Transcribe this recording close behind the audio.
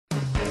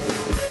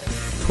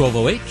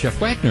1208,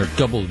 Jeff Wagner,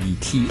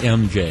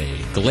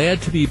 WTMJ.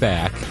 Glad to be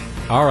back.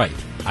 All right,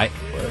 I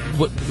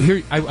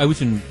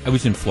was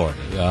in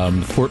Florida,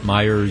 Fort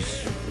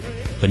Myers,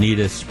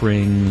 Bonita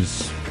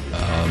Springs,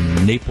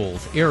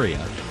 Naples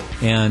area,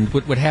 and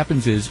what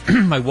happens is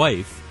my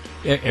wife,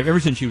 ever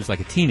since she was like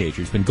a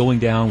teenager, has been going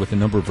down with a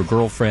number of her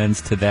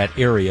girlfriends to that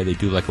area. They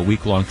do like a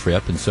week-long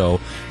trip, and so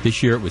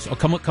this year it was,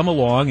 come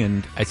along,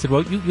 and I said,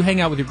 well, you hang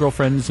out with your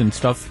girlfriends and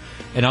stuff,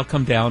 and I'll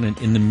come down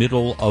in the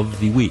middle of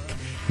the week.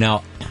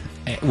 Now,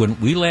 when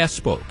we last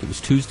spoke, it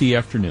was Tuesday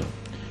afternoon,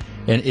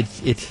 and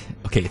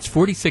it's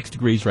 46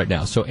 degrees right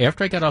now. So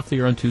after I got off the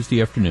air on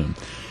Tuesday afternoon,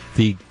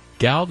 the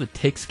gal that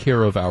takes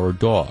care of our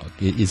dog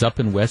is up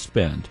in West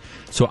Bend.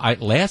 So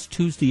last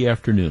Tuesday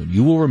afternoon,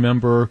 you will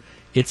remember,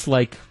 it's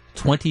like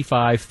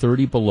 25,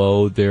 30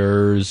 below.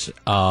 There's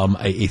a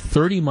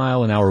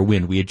 30-mile-an-hour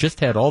wind. We had just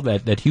had all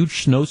that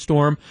huge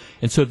snowstorm,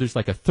 and so there's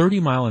like a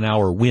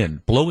 30-mile-an-hour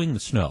wind blowing the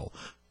snow.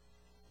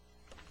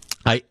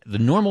 The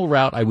normal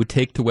route I would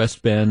take to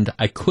West Bend,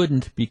 I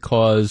couldn't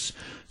because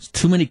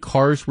too many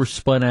cars were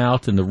spun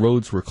out and the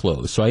roads were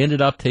closed. So I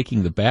ended up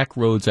taking the back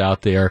roads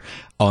out there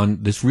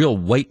on this real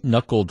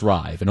white-knuckle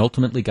drive and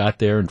ultimately got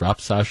there and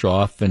dropped Sasha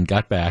off and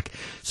got back.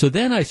 So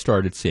then I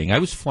started seeing, I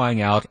was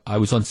flying out, I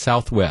was on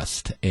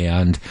Southwest,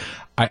 and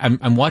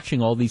I'm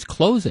watching all these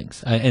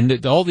closings,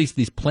 and all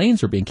these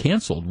planes are being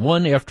canceled,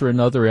 one after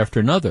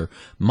another.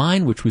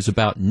 Mine, which was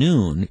about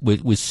noon,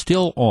 was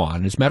still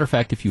on. As a matter of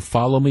fact, if you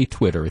follow me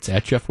Twitter, it's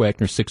at Jeff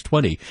Wagner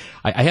 620.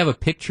 I have a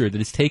picture that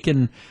is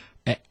taken.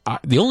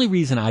 The only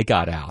reason I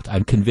got out,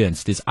 I'm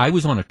convinced, is I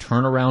was on a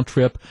turnaround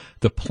trip.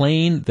 The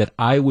plane that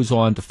I was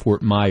on to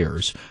Fort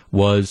Myers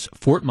was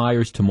Fort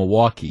Myers to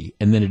Milwaukee,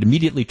 and then it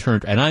immediately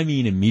turned, and I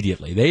mean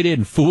immediately. They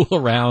didn't fool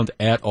around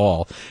at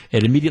all.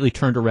 It immediately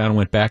turned around and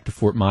went back to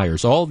Fort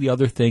Myers. All the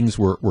other things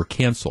were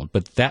canceled,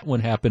 but that one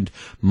happened.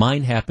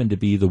 Mine happened to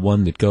be the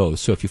one that goes.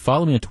 So if you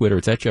follow me on Twitter,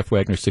 it's at Jeff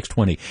Wagner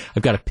 620.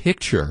 I've got a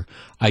picture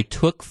I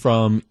took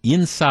from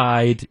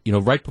inside,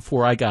 right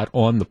before I got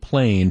on the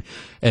plane,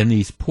 and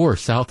these poor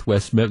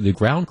Southwest, the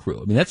ground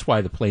crew. I mean, that's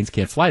why the planes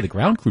can't fly. The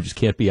ground crew just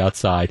can't be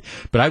outside.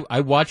 But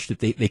I watched it.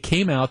 They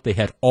came out. They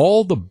had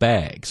all the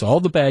bags, all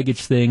the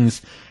baggage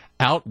things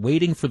out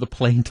waiting for the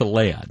plane to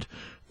land.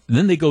 And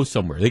then they go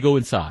somewhere. They go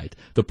inside.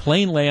 The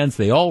plane lands.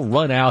 They all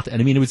run out.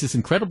 And, I mean, it was this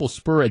incredible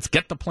spur. It's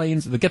get the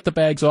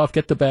bags off,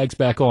 get the bags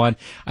back on.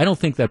 I don't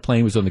think that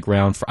plane was on the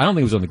ground for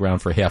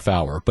a half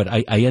hour. But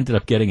I ended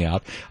up getting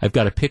out. I've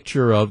got a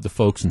picture of the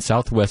folks in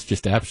Southwest,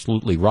 just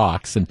absolutely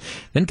rocks. And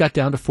then got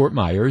down to Fort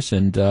Myers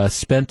and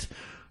spent,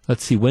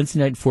 Wednesday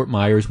night in Fort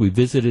Myers. We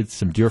visited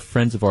some dear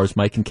friends of ours,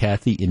 Mike and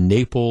Kathy, in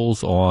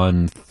Naples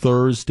on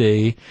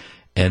Thursday.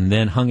 And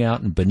then hung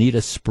out in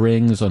Bonita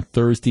Springs on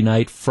Thursday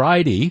night.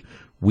 Friday,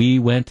 we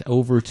went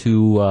over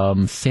to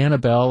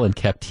Sanibel and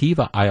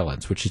Captiva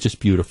Islands, which is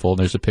just beautiful. And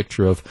there's a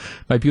picture of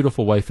my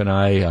beautiful wife and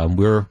I.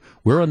 We're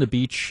on the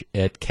beach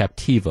at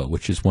Captiva,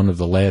 which is one of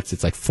the lands.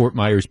 It's like Fort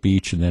Myers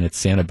Beach, and then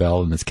it's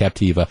Sanibel, and it's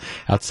Captiva,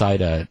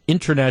 outside an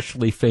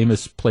internationally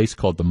famous place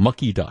called the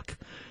Mucky Duck.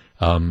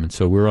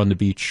 So we're on the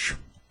beach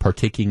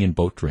partaking in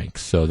boat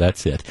drinks. So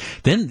that's it.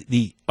 Then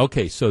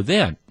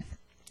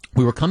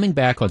we were coming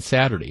back on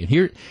Saturday,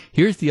 and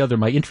here's the other,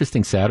 my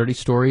interesting Saturday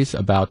stories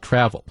about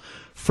travel.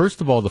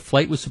 First of all, the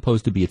flight was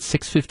supposed to be at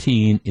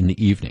 6:15 in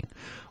the evening.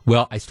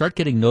 Well, I start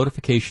getting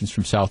notifications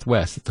from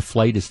Southwest that the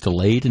flight is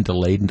delayed and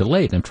delayed and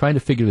delayed. I'm trying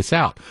to figure this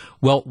out.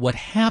 Well, what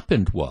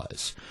happened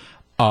was,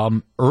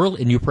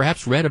 early, and you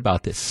perhaps read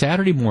about this,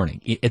 Saturday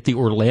morning at the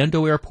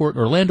Orlando airport.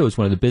 Orlando is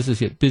one of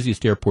the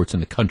busiest airports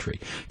in the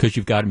country because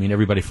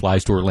everybody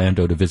flies to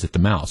Orlando to visit the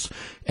mouse.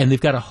 And they've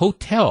got a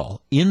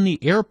hotel in the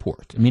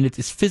airport. I mean, it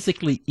is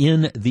physically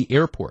in the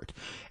airport.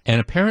 And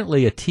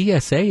apparently a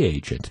TSA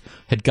agent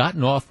had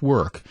gotten off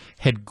work,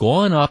 had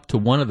gone up to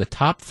one of the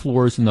top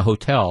floors in the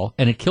hotel,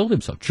 and had killed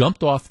himself,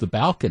 jumped off the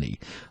balcony,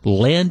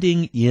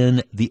 landing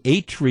in the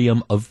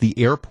atrium of the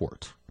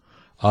airport.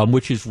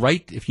 Which is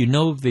right, if you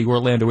know the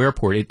Orlando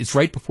airport, it's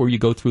right before you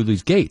go through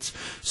these gates.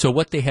 So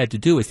what they had to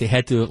do is they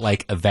had to,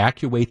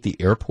 evacuate the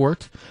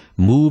airport,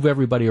 move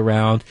everybody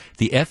around.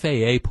 The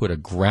FAA put a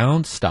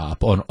ground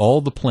stop on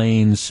all the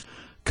planes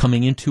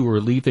coming into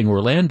or leaving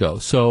Orlando.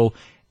 So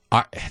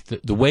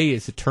the way,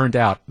 as it turned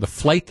out, the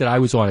flight that I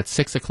was on at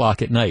 6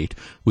 o'clock at night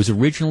was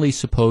originally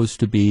supposed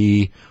to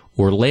be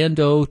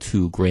Orlando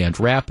to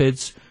Grand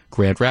Rapids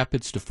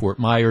to Fort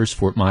Myers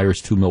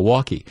to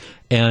Milwaukee.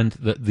 And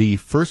the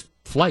first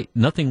flight,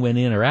 nothing went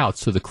in or out,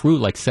 so the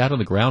crew sat on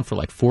the ground for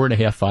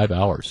 4.5, 5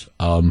 hours.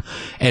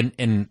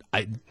 And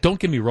don't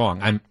get me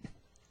wrong,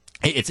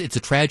 it's a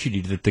tragedy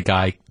that the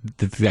guy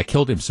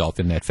killed himself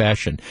in that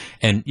fashion.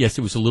 And yes,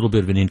 it was a little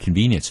bit of an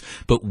inconvenience.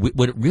 But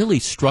what it really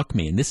struck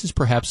me, and this is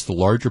perhaps the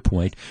larger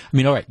point,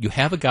 all right, you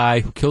have a guy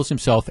who kills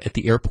himself at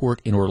the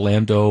airport in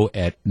Orlando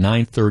at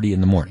 9:30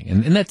 in the morning.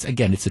 And that's,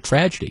 again, it's a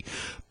tragedy.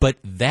 But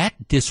that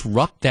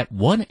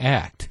one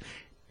act,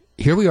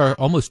 here we are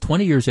almost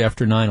 20 years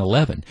after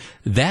 9/11,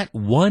 that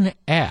one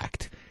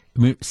act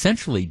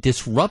essentially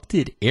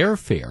disrupted air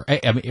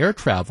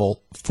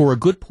travel for a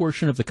good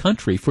portion of the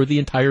country for the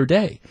entire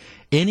day.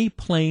 Any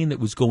plane that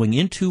was going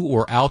into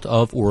or out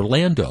of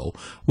Orlando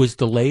was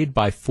delayed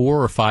by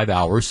 4 or 5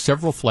 hours.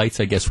 Several flights,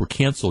 I guess, were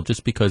canceled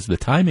just because of the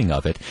timing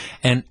of it.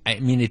 And I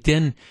mean, it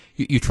then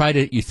you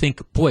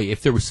think, boy,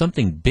 if there was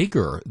something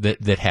bigger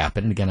that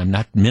happened, and again, I'm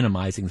not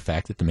minimizing the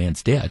fact that the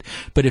man's dead,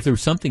 but if there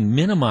was something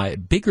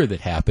bigger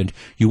that happened,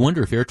 you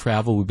wonder if air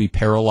travel would be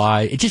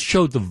paralyzed. It just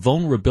showed the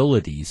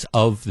vulnerabilities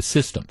of the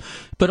system.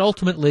 But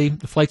ultimately,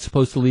 the flight's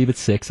supposed to leave at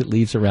 6. It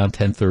leaves around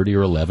 10:30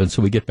 or 11,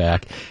 so we get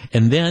back.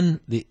 And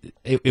then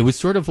it was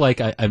sort of like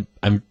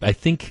I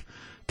think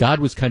God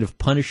was kind of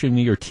punishing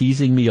me or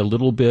teasing me a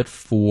little bit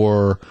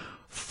for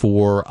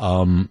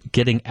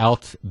getting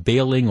out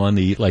bailing on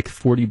the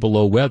 40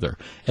 below weather.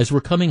 As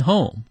we're coming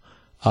home,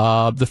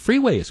 the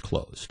freeway is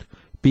closed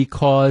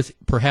because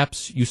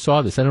perhaps you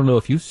saw this. I don't know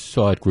if you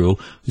saw it, Gru,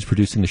 who's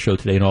producing the show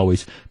today and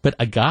always, but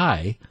a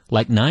guy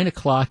 9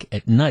 o'clock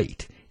at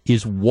night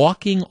is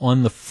walking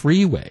on the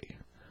freeway,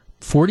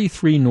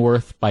 43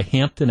 North by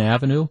Hampton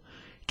Avenue,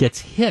 gets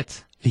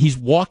hit. He's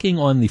walking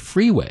on the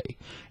freeway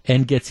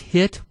and gets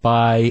hit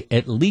by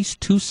at least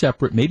 2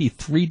 separate, maybe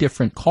 3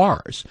 different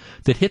cars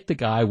that hit the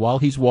guy while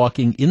he's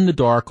walking in the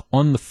dark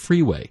on the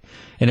freeway.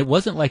 And it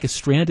wasn't like a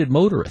stranded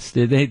motorist.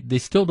 They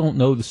still don't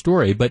know the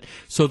story, but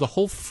so the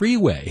whole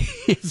freeway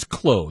is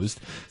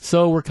closed.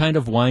 So we're kind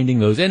of winding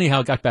those.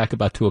 Anyhow, got back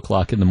about 2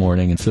 o'clock in the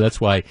morning, and so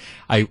that's why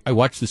I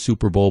watched the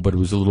Super Bowl, but it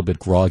was a little bit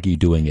groggy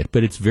doing it.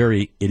 But it is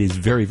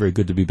very, very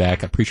good to be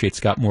back. I appreciate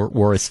Scott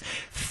Morris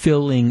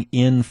filling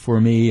in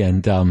for me,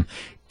 and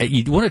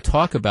you want to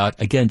talk about,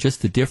 again,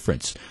 just the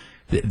difference.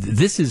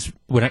 This is,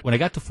 when I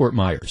got to Fort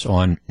Myers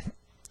on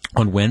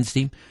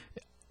Wednesday,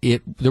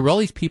 there were all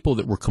these people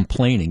that were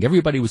complaining.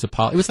 Everybody was it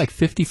was like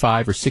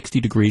 55 or 60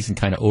 degrees and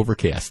kind of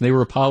overcast. And they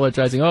were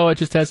apologizing, it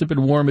just hasn't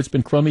been warm, it's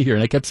been crummy here.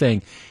 And I kept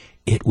saying,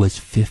 it was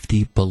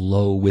 50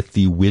 below with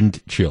the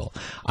wind chill.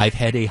 I've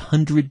had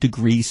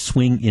 100-degree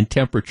swing in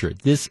temperature.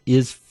 This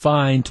is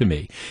fine to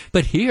me.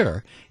 But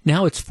here,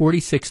 now it's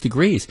 46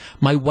 degrees.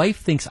 My wife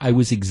thinks I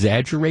was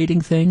exaggerating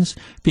things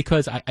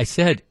because I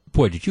said,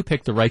 boy, did you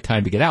pick the right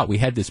time to get out. We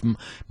had this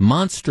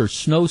monster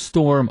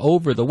snowstorm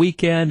over the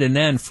weekend and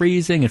then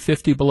freezing and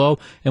 50 below.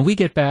 And we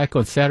get back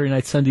on Saturday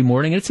night, Sunday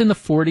morning, and it's in the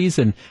 40s,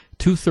 and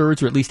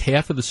 2/3 or at least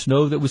half of the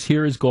snow that was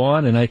here is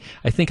gone. And I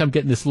think I'm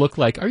getting this look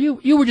like,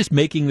 you were just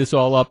making this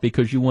all up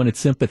because you wanted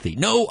sympathy.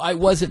 No, I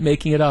wasn't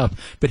making it up.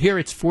 But here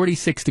it's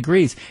 46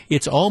 degrees.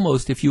 It's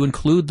almost, if you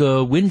include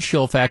the wind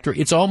chill factor,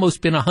 it's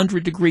almost been a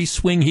 100-degree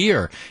swing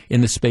here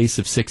in the space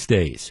of 6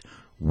 days.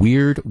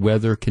 Weird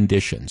weather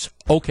conditions.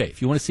 Okay,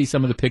 if you want to see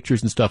some of the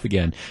pictures and stuff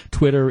again,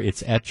 Twitter,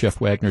 it's at Jeff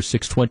Wagner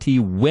 620.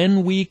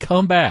 When we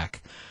come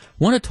back,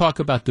 I want to talk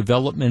about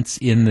developments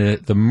in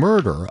the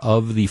murder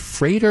of the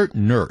freighter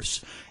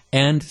nurse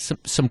and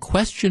some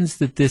questions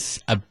that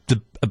a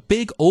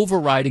big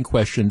overriding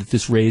question that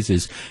this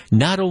raises,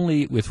 not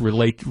only with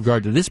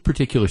regard to this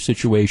particular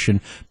situation,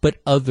 but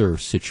other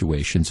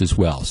situations as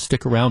well.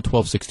 Stick around,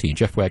 12:16.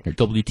 Jeff Wagner,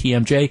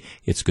 WTMJ.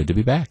 It's good to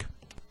be back.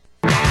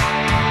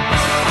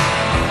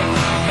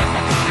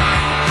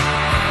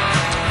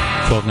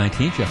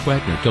 12:19, Jeff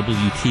Wagner,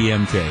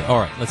 WTMJ. All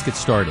right, let's get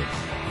started.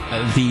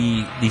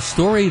 The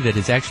story that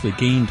has actually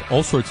gained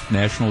all sorts of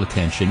national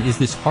attention is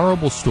this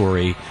horrible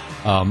story.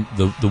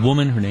 The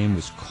woman, her name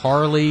was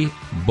Carly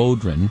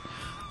Bodrin,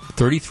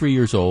 33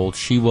 years old.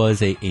 She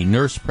was a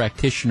nurse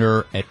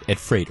practitioner at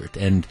Freighter.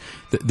 And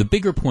the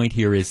bigger point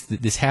here is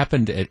that this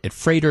happened at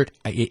Freighter.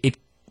 And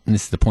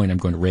this is the point I'm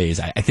going to raise.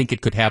 I think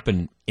it could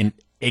happen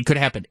it could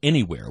happen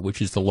anywhere,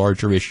 which is the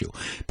larger issue.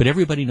 But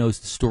everybody knows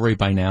the story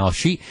by now.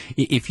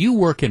 If you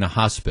work in a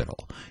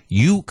hospital,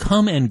 you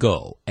come and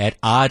go at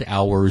odd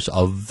hours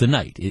of the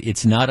night.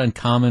 It's not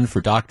uncommon for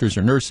doctors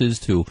or nurses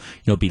to,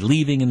 be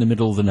leaving in the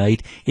middle of the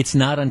night. It's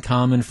not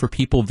uncommon for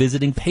people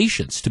visiting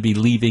patients to be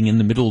leaving in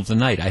the middle of the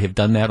night. I have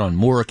done that on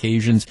more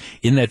occasions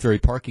in that very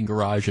parking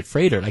garage at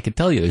Freighter. And I can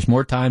tell you, there's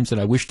more times than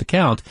I wish to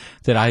count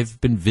that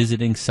I've been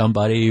visiting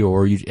somebody,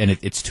 and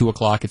it's 2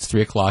 o'clock, it's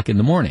 3 o'clock in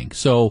the morning.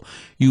 So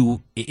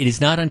it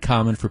is not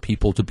uncommon for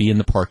people to be in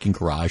the parking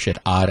garage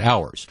at odd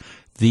hours.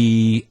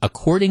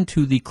 According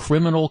to the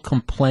criminal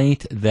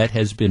complaint that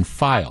has been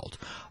filed,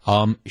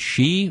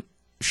 she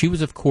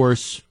was, of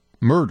course,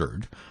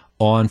 murdered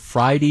on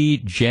Friday,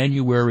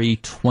 January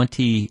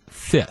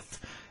 25th.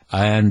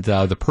 And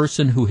the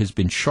person who has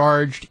been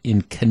charged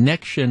in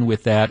connection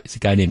with that is a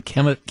guy named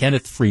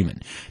Kenneth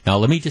Freeman. Now,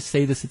 let me just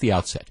say this at the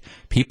outset.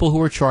 People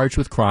who are charged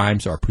with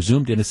crimes are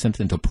presumed innocent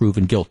until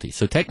proven guilty.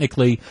 So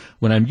technically,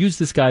 when I use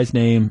this guy's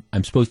name,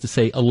 I'm supposed to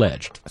say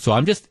alleged. So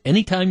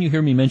anytime you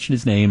hear me mention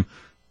his name,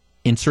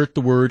 insert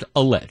the word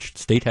alleged.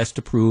 State has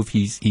to prove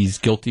he's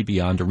guilty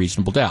beyond a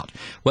reasonable doubt.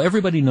 Well,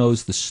 everybody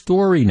knows the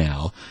story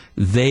now.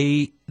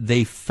 They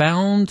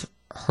found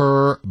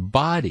her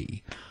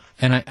body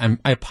And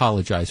I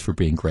apologize for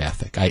being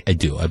graphic. I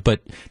do.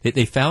 But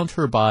they found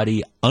her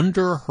body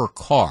under her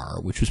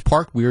car, which was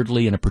parked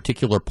weirdly in a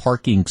particular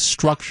parking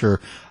structure.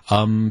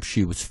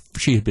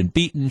 She had been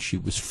beaten. She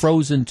was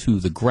frozen to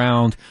the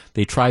ground.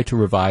 They tried to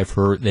revive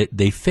her.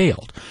 They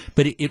failed.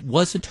 But it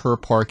wasn't her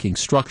parking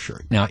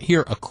structure. Now,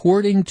 here,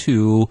 according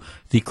to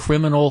the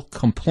criminal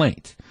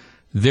complaint,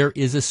 there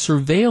is a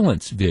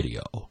surveillance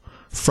video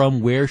from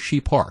where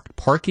she parked,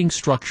 parking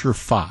structure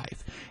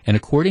 5. And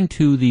according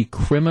to the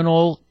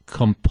criminal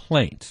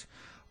complaint,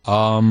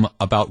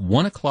 about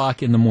 1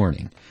 o'clock in the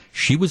morning,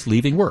 she was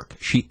leaving work.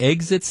 She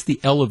exits the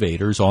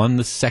elevators on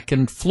the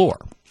 2nd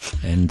floor.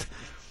 And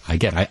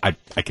again,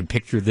 I can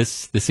picture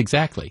this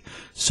exactly.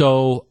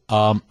 So,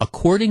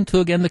 according to,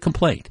 again, the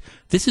complaint,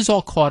 this is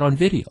all caught on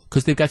video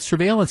because they've got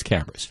surveillance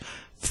cameras.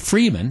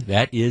 Freeman,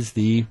 that is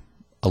the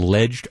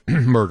alleged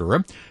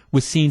murderer,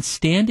 was seen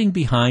standing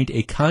behind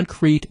a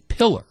concrete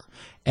pillar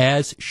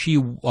as she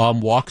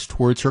walks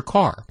towards her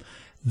car.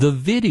 The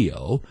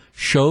video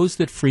shows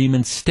that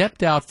Freeman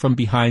stepped out from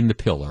behind the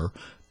pillar,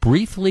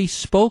 briefly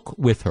spoke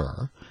with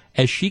her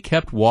as she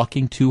kept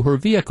walking to her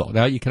vehicle.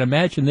 Now, you can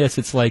imagine this.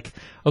 It's like,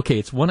 okay,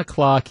 it's 1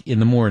 o'clock in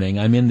the morning.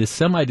 I'm in this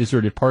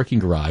semi-deserted parking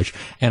garage,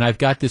 and I've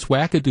got this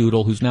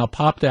wackadoodle who's now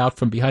popped out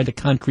from behind a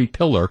concrete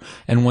pillar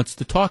and wants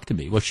to talk to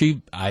me. Well,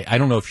 I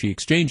don't know if she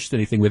exchanged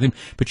anything with him,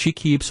 but she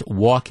keeps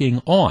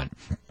walking on.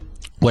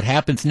 What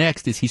happens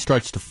next is he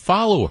starts to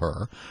follow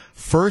her,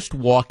 first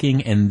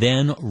walking and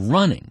then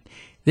running.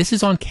 This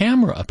is on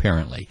camera,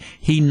 apparently.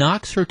 He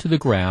knocks her to the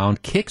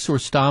ground, kicks or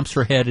stomps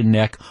her head and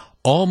neck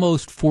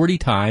almost 40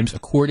 times,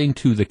 according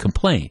to the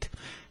complaint.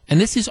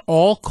 And this is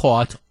all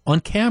caught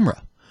on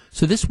camera.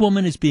 So this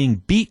woman is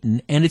being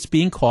beaten, and it's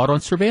being caught on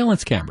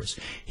surveillance cameras.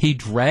 He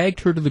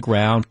dragged her to the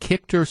ground,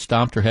 kicked her,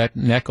 stomped her head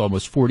and neck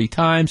almost 40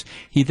 times.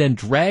 He then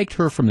dragged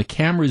her from the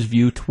camera's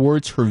view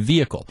towards her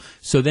vehicle.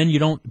 So then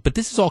but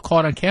this is all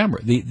caught on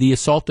camera, the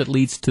assault that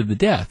leads to the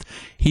death.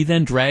 He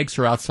then drags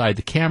her outside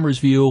the camera's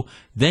view.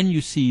 Then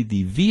you see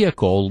the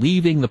vehicle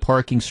leaving the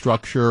parking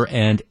structure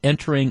and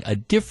entering a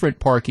different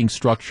parking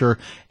structure.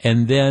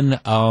 And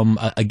then,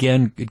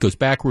 again, it goes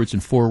backwards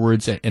and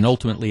forwards and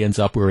ultimately ends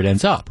up where it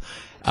ends up.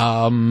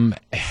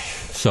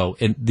 So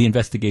the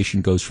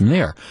investigation goes from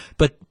there.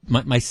 But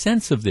my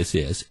sense of this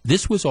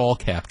was all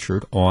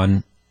captured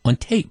on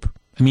tape.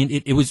 I mean,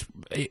 it was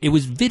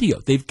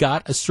video. They've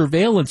got a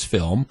surveillance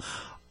film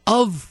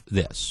of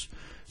this.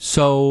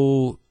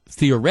 So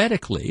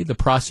theoretically, the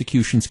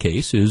prosecution's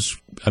case is,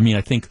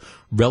 I think,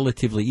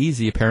 relatively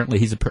easy. Apparently,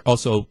 he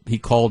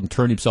called and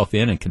turned himself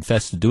in and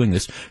confessed to doing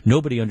this.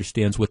 Nobody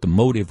understands what the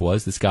motive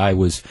was. This guy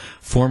was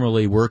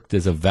formerly worked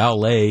as a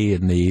valet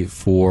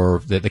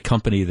for the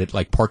company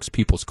that parks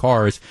people's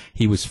cars.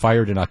 He was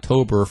fired in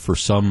October for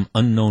some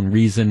unknown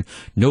reason.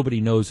 Nobody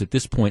knows at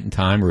this point in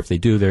time, or if they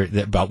do,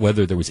 about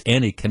whether there was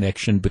any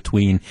connection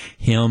between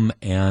him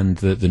and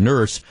the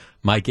nurse.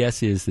 My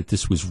guess is that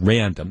this was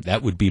random.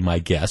 That would be my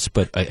guess.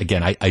 But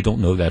again, I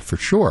don't know that for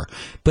sure.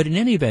 But in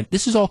any event,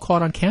 this is all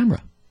caught on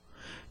camera.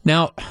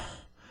 Now,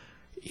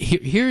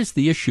 here's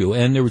the issue.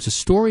 And there was a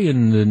story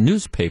in the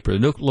newspaper,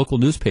 the local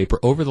newspaper,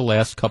 over the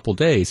last couple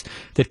days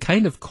that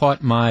kind of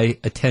caught my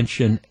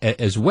attention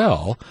as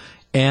well.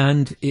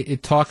 And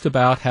it talked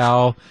about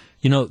how,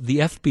 the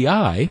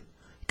FBI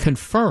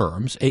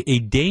confirms a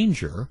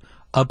danger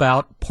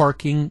about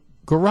parking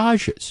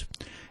garages.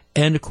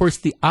 And, of course,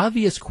 the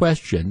obvious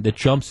question that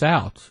jumps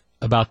out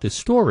about this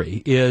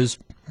story is,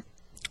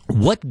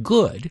 what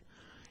good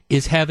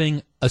is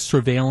having a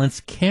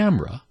surveillance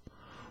camera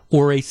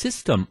or a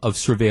system of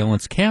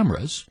surveillance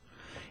cameras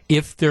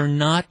if they're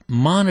not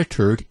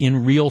monitored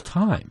in real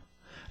time?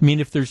 I mean,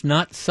 if there's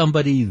not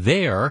somebody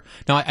there,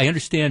 now I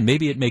understand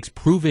maybe it makes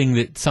proving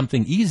that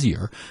something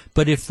easier,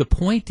 but if the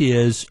point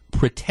is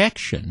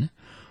protection,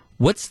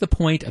 what's the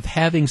point of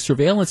having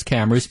surveillance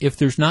cameras if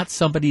there's not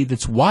somebody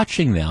that's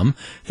watching them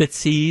that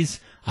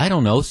sees, I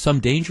don't know, some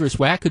dangerous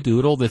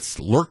wackadoodle that's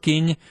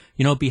lurking,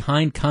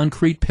 behind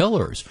concrete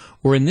pillars,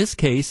 or in this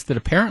case, that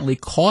apparently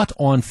caught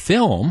on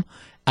film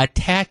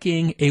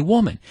attacking a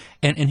woman?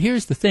 And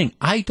here's the thing.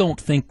 I don't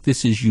think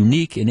this is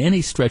unique in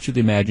any stretch of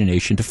the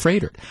imagination to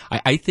Freighter.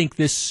 I think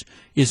this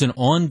is an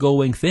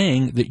ongoing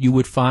thing that you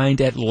would find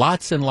at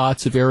lots and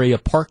lots of area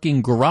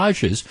parking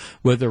garages,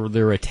 whether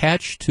they're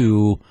attached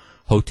to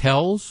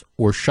hotels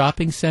or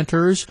shopping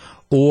centers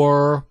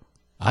or,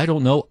 I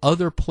don't know,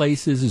 other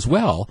places as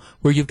well,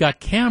 where you've got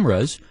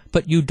cameras,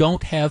 but you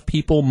don't have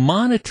people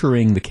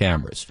monitoring the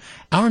cameras.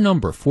 Our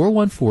number,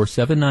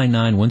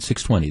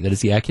 414-799-1620. That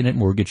is the Accunet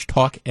Mortgage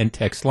talk and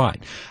text line.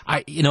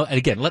 And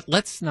again,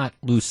 let's not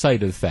lose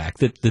sight of the fact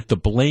that the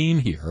blame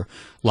here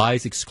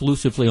lies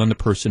exclusively on the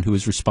person who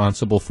is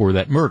responsible for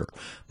that murder.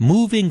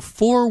 Moving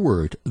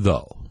forward,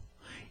 though,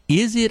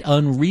 is it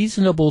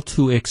unreasonable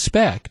to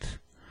expect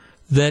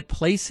that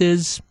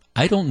places,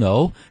 I don't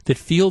know, that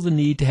feel the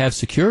need to have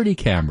security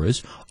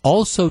cameras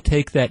also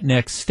take that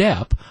next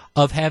step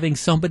of having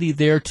somebody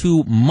there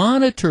to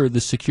monitor the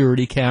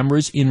security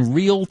cameras in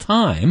real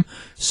time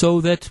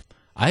so that,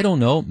 I don't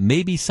know,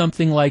 maybe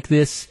something like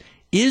this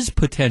is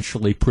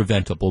potentially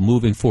preventable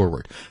moving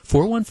forward.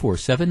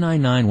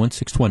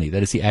 414-799-1620.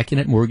 That is the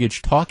Accunet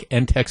Mortgage talk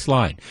and text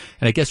line.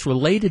 And I guess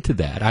related to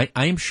that, I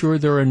am sure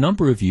there are a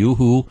number of you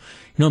who,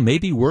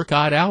 maybe work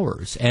odd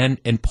hours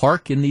and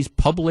park in these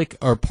public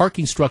or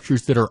parking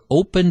structures that are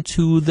open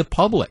to the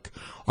public.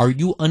 Are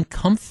you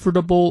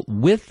uncomfortable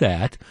with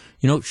that?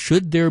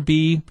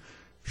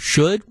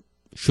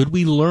 Should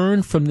we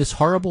learn from this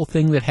horrible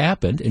thing that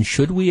happened, and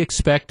should we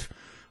expect,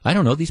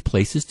 these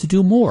places to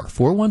do more?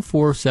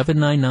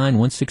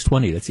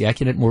 414-799-1620. That's the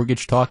Accunet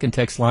Mortgage talk and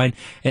text line.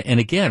 And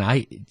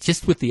again,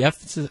 just with the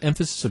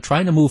emphasis of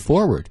trying to move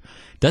forward,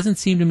 doesn't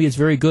seem to me it's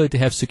very good to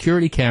have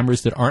security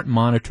cameras that aren't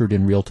monitored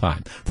in real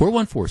time.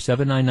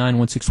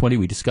 414-799-1620.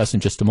 We discuss in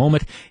just a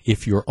moment.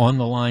 If you're on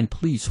the line,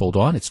 please hold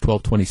on. It's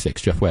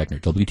 1226. Jeff Wagner,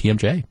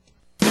 WTMJ.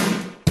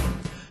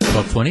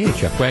 1228.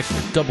 Jeff Wagner,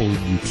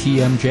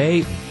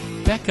 WTMJ.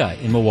 Becca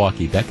in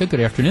Milwaukee. Becca, good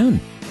afternoon.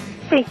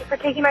 Thank you for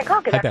taking my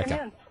call. Good afternoon.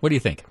 Becca. What do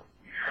you think?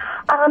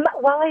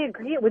 Well, I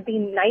agree. It would be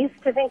nice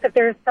to think that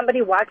there's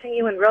somebody watching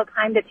you in real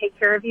time to take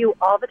care of you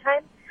all the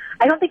time.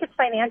 I don't think it's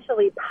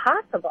financially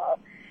possible.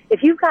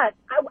 If you've got,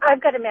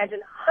 I've got to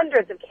imagine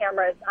hundreds of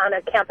cameras on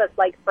a campus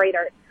like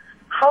Freighter.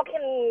 How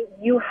can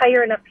you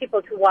hire enough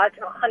people to watch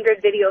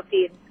 100 video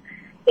feeds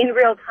in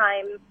real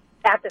time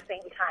at the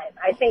same time?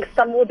 I think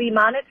some will be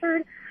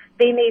monitored.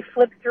 They may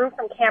flip through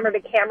from camera to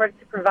camera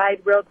to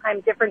provide real-time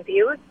different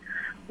views.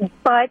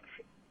 But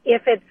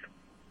if it's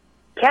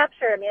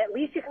capture, at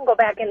least you can go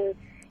back and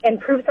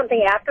prove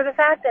something after the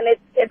fact, and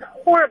it's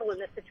horrible in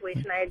this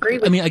situation. I agree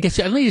with you. I guess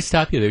let me just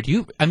stop you there. Do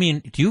you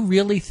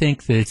really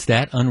think that it's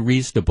that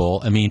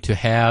unreasonable? To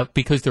have,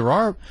 because there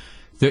are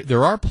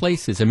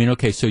places. So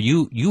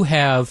you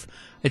have,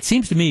 it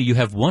seems to me you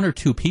have one or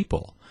two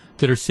people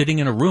that are sitting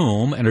in a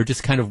room and are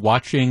just kind of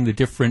watching the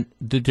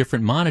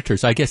different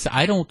monitors. I guess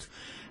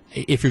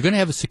if you're going to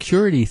have a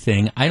security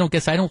thing, I don't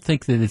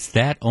think that it's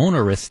that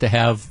onerous to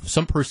have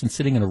some person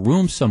sitting in a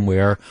room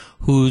somewhere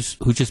who's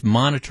just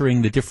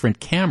monitoring the different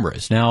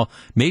cameras. Now,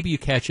 maybe you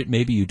catch it,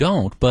 maybe you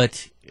don't,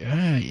 but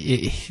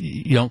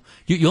you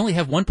only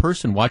have one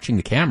person watching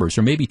the cameras,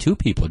 or maybe two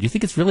people. Do you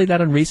think it's really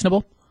that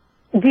unreasonable?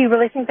 Do you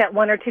really think that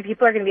one or two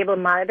people are going to be able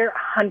to monitor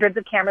hundreds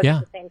of cameras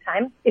at the same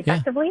time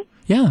effectively?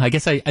 Yeah, I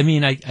guess I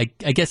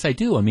guess I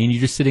do. You're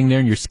just sitting there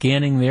and you're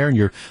scanning there and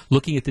you're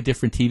looking at the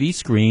different TV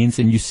screens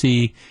and you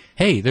see,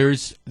 hey,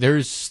 there's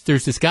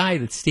this guy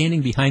that's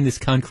standing behind this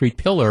concrete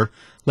pillar.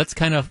 Let's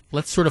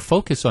sort of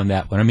focus on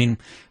that one.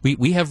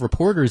 We have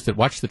reporters that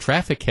watch the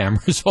traffic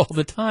cameras all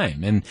the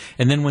time, and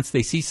then once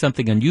they see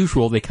something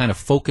unusual, they kind of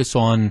focus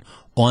on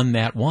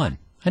that one.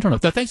 I don't know.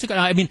 Thanks.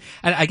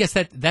 I guess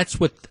that's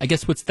what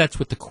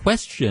the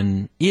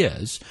question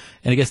is,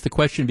 and I guess the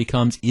question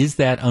becomes: is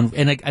that?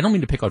 And I don't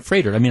mean to pick on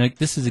Freighter.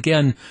 This is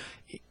again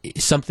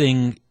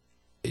something.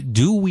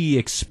 Do we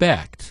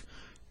expect?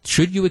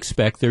 Should you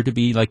expect there to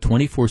be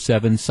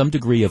 24/7 some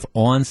degree of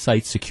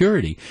on-site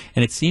security?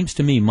 And it seems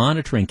to me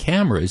monitoring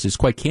cameras is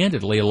quite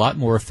candidly a lot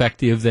more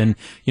effective than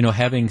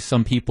having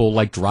some people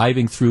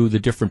driving through the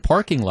different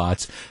parking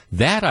lots.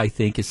 That I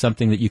think is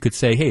something that you could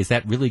say, hey, is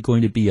that really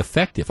going to be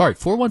effective? All right,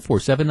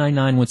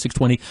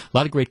 414-799-1620. A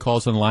lot of great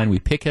calls on the line. We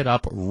pick it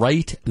up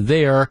right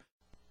there.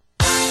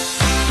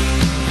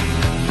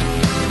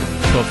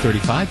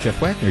 1235,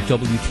 Jeff Wagner,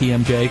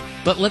 WTMJ.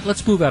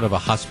 Let's move out of a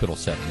hospital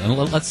setting, and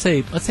let's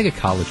take a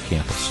college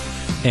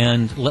campus.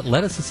 And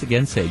let us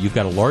again say you've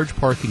got a large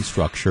parking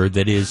structure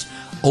that is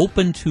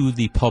open to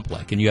the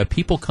public, and you have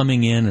people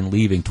coming in and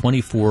leaving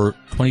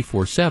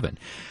 24/7.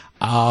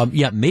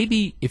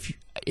 Maybe if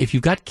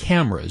you've got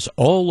cameras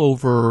all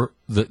over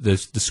the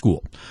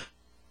school,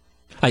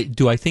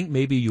 I think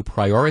maybe you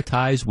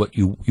prioritize what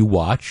you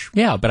watch.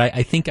 Yeah, but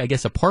I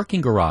guess a parking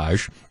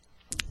garage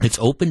it's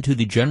open to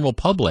the general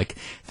public.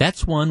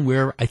 That's one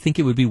where I think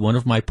it would be one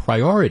of my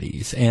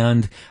priorities.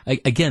 And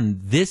again,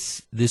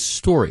 this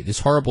story, this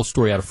horrible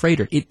story out of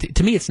Freighter,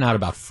 to me, it's not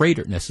about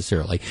Freighter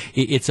necessarily.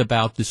 It's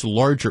about this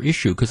larger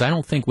issue, because I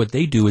don't think what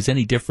they do is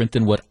any different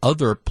than what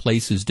other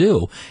places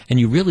do. And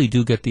you really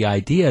do get the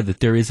idea that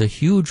there is a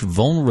huge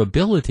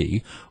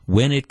vulnerability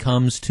when it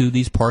comes to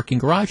these parking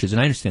garages. And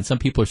I understand some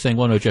people are saying,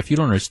 well, no, Jeff, you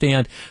don't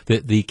understand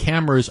that the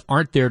cameras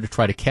aren't there to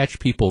try to catch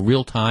people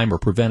real time or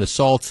prevent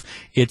assaults.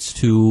 It's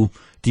to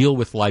deal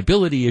with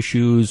liability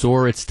issues,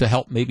 or it's to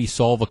help maybe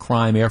solve a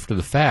crime after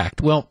the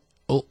fact. Well,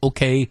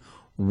 okay,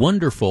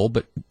 wonderful,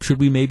 but should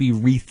we maybe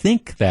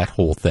rethink that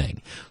whole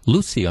thing?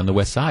 Lucy on the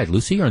west side.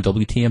 Lucy, you're on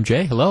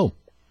WTMJ. Hello.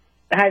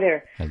 Hi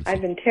there. Hi,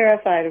 I've been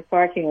terrified of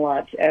parking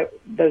lots,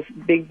 those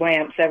big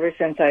ramps, ever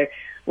since I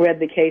read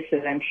the case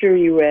that I'm sure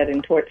you read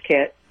in torts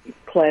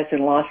class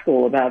in law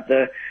school about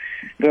the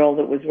girl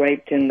that was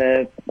raped in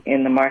the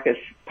Marcus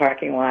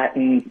parking lot,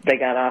 and they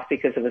got off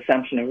because of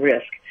assumption of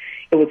risk.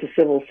 It was a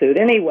civil suit.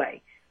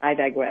 Anyway, I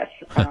digress.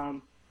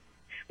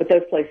 But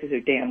those places are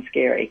damn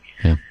scary.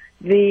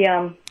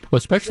 Yeah. Well,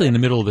 especially in the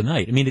middle of the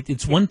night.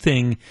 It's one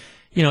thing.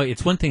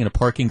 It's one thing in a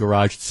parking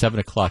garage at 7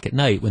 o'clock at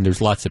night when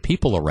there's lots of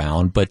people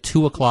around, but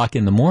 2 o'clock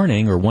in the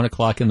morning or 1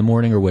 o'clock in the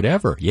morning or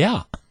whatever,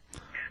 yeah.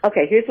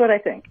 Okay, here's what I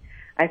think.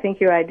 I think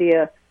your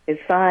idea is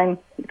fine.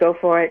 Go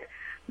for it.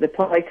 The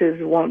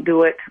places won't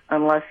do it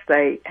unless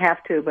they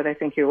have to, but I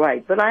think you're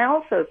right. But I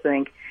also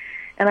think,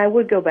 and I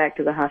would go back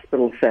to the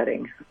hospital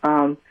setting,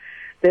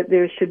 that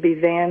there should be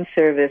van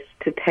service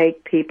to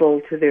take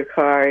people to their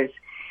cars,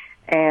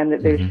 and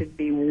that there should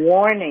be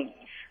warnings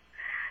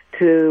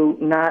to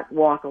not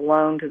walk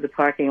alone to the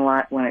parking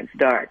lot when it's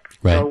dark.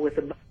 Right. So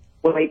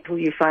wait till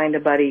you find a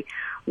buddy,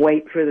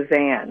 wait for the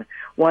van.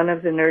 One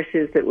of the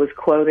nurses that was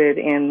quoted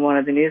in one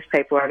of the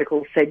newspaper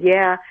articles said,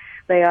 yeah,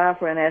 they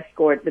offer an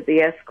escort, but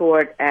the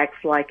escort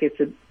acts like it's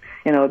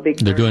a big...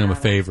 They're doing them a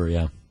favor,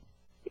 yeah.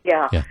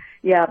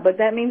 Yeah, but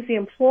that means the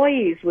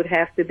employees would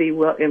have to be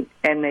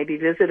and maybe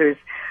visitors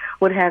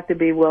would have to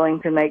be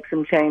willing to make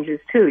some changes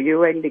too. You're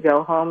ready to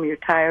go home, you're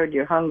tired,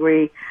 you're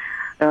hungry.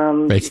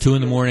 Right, it's 2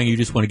 a.m, you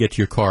just want to get to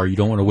your car. You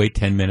don't want to wait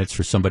 10 minutes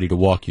for somebody to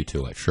walk you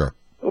to it, sure.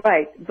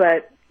 Right,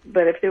 but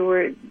if there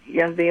were,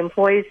 the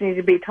employees need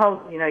to be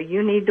told,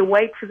 you need to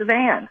wait for the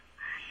van.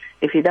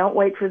 If you don't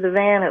wait for the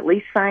van, at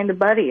least find a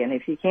buddy. And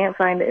if you can't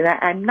find it,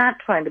 I'm not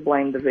trying to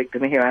blame the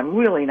victim here. I'm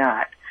really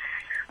not.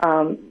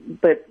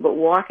 But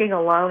walking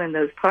alone in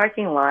those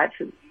parking lots,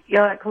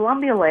 at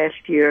Columbia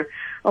last year,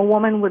 a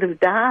woman would have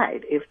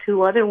died if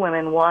 2 other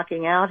women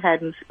walking out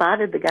hadn't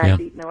spotted the guy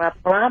beating her up,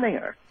 robbing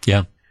her.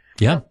 Yeah.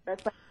 So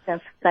that's my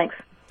sense. Thanks.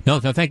 No,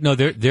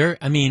 they're.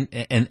 I mean,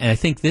 and I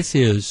think this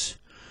is.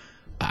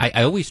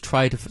 I always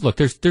try to look.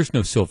 There's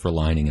no silver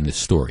lining in this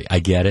story. I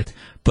get it,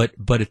 but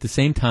at the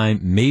same time,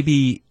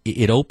 maybe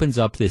it opens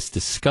up this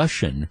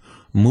discussion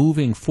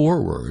moving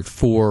forward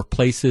for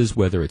places,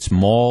 whether it's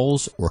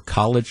malls or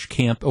college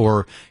camp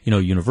or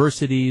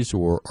universities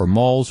or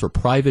malls or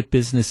private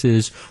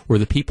businesses or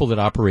the people that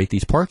operate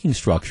these parking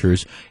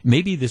structures.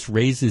 Maybe this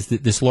raises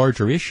this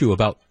larger issue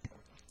about,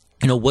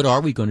 what are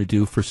we going to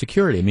do for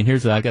security? I mean,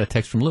 I got a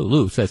text from Lou.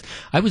 Lou says,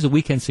 I was a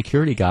weekend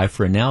security guy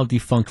for a now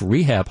defunct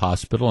rehab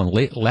hospital on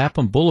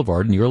Lapham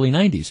Boulevard in the early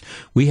 90s.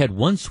 We had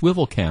one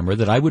swivel camera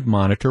that I would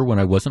monitor when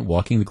I wasn't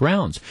walking the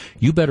grounds.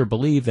 You better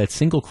believe that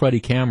single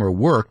cruddy camera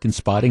worked in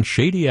spotting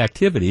shady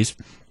activities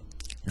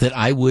that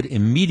I would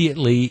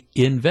immediately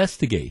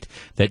investigate.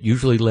 That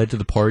usually led to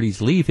the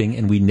parties leaving,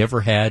 and we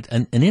never had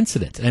an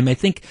incident. And I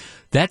think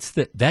that's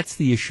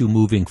the issue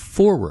moving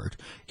forward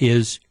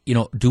is,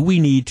 do we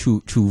need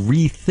to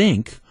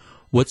rethink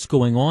what's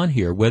going on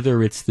here,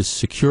 whether it's the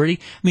security.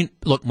 I mean,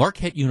 look,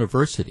 Marquette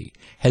University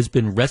has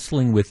been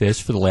wrestling with this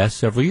for the last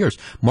several years.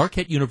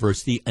 Marquette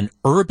University, an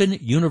urban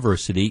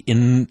university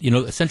in,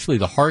 essentially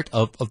the heart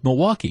of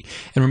Milwaukee.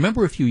 And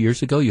remember a few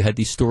years ago, you had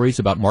these stories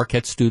about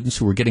Marquette students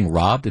who were getting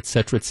robbed, et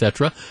cetera, et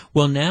cetera.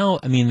 Well, now,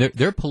 I mean,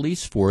 their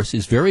police force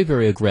is very,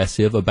 very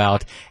aggressive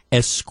about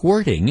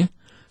escorting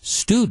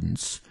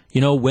students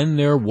when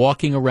they're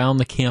walking around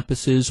the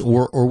campuses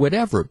or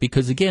whatever,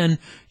 because again,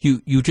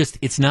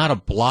 it's not a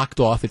blocked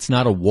off, it's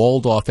not a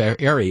walled off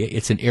area.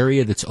 It's an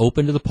area that's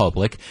open to the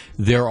public.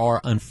 There are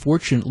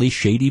unfortunately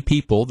shady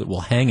people that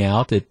will hang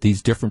out at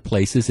these different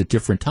places at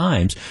different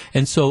times.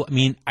 And so, I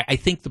mean, I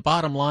think the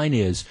bottom line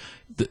is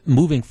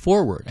moving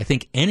forward, I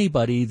think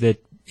anybody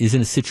that is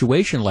in a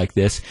situation like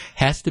this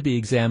has to be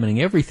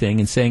examining everything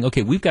and saying,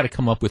 okay, we've got to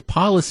come up with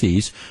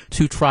policies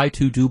to try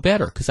to do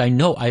better. Because I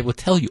will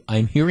tell you,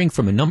 I'm hearing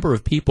from a number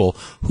of people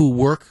who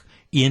work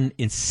in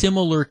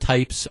similar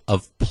types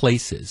of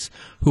places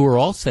who are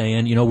all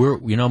saying,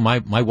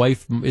 my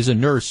wife is a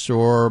nurse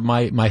or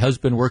my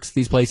husband works at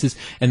these places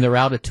and they're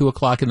out at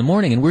 2:00 in the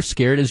morning and we're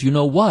scared as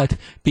what,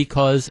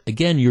 because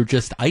again, you're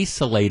just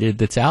isolated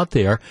that's out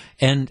there.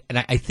 And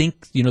I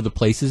think, the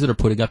places that are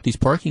putting up these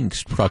parking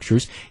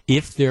structures,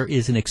 if there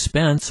is an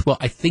expense, well,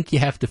 I think you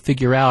have to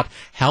figure out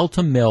how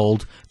to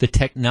meld the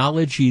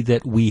technology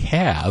that we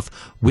have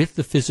with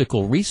the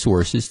physical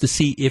resources to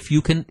see if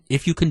you can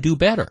do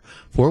better.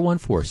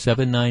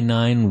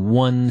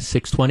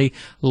 414-799-1620.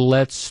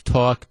 Let's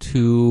talk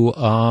to,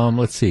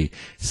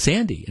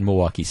 Sandy in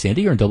Milwaukee.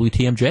 Sandy, you're on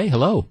WTMJ.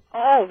 Hello.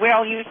 Oh,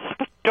 well, you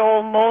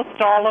stole most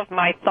all of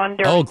my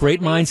thunder. Oh,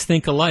 great minds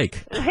think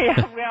alike.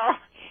 Yeah, well,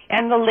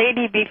 and the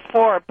lady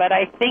before, but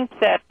I think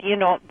that,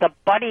 the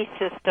buddy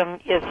system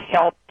is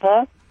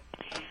helpful.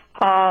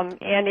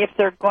 And if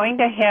they're going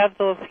to have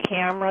those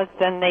cameras,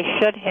 then they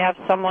should have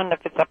someone,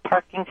 if it's a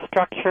parking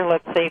structure,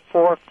 let's say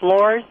 4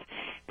 floors,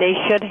 they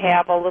should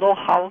have a little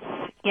house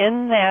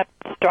in that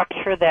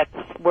structure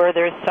where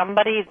there's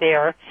somebody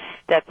there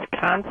that's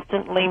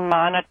constantly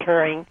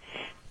monitoring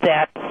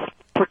that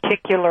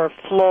particular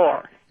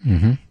floor.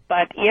 Mm-hmm.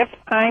 But if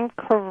I'm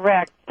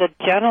correct, the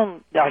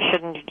gentleman,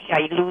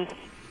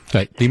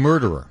 Right, the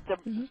murderer.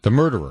 The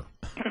murderer.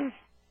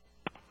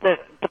 The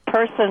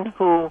person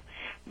who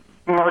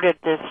murdered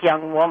this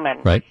young woman,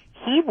 right,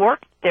 he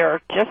worked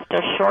there just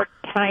a short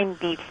time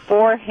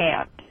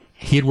beforehand.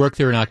 He had worked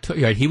there in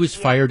October. Right, he was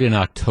fired in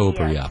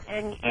October. Yes.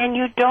 Yeah, and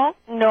you don't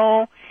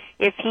know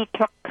if he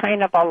took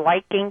kind of a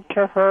liking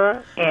to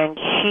her and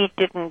she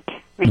didn't.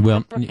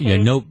 Well,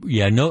 no.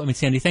 I mean,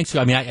 Sandy, thanks.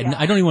 I mean,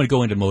 I don't even want to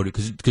go into motive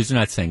because you're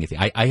not saying anything.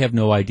 I have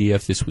no idea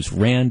if this was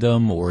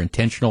random or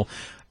intentional.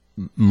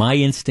 my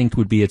instinct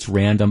would be it's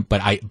random,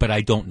 but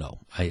I don't know.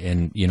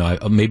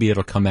 Maybe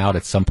it'll come out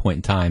at some point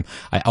in time.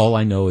 All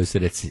I know is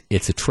that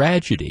it's a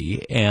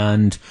tragedy,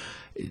 and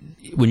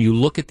when you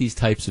look at these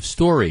types of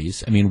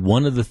stories, I mean,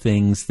 one of the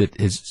things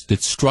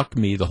that struck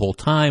me the whole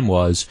time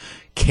was,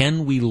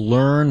 can we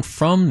learn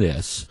from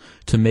this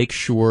to make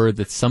sure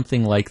that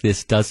something like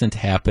this doesn't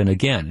happen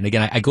again? And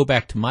again, I go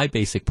back to my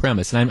basic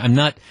premise, and I'm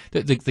not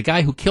the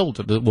guy who killed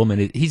the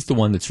woman. He's the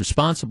one that's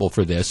responsible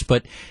for this.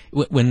 But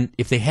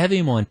if they have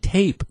him on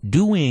tape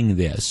doing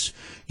this,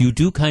 you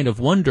do kind of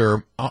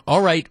wonder,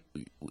 all right,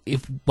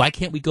 why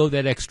can't we go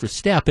that extra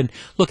step? And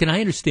look, and I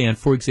understand,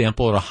 for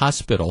example, at a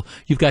hospital,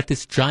 you've got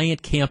this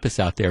giant campus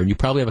out there, and you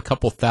probably have a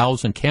couple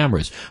thousand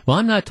cameras. Well,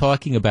 I'm not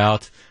talking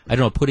about,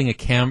 putting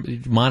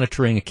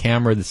monitoring a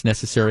camera that's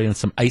necessarily in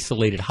some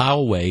isolated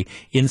hallway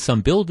in some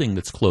building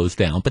that's closed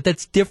down. But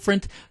that's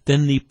different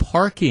than the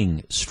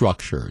parking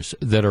structures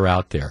that are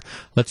out there.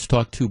 Let's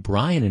talk to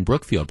Brian in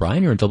Brookfield.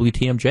 Brian, you're in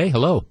WTMJ.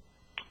 Hello.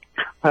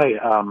 Hi.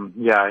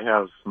 I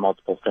have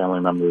multiple family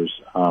members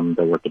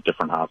that work at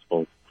different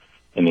hospitals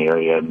in the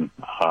area, and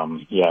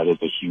it is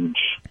a huge,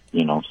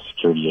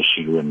 security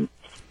issue. And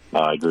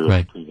I agree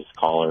with the previous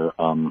caller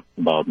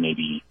about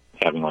maybe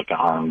having like an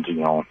armed,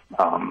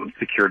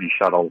 security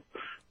shuttle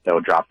that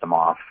would drop them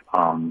off.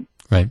 A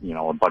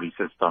buddy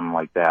system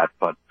like that.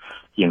 But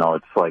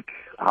it's like,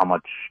 how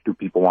much do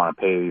people want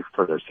to pay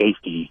for their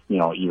safety?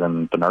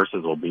 Even the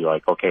nurses will be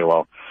like, okay,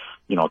 well,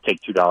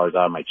 take $2 out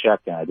of my check,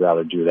 and I'd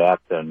rather do that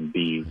than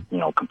be,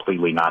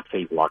 completely not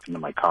safe walking to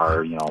my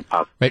car,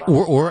 possibly. Right.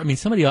 Or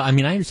somebody, I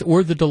understand,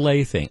 or the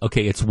delay thing.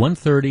 Okay, it's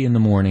 1:30 in the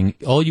morning.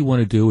 All you want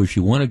to do is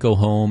you want to go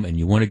home and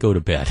you want to go to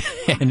bed.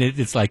 And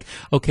it's like,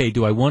 okay,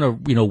 do I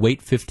want to,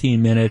 wait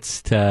 15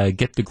 minutes to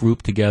get the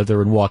group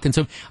together and walk? And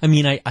so,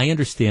 I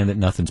understand that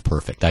nothing's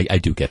perfect. I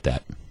do get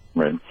that.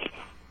 Right.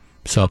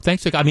 So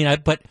thanks.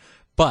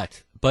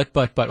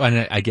 But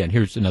and again,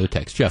 here's another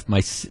text. Jeff,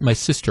 my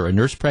sister, a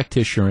nurse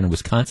practitioner in a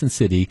Wisconsin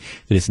city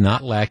that is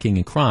not lacking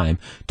in crime,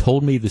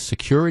 told me the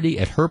security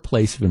at her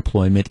place of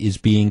employment is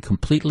being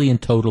completely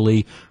and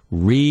totally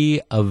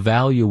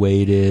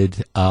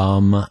reevaluated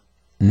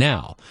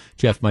now.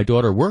 Jeff, my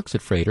daughter works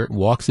at Freighter,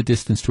 walks a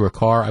distance to her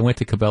car. I went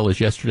to Cabela's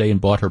yesterday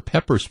and bought her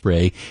pepper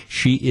spray.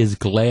 She is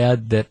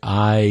glad that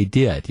I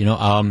did.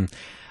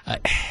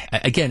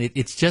 Again,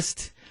 it's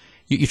just...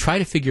 You try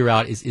to figure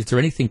out, is there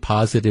anything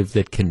positive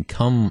that can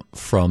come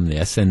from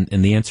this? And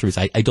the answer is,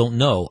 I don't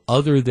know,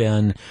 other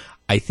than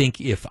I think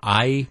if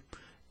I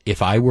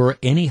were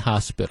any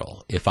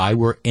hospital, if I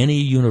were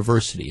any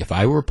university, if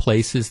I were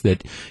places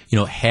that,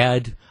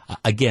 had,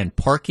 again,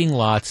 parking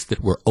lots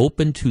that were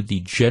open to the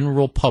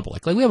general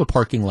public. Like we have a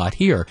parking lot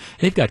here,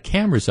 and they've got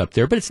cameras up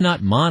there, but it's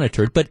not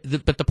monitored, but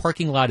the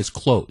parking lot is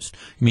closed.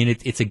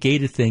 It's a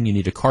gated thing. You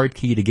need a card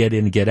key to get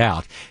in and get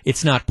out.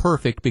 It's not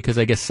perfect because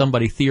I guess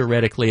somebody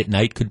theoretically at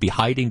night could be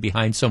hiding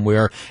behind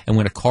somewhere, and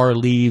when a car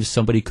leaves,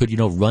 somebody could,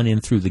 run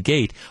in through the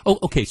gate. Oh,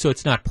 okay, so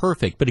it's not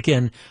perfect. But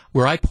again,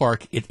 where I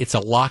park, it's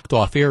a locked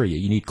off area.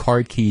 You need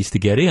card keys to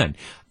get in.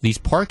 These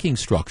parking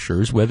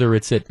structures, whether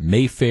it's at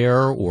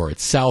Mayfair or at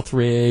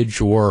Southridge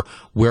or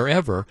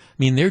wherever,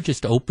 they're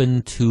just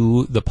open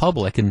to the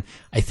public, and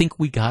I think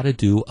we got to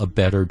do a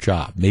better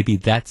job. Maybe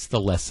that's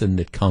the lesson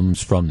that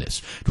comes from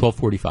this.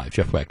 1245,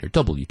 Jeff Wagner,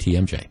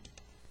 WTMJ.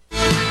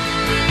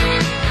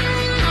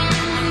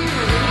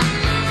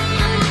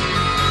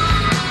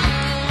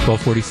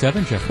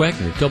 1247, Jeff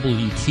Wagner,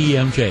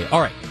 WTMJ. All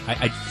right,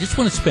 I just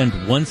want to spend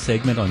one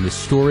segment on this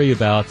story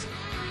about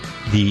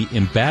the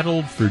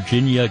embattled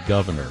Virginia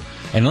governor.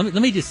 And let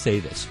me just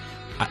say this.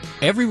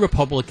 Every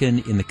Republican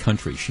in the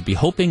country should be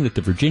hoping that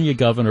the Virginia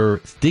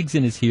governor digs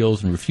in his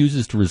heels and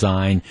refuses to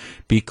resign,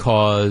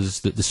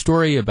 because the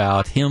story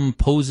about him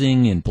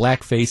posing in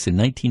blackface in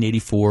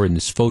 1984 in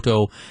this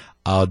photo,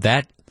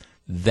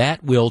 that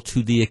will,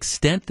 to the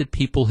extent that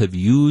people have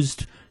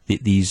used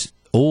these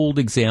old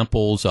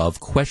examples of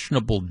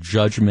questionable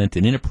judgment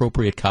and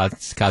inappropriate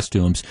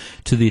costumes,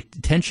 to the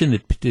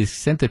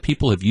extent that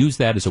people have used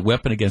that as a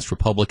weapon against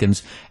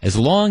Republicans, as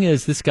long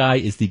as this guy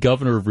is the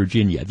governor of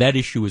Virginia, that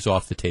issue is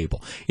off the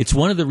table. It's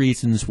one of the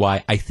reasons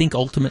why I think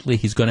ultimately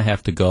he's going to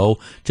have to go,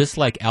 just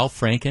like Al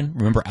Franken.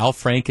 Remember Al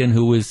Franken,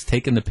 who was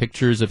taking the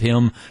pictures of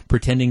him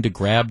pretending to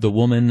grab the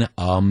woman?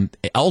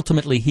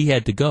 Ultimately, he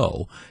had to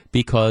go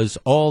because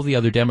all the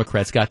other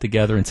Democrats got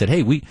together and said,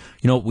 hey, we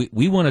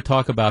want to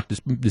talk about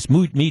this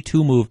Me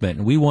Too movement,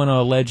 and we want to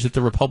allege that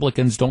the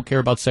Republicans don't care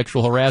about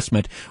sexual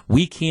harassment.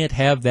 We can't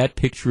have that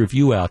picture of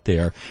you out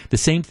there. The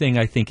same thing,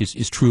 I think,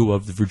 is true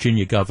of the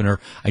Virginia governor.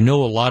 I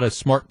know a lot of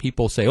smart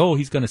people say, oh,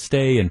 he's going to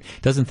stay and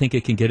doesn't think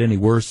it can get any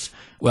worse.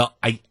 Well,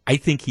 I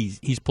think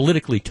he's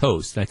politically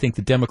toast, and I think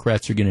the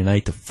Democrats are going to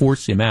unite to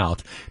force him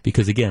out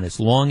because, again,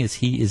 as long as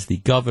he is the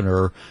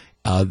governor,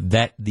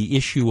 that the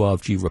issue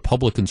of,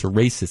 Republicans are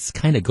racists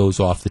kind of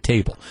goes off the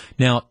table.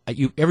 Now,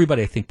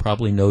 everybody, I think,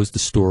 probably knows the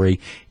story.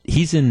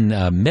 He's in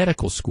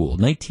medical school,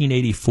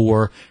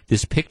 1984.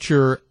 This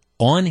picture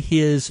on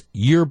his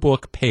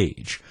yearbook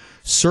page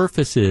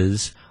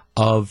surfaces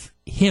of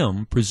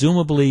him,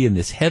 presumably in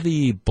this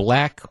heavy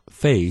black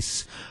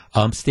face,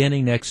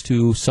 standing next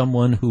to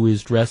someone who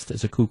is dressed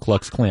as a Ku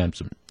Klux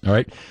Klansman. All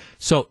right?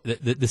 So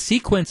the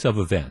sequence of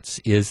events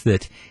is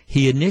that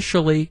he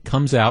initially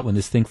comes out, when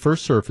this thing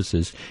first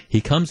surfaces,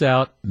 he comes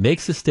out,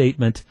 makes a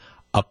statement,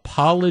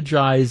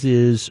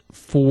 apologizes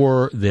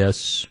for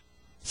this,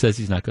 says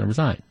he's not going to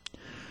resign.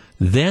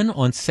 Then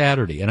on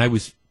Saturday, and I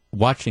was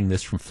watching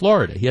this from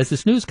Florida, he has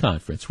this news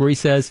conference where he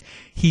says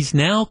he's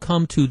now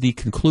come to the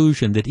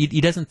conclusion that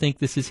he doesn't think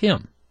this is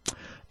him.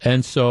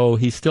 And so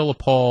he's still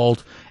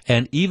appalled.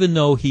 And even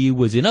though he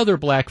was in other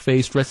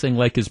blackface dressing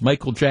like as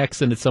Michael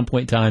Jackson at some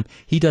point in time,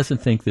 he doesn't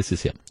think this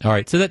is him. All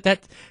right. So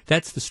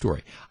that's the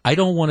story. I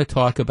don't want to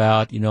talk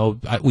about,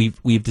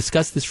 we've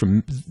discussed this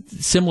from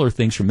similar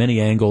things from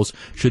many angles.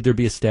 Should there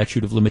be a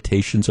statute of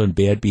limitations on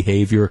bad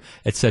behavior,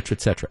 et cetera,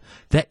 et cetera?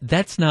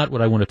 That's not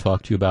what I want to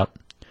talk to you about.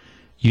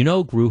 You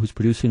know, Gru, who's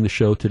producing the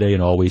show today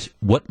and always,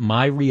 what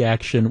my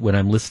reaction when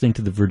I'm listening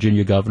to the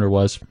Virginia governor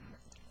was?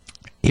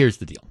 Here's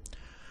the deal.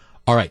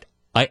 All right,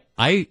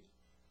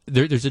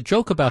 there's a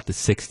joke about the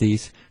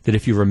 60s that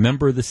if you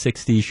remember the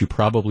 60s, you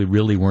probably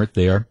really weren't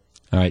there.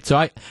 All right,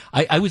 so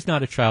I was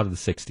not a child of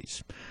the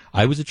 60s.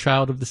 I was a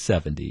child of the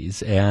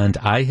 70s, and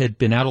I had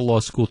been out of law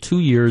school 2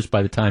 years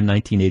by the time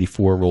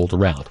 1984 rolled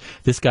around.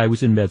 This guy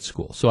was in med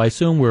school, so I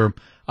assume we're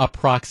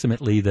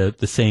approximately the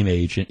same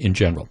age in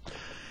general.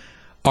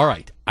 All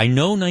right, I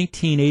know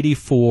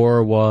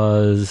 1984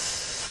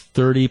 was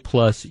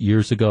 30-plus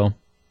years ago,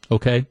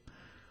 okay?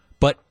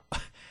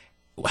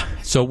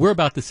 So we're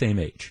about the same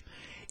age.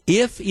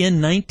 If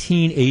in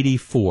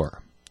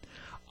 1984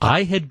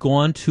 I had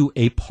gone to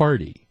a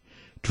party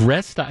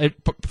dressed,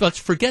 let's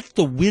forget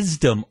the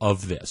wisdom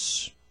of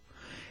this.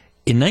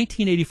 In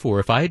 1984,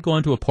 if I had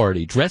gone to a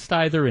party dressed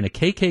either in a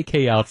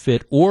KKK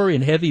outfit or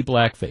in heavy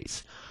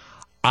blackface,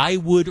 I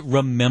would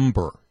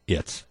remember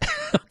it.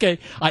 Okay,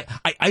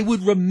 I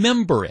would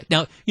remember it.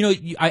 Now,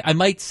 I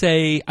might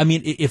say,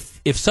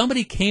 if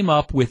somebody came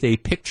up with a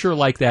picture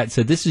like that and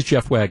said, this is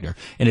Jeff Wagner,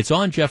 and it's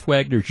on Jeff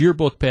Wagner's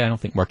yearbook, I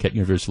don't think Marquette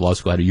University Law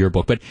School had a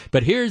yearbook,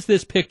 but here's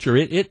this picture,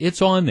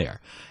 it's on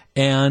there.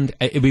 And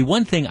it'd be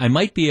one thing, I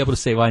might be able to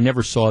say, well, I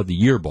never saw the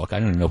yearbook, I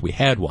don't even know if we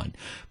had one,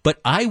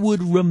 but I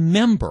would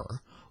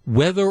remember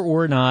whether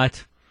or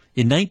not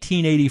in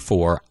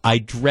 1984, I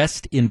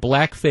dressed in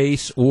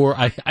blackface, or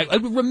I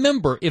would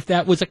remember if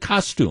that was a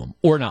costume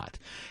or not.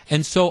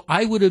 And so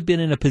I would have been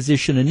in a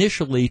position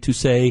initially to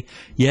say,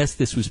 yes,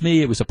 this was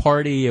me, it was a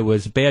party, it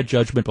was bad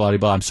judgment, blah, blah,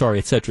 blah, I'm sorry,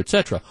 et cetera, et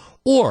cetera.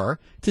 Or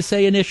to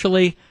say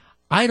initially,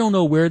 I don't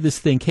know where this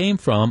thing came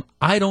from,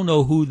 I don't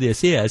know who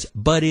this is,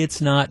 but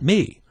it's not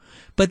me.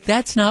 But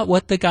that's not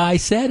what the guy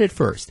said at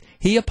first.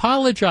 He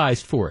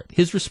apologized for it.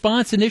 His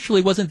response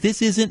initially wasn't,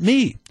 this isn't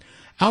me.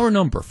 Our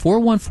number,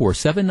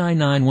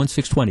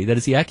 414-799-1620. That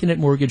is the Acunet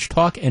Mortgage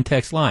talk and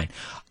text line.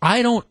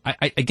 I don't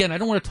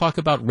want to talk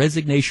about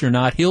resignation or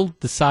not. He'll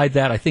decide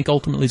that. I think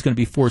ultimately he's going to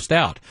be forced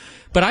out.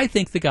 But I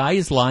think the guy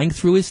is lying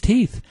through his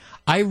teeth.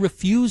 I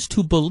refuse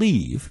to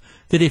believe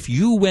that if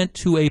you went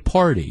to a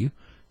party,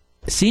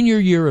 senior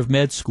year of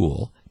med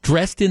school,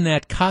 dressed in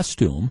that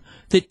costume,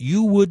 that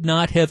you would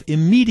not have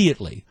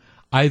immediately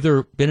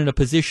either been in a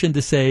position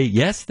to say,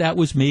 yes, that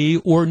was me,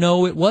 or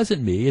no, it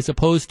wasn't me, as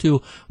opposed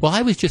to, well,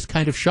 I was just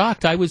kind of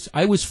shocked. I was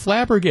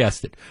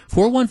flabbergasted.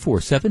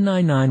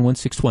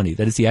 414-799-1620.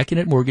 That is the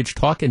Acunet Mortgage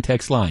talk and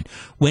text line.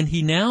 When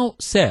he now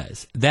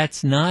says,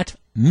 that's not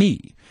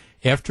me,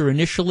 after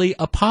initially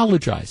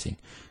apologizing,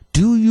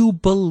 do you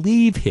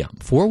believe him?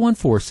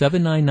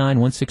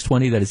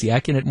 414-799-1620. That is the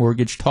Acunet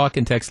Mortgage talk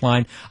and text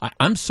line.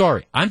 I'm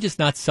sorry. I'm just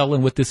not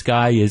selling what this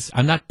guy is.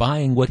 I'm not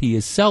buying what he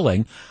is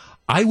selling.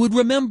 I would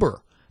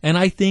remember, and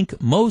I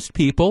think most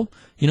people,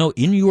 in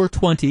your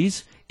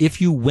 20s, if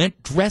you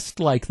went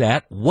dressed like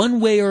that, one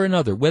way or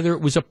another, whether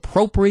it was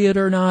appropriate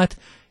or not,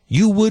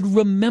 you would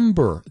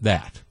remember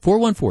that.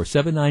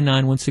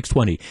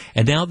 414-799-1620.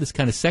 And now this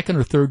kind of second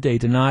or third day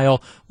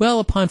denial, well,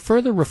 upon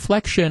further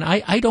reflection,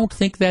 I don't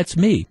think that's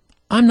me.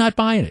 I'm not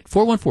buying it.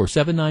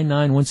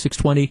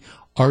 414-799-1620.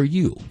 Are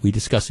you? We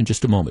discuss in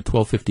just a moment.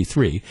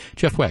 12:53.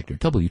 Jeff Wagner,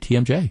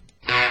 WTMJ.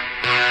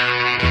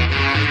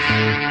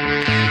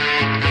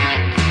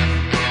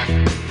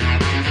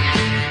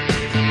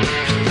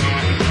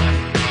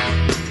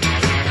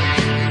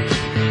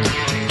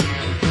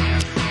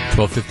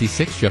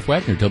 12:56, Jeff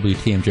Wagner,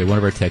 WTMJ, one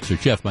of our texters.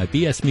 Jeff, my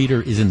BS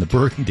meter is in the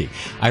burgundy.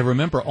 I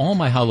remember all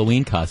my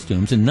Halloween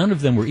costumes, and none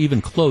of them were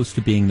even close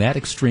to being that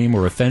extreme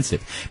or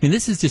offensive. I mean,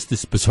 this is just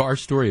this bizarre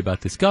story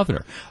about this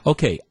governor.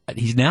 Okay,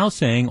 he's now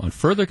saying, on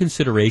further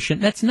consideration,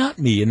 that's not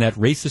me in that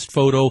racist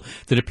photo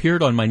that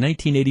appeared on my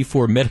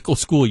 1984 medical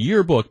school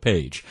yearbook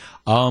page.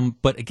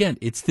 But again,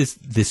 it's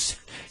this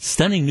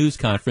stunning news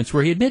conference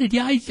where he admitted,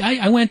 yeah,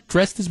 I went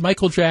dressed as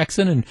Michael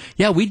Jackson, and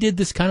yeah, we did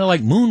this kind of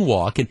like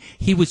moonwalk, and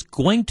he was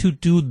going to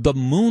do the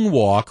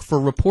moonwalk for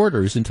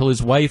reporters until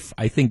his wife,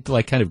 I think,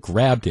 like kind of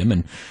grabbed him,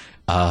 and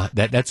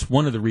That's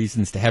one of the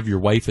reasons to have your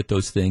wife at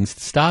those things to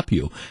stop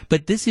you.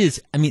 But this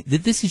is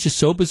just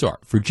so bizarre.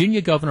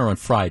 Virginia governor on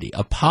Friday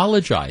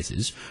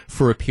apologizes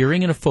for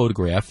appearing in a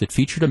photograph that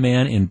featured a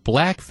man in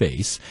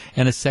blackface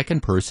and a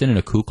second person in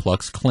a Ku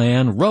Klux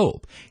Klan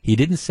robe. He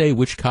didn't say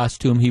which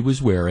costume he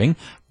was wearing,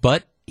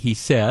 but he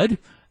said,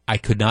 "I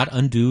could not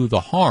undo the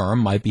harm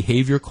my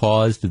behavior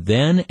caused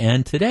then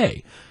and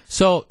today."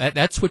 So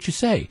that's what you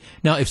say.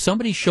 Now, if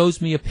somebody shows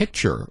me a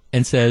picture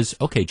and says,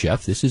 "Okay,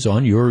 Jeff, this is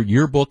on your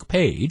yearbook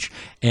page,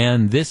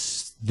 and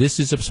this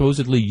is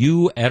supposedly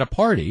you at a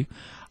party,"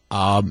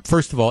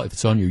 first of all, if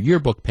it's on your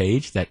yearbook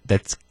page,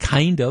 that's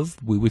kind of,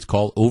 we would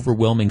call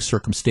overwhelming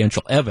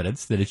circumstantial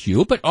evidence that it's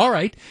you. But all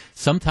right,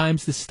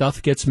 sometimes this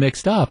stuff gets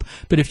mixed up.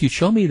 But if you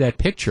show me that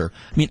picture,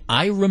 I mean,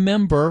 I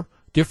remember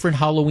different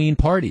Halloween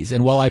parties.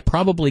 And while I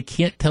probably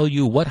can't tell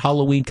you what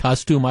Halloween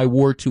costume I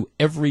wore to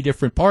every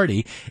different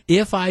party,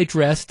 if I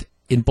dressed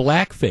in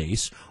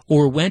blackface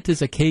or went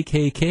as a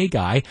KKK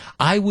guy,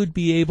 I would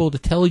be able to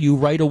tell you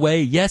right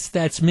away, yes,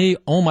 that's me.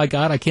 Oh my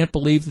God, I can't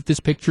believe that this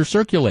picture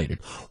circulated.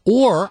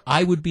 Or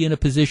I would be in a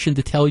position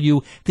to tell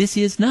you, this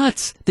is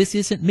nuts. This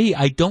isn't me.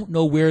 I don't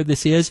know where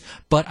this is,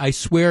 but I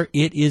swear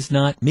it is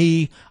not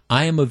me.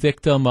 I am a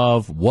victim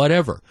of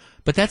whatever.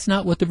 But that's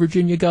not what the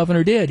Virginia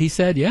governor did. He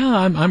said, yeah,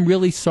 I'm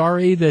really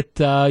sorry that,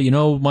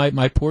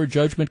 my poor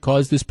judgment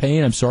caused this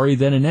pain. I'm sorry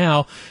then and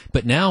now.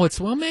 But now it's,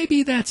 well,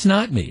 maybe that's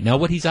not me. Now,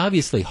 what he's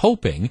obviously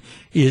hoping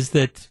is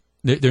that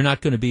they're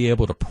not going to be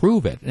able to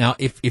prove it. Now,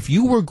 if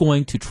you were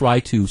going to try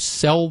to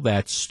sell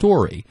that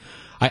story,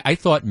 I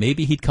thought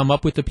maybe he'd come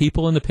up with the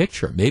people in the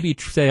picture. Maybe he'd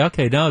say,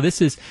 okay, no,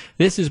 this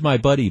is my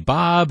buddy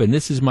Bob, and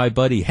this is my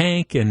buddy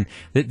Hank, and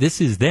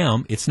this is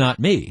them. It's not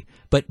me.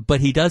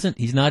 But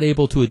he's not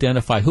able to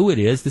identify who it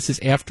is. This is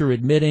after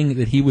admitting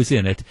that he was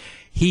in it.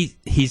 He's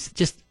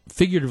just,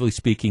 figuratively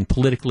speaking,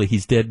 politically,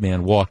 he's dead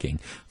man walking.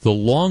 The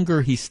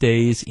longer he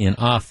stays in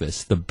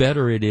office, the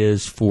better it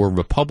is for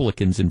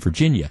Republicans in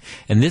Virginia.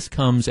 And this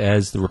comes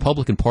as the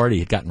Republican Party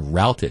had gotten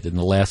routed in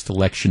the last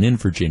election in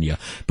Virginia.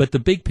 But the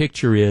big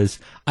picture is,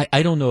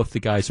 I don't know if the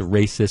guy's a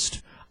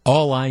racist.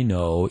 All I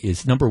know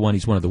is, number one,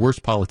 he's one of the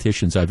worst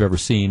politicians I've ever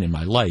seen in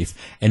my life.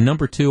 And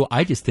number two,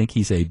 I just think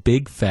he's a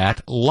big,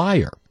 fat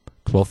liar.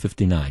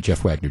 12:59,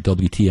 Jeff Wagner,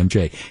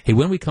 WTMJ. Hey,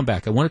 when we come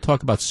back, I want to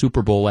talk about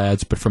Super Bowl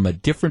ads, but from a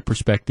different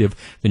perspective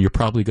than you're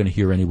probably going to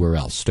hear anywhere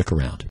else. Stick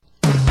around.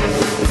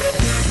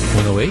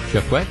 108,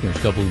 Jeff Wagner,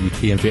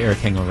 WTMJ. Eric,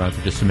 hang on around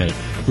for just a minute.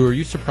 Were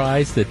you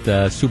surprised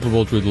that Super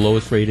Bowl drew the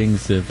lowest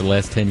ratings of the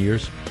last 10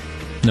 years?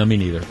 No, me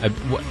neither. I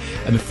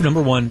mean, number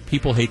one,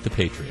 people hate the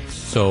Patriots.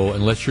 So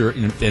unless you're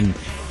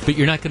but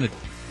you're not going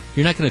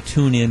to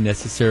tune in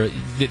necessarily.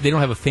 They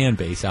don't have a fan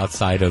base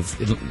outside of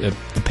the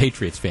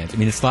Patriots fans. I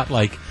mean, it's not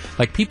like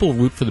people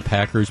root for the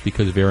Packers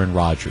because of Aaron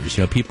Rodgers.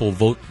 You know, people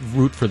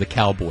root for the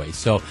Cowboys.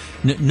 So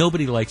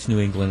nobody likes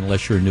New England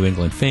unless you're a New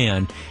England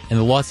fan. And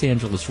the Los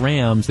Angeles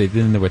Rams, they've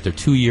been there with their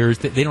 2 years.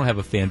 They don't have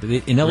a fan.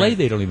 In LA,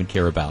 They don't even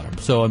care about them.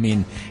 So I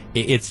mean,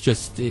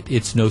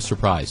 it's no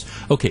surprise.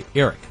 Okay,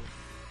 Eric.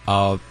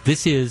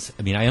 This is,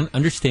 I mean, I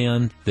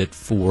understand that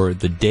for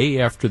the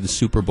day after the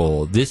Super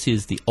Bowl, this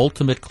is the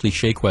ultimate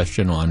cliche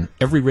question on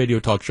every radio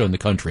talk show in the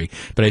country,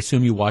 but I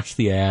assume you watched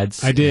the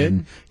ads. I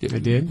did.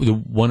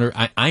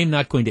 I'm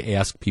not going to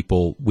ask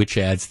people which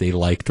ads they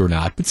liked or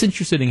not, but since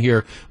you're sitting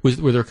here,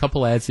 were there a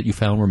couple ads that you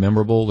found were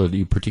memorable or that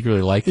you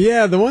particularly liked?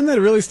 Yeah, the one that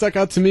really stuck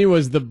out to me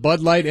was the Bud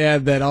Light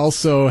ad that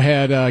also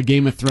had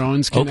Game of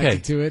Thrones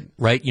connected to it.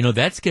 Right. You know,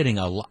 that's getting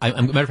a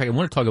matter of fact, I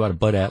want to talk about a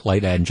Bud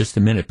Light ad in just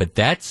a minute, but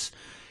that's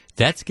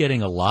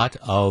getting a lot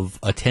of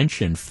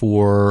attention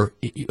for.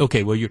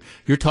 Okay, well,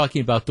 you're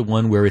talking about the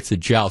one where it's a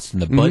joust,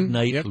 and the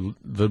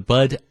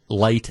Bud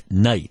Light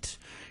Knight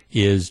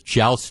is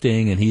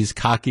jousting, and he's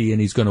cocky,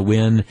 and he's going to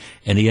win,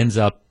 and he ends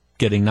up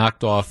getting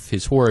knocked off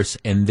his horse,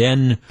 and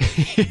then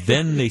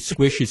they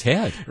squish his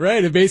head.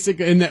 Right,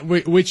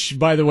 which,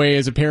 by the way,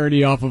 is a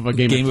parody off of a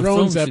Game of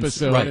Thrones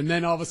episode. Right. And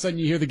then all of a sudden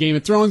you hear the Game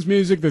of Thrones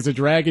music, there's a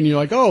dragon, you're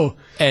like, oh,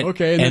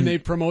 okay. And then they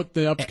promote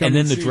the upcoming And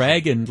then the season.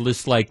 dragon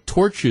just,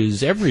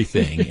 torches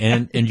everything.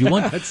 and you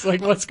want... It's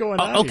like, what's going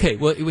on Okay, here?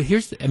 well,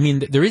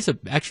 there is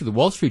actually, the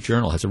Wall Street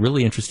Journal has a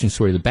really interesting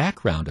story, the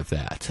background of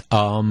that.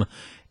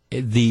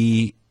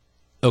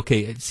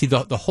 Okay, see,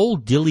 the whole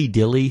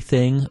dilly-dilly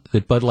thing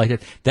that Bud Light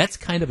had, that's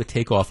kind of a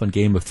takeoff on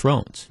Game of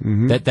Thrones.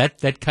 Mm-hmm.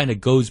 That kind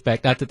of goes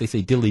back, not that they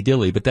say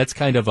dilly-dilly, but that's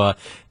kind of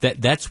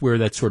that's where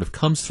that sort of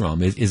comes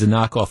from, is a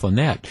knockoff on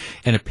that.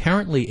 And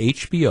apparently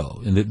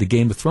HBO and the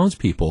Game of Thrones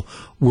people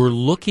were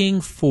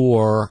looking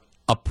for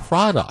a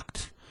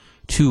product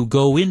to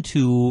go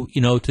into,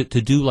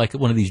 to do like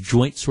one of these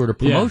joint sort of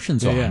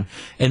promotions on.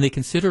 And they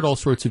considered all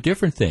sorts of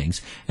different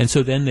things. And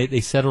so then they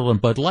settled on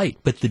Bud Light.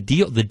 But the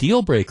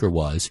deal breaker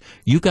was,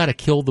 you got to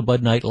kill the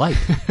Bud Light Light.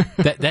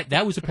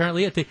 that was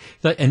apparently it.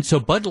 And so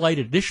Bud Light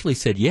initially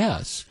said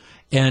yes.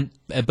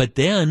 But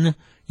then,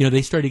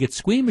 they started to get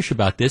squeamish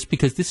about this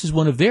because this is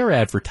one of their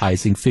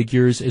advertising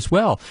figures as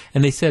well.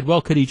 And they said,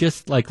 well, could he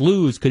just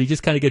lose? Could he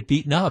just kind of get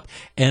beaten up?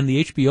 And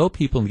the HBO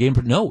people in the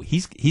game, no,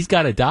 he's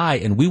got to die,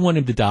 and we want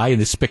him to die in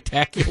this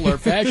spectacular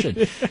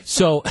fashion.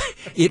 So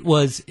it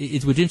was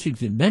interesting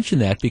to mention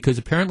that because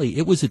apparently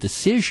it was a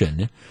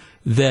decision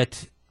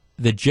that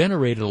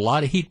generated a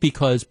lot of heat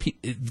because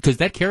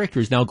that character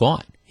is now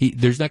gone.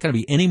 There's not going to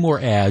be any more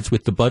ads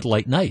with the Bud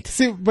Light Night.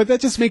 See, but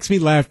that just makes me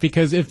laugh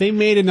because if they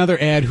made another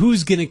ad,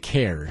 who's going to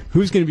care?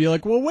 Who's going to be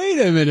like, well, wait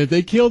a minute,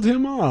 they killed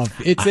him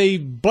off. It's a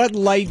Bud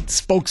Light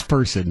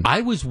spokesperson. I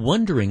was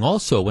wondering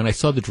also when I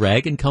saw the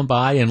dragon come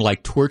by and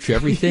torch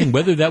everything,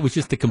 whether that was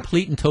just a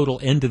complete and total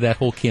end to that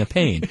whole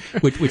campaign,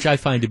 which I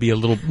find to be a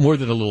little more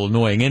than a little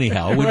annoying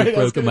anyhow. It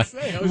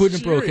wouldn't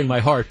have broken my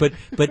heart. But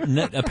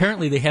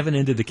apparently they haven't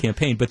ended the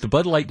campaign. But the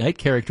Bud Light Night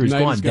character is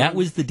gone. That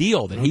was the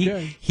deal, that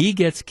he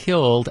gets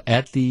killed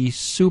at the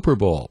Super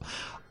Bowl.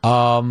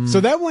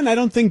 So that one I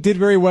don't think did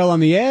very well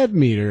on the ad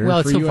meter for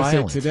it's so USA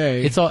violent.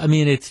 Today. It's all. I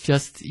mean, it's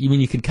just.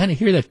 You can kind of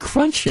hear that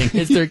crunching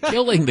as they're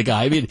killing the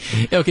guy. I mean,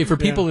 okay, for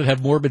people that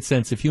have morbid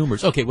sense of humor.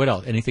 Okay, what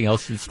else? Anything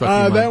else that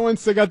struck you? That one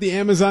still got the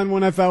Amazon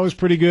one. I thought was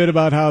pretty good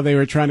about how they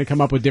were trying to come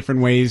up with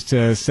different ways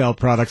to sell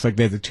products. Like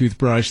they had the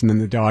toothbrush, and then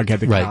the dog had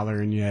the collar,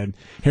 and you had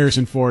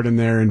Harrison Ford in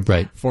there and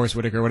Forrest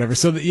Whitaker, or whatever.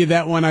 So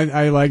that one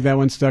I like. That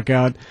one stuck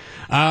out.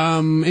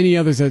 Any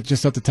others that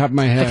just off the top of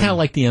my head? I kind of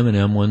like the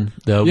M&M one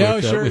though. Yeah,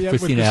 with, sure. With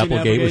Christina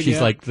Applegate, where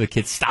she's like the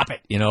kid, stop it,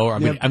 or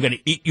I'm going to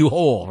eat you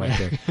whole right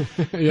there.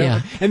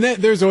 Yeah. And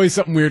there's always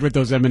something weird with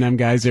those M&M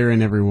guys. They're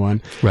in every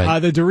one. Right.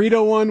 The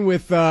Dorito one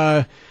with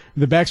the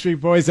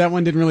Backstreet Boys, that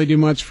one didn't really do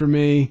much for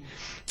me.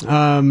 The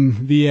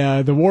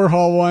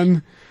Warhol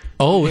one.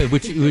 Oh,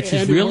 which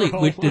is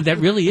really that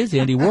really is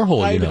Andy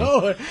Warhol. I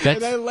know.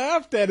 And I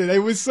laughed at it. It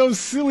was so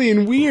silly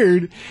and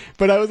weird.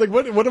 But I was like,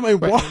 "What am I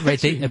watching?"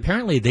 Right.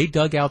 Apparently, they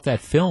dug out that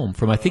film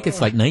from I think it's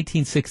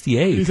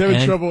 1968. He's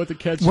having trouble with the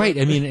ketchup. Right.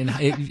 I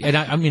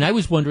mean, I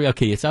was wondering.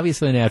 Okay, it's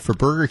obviously an ad for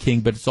Burger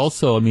King, but it's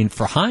also,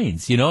 for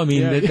Heinz.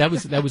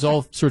 That was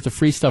all sorts of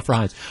free stuff for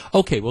Heinz.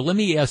 Okay. Well, let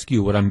me ask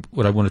you what I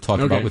want to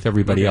talk about with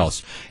everybody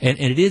else. And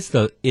it is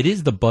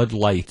the Bud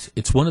Light.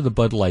 It's one of the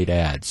Bud Light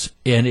ads,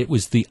 and it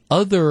was the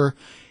other.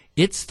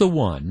 It's the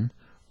one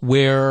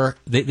where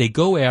they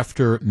go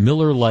after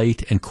Miller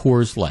Lite and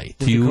Coors Light.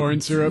 The corn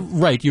syrup?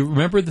 Right. You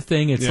remember the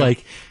thing? It's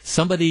like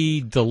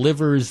somebody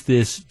delivers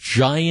this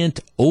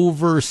giant,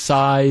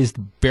 oversized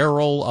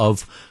barrel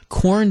of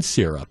corn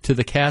syrup to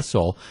the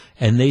castle,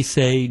 and they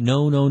say,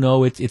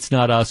 no, it's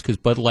not us because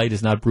Bud Light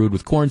is not brewed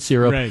with corn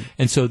syrup. Right.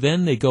 And so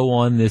then they go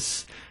on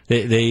this...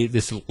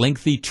 this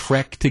lengthy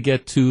trek to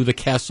get to the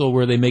castle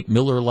where they make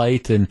Miller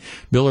Lite, and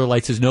Miller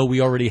Lite says, no,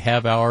 we already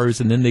have ours,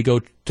 and then they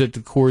go to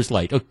Coors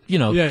Light.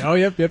 Yeah,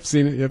 yep,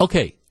 seen it, yep.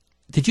 Okay,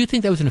 did you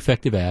think that was an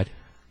effective ad?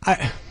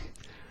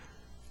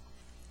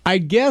 I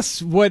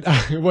guess what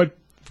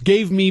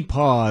gave me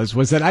pause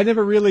was that I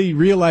never really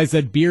realized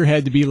that beer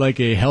had to be like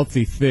a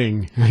healthy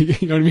thing.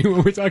 You know what I mean?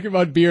 When we're talking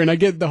about beer, and I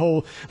get the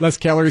whole less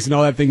calories and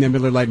all that thing that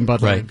Miller Lite and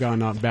Bud Light have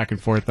gone on back and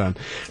forth on.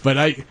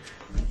 But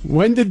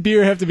when did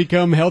beer have to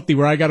become healthy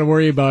where I got to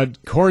worry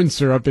about corn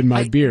syrup in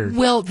my beer?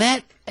 Well,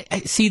 that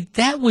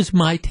was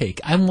my take.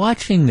 I'm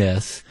watching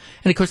this,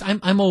 and of course,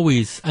 I'm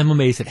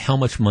amazed at how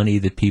much money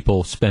that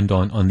people spend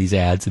on these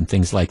ads and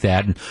things like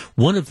that. And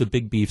one of the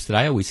big beefs that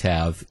I always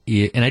have,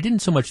 and I didn't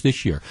so much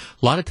this year.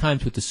 A lot of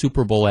times with the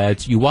Super Bowl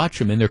ads, you watch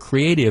them and they're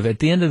creative. At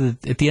the end of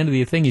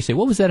the thing, you say,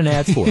 "What was that an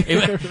ad for?"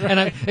 And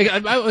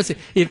I would say,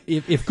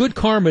 if Good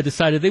Karma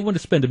decided they want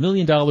to spend $1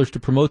 million to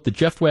promote the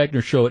Jeff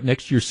Wagner show at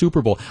next year's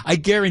Super Bowl, I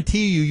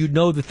guarantee you'd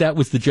know that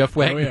was the Jeff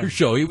Wagner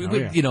show.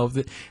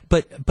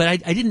 But I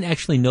didn't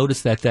actually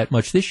notice that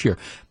much this year.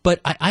 But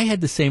I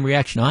had the same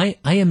reaction. I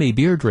am a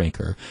beer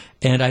drinker,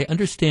 and I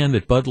understand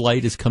that Bud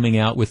Light is coming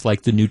out with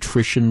the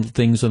nutrition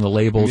things on the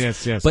labels.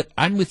 Yes. But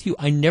I'm with you.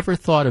 I never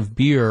thought of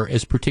beer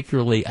as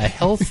particularly a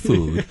health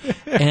food,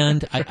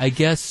 and I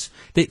guess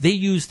they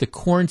use the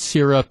corn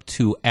syrup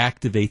to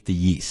activate the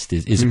yeast.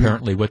 Is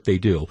apparently what they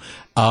do.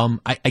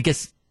 I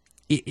guess.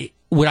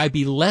 Would I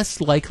be less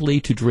likely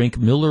to drink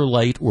Miller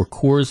Lite or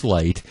Coors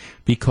Light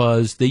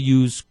because they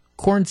use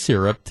corn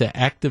syrup to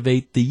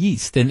activate the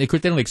yeast? And of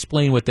course, they don't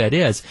explain what that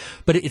is,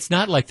 but it's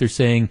not like they're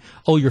saying,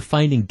 "Oh, you're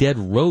finding dead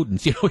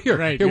rodents." We've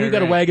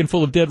got a wagon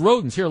full of dead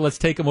rodents. Here, let's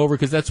take them over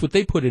because that's what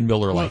they put in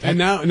Miller Lite. And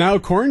now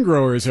corn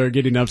growers are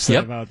getting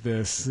upset about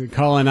this,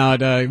 calling out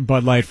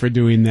Bud Light for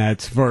doing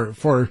that,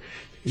 for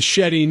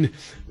shedding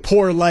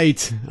poor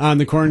light on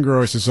the Corn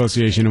Growers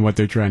Association and what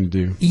they're trying to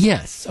do.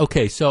 Yes.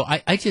 Okay. So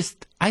I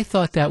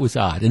thought that was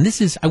odd. And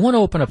I want to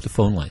open up the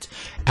phone lines.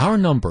 Our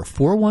number,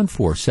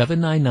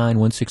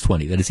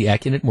 414-799-1620. That is the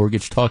Acunet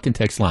Mortgage talk and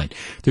text line.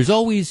 There's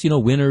always,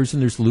 winners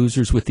and there's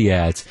losers with the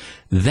ads.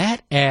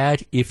 That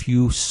ad, if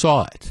you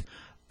saw it,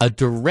 a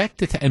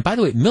direct attack. And by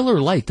the way,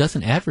 Miller Lite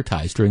doesn't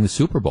advertise during the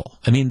Super Bowl.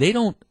 I mean, they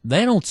don't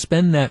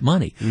spend that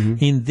money. I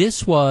mean,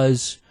 this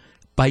was,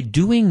 by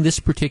doing this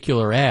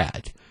particular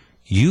ad,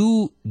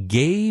 you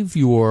gave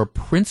your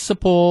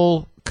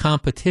principal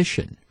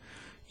competition,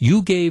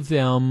 you gave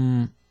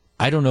them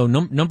I don't know,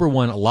 number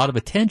one, a lot of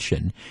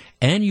attention,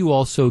 and you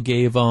also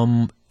gave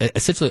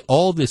essentially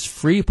all this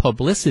free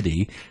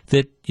publicity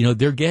that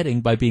they're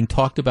getting by being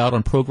talked about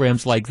on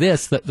programs like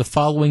this the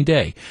following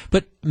day.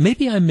 But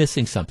maybe I'm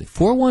missing something.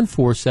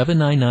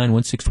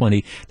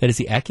 414-799-1620. That is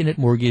the Acunet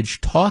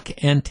Mortgage talk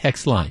and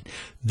text line.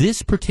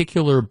 This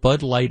particular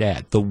Bud Light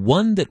ad, the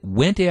one that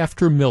went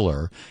after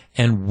Miller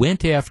and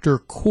went after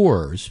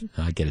Coors,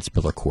 I get it's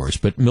Miller Coors,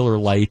 but Miller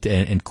Light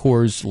and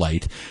Coors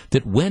Light,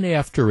 that went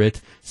after it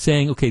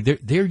saying, okay,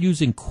 they're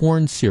using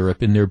corn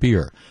syrup in their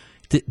beer.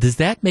 Does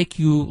that make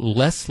you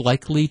less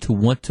likely to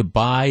want to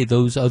buy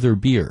those other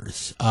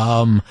beers?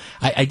 I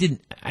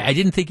didn't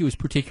think it was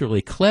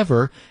particularly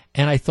clever,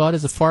 and I thought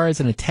as far as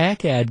an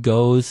attack ad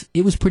goes,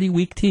 it was pretty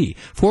weak tea.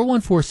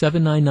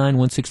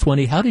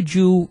 414-799-1620. How did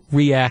you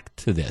react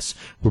to this?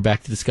 We're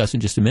back to discuss in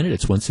just a minute.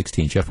 It's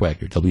 1:16. Jeff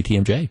Wagner,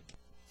 WTMJ.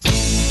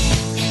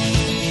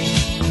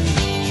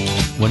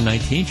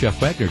 1:19. Jeff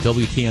Wagner,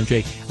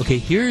 WTMJ. Okay,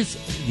 here's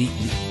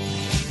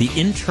the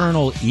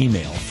internal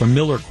email from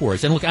Miller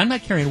Coors. And look, I'm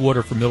not carrying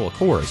water for Miller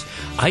Coors.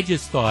 I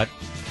just thought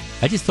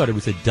it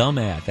was a dumb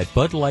ad, that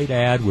Bud Light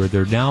ad where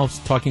they're now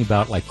talking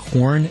about like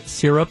corn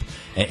syrup.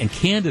 And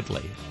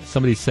candidly,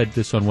 somebody said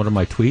this on one of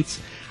my tweets,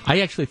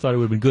 I actually thought it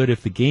would have been good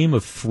if the Game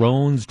of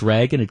Thrones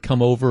dragon had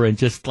come over and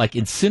just like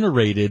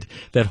incinerated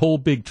that whole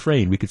big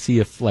train. We could see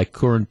if like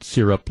corn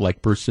syrup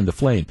like bursts into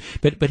flame.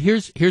 But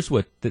here's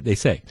what they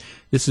say.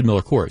 This is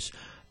Miller Coors.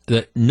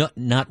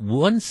 Not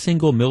one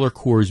single Miller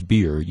Coors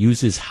beer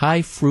uses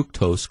high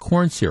fructose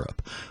corn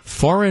syrup.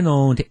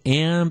 Foreign-owned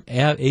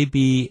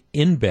AB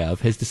InBev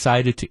has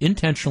decided to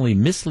intentionally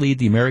mislead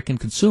the American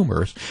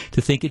consumers to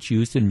think it's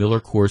used in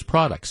Miller Coors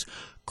products.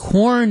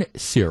 Corn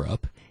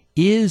syrup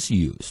is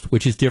used,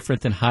 which is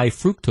different than high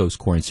fructose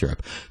corn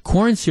syrup.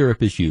 Corn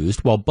syrup is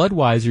used while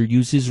Budweiser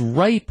uses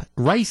ripe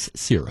rice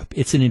syrup.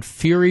 It's an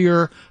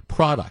inferior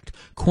product.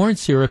 Corn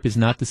syrup is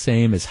not the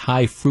same as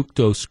high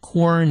fructose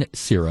corn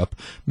syrup.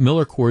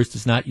 Miller Coors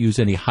does not use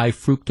any high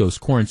fructose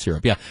corn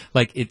syrup. Yeah,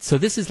 so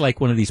this is like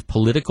one of these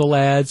political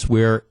ads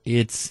where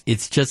it's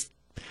just,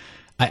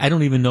 I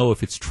don't even know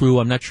if it's true.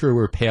 I'm not sure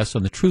we're past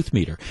on the truth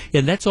meter.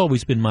 And that's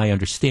always been my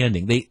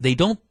understanding. They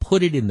don't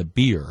put it in the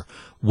beer.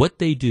 What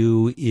they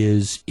do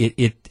is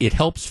it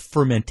helps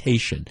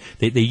fermentation.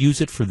 They use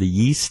it for the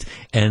yeast,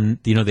 and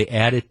they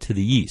add it to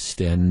the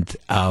yeast. And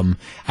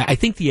I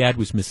think the ad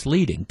was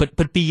misleading.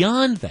 But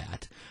beyond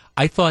that,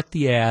 I thought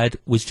the ad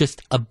was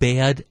just a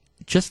bad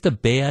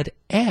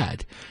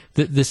ad.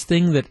 This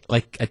thing that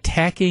like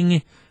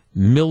attacking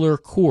Miller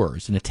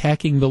Coors and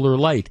attacking Miller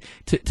Lite,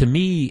 to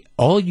me,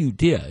 all you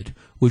did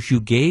was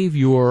you gave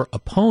your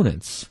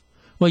opponents,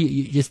 well,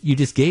 you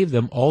just gave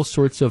them all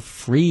sorts of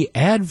free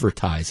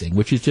advertising,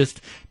 which is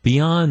just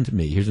beyond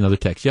me. Here's another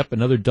text. Yep,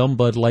 another dumb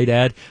Bud Light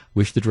ad.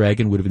 Wish the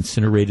dragon would have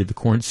incinerated the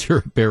corn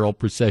syrup barrel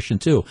procession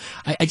too.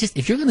 I just,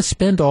 if you're going to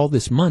spend all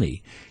this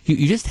money,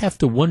 you just have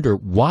to wonder,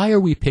 why are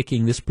we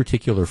picking this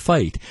particular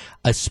fight,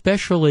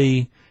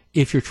 especially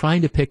if you're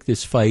trying to pick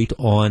this fight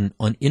on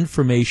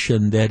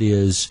information that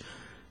is,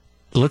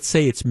 let's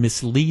say it's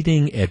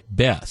misleading at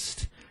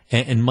best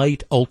and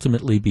might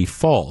ultimately be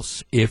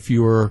false. If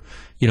you're,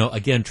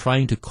 again,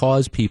 trying to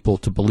cause people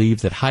to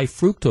believe that high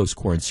fructose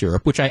corn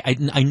syrup, which I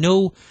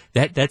know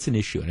that's an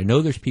issue. And I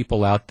know there's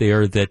people out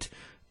there that,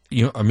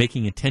 are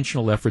making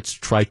intentional efforts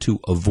to try to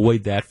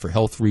avoid that for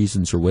health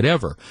reasons or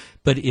whatever.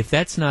 But if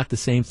that's not the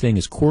same thing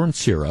as corn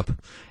syrup,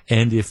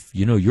 and if,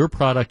 your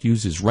product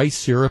uses rice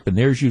syrup and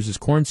theirs uses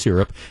corn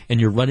syrup,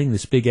 and you're running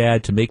this big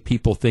ad to make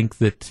people think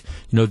that,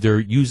 they're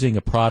using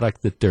a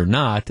product that they're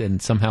not,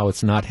 and somehow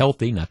it's not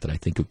healthy, not that I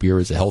think of beer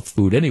as a health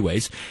food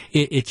anyways,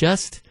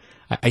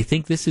 I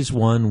think this is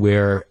one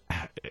where,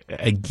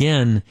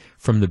 again,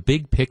 from the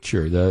big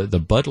picture, the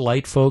Bud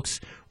Light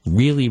folks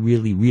really,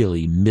 really,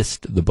 really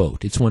missed the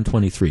boat. It's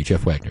 1:23.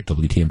 Jeff Wagner,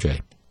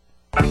 WTMJ.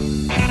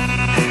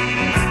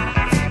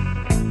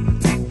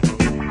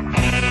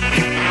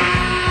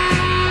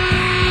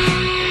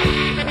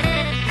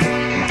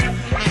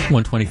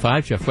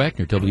 1:25. Jeff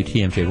Wagner,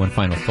 WTMJ. One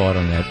final thought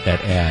on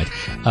that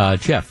ad.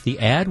 Jeff, the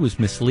ad was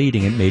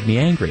misleading and made me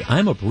angry.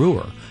 I'm a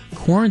brewer.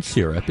 Corn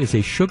syrup is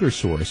a sugar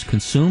source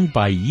consumed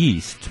by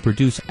yeast to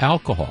produce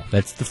alcohol.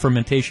 That's the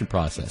fermentation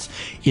process.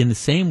 In the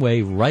same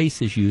way,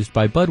 rice is used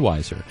by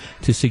Budweiser.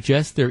 To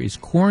suggest there is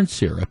corn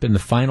syrup in the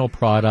final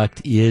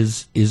product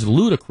is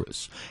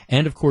ludicrous.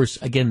 And of course,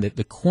 again,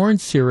 the corn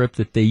syrup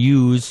that they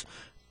use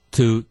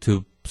to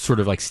sort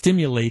of like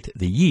stimulate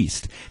the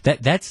yeast,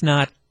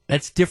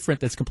 that's different.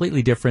 That's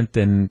completely different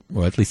than,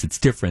 or at least it's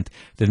different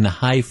than the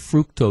high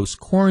fructose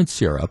corn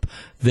syrup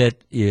that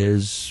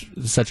is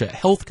such a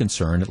health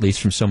concern, at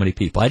least from so many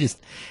people. I just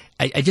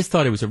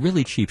thought it was a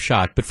really cheap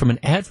shot. But from an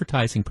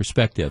advertising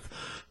perspective,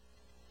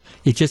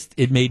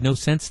 it made no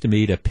sense to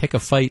me to pick a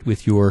fight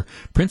with your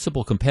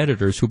principal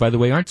competitors, who, by the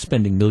way, aren't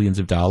spending millions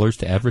of dollars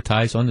to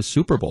advertise on the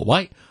Super Bowl.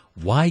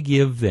 Why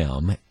give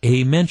them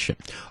a mention?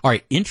 All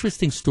right,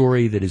 interesting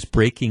story that is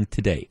breaking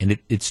today, and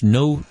it's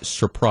no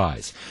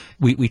surprise.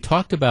 We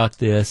talked about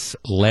this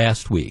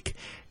last week.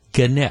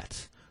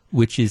 Gannett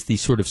which is the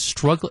sort of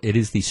struggle. It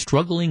is the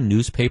struggling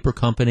newspaper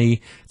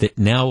company that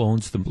now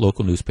owns the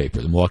local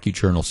newspaper, the Milwaukee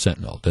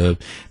Journal-Sentinel. The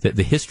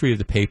history of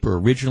the paper,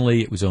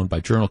 originally it was owned by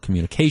Journal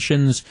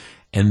Communications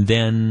and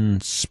then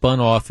spun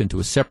off into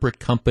a separate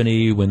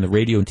company when the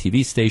radio and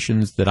TV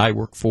stations that I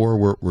work for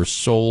were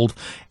sold.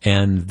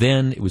 And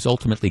then it was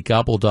ultimately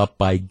gobbled up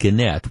by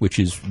Gannett, which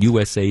is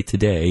USA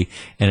Today,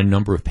 and a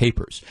number of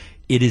papers.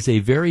 It is a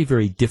very,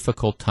 very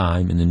difficult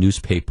time in the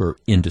newspaper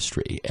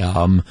industry.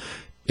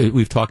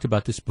 We've talked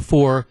about this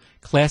before.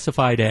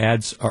 Classified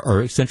ads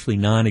are essentially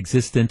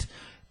non-existent.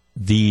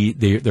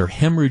 They're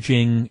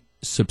hemorrhaging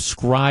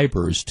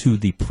subscribers to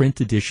the print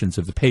editions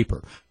of the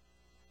paper.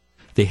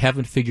 They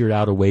haven't figured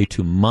out a way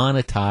to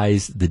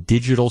monetize the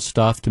digital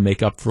stuff to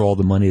make up for all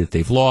the money that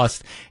they've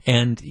lost.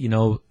 And,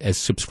 as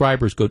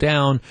subscribers go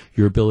down,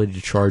 your ability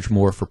to charge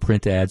more for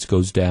print ads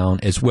goes down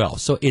as well.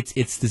 So it's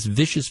this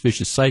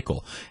vicious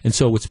cycle. And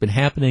so what's been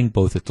happening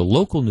both at the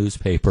local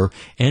newspaper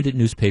and at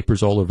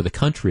newspapers all over the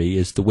country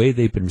is the way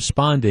they've been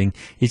responding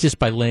is just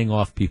by laying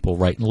off people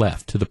right and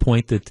left, to the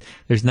point that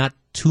there's not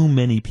too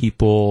many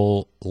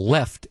people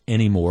left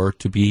anymore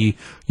to be,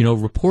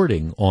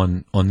 reporting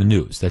on the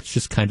news. That's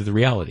just kind of the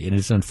reality, and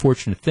it's an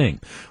unfortunate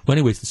thing. Well,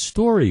 anyways, the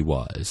story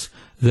was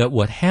that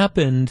what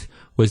happened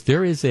was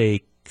there is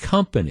a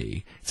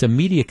company, it's a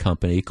media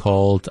company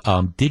called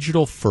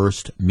Digital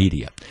First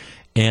Media,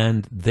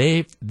 and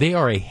they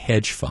are a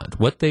hedge fund.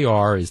 What they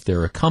are is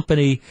they're a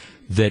company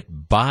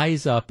that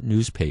buys up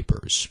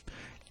newspapers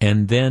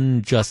and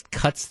then just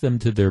cuts them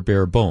to their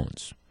bare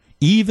bones,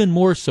 even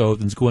more so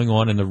than's going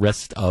on in the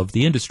rest of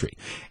the industry.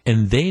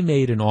 And they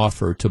made an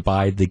offer to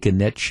buy the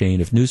Gannett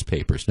chain of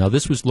newspapers. Now,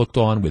 this was looked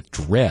on with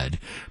dread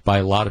by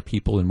a lot of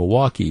people in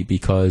Milwaukee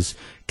because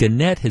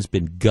Gannett has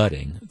been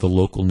gutting the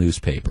local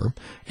newspaper.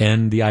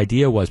 And the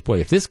idea was, boy,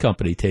 if this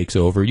company takes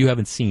over, you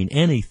haven't seen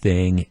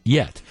anything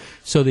yet.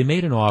 So they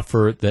made an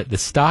offer that the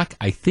stock,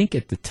 I think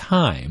at the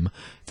time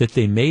that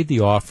they made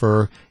the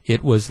offer,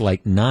 it was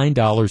like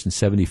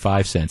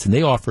 $9.75, and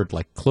they offered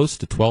like close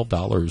to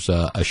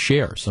 $12 a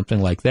share,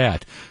 something like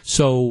that.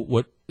 So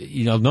what,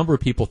 a number of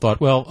people thought,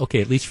 well,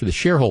 okay, at least for the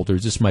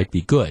shareholders, this might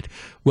be good.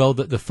 Well,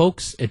 the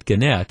folks at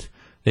Gannett,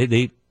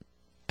 they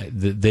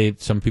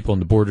some people on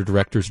the board of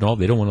directors and all,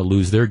 they don't want to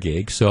lose their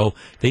gig. So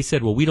they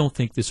said, well, we don't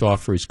think this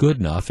offer is good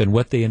enough. And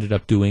what they ended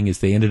up doing is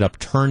they ended up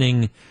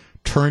turning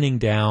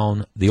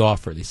down the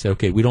offer. They said,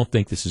 okay, we don't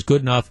think this is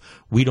good enough.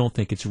 We don't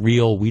think it's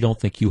real. We don't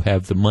think you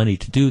have the money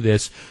to do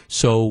this.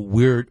 So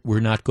we're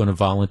not going to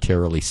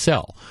voluntarily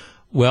sell.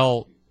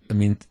 Well, I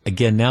mean,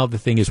 again, now the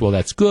thing is, well,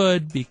 that's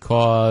good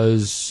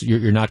because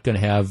you're not going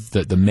to have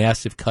the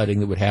massive cutting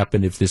that would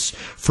happen if this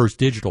First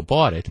Digital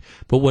bought it.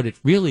 But what it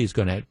really is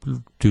going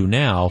to do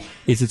now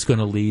is it's going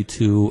to lead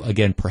to,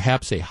 again,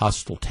 perhaps a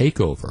hostile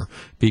takeover,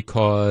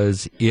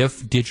 because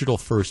if Digital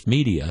First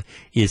Media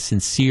is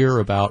sincere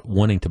about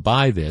wanting to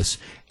buy this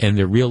and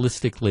they're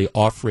realistically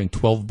offering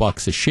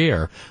 $12 a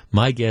share,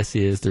 my guess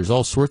is there's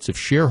all sorts of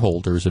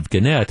shareholders of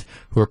Gannett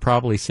who are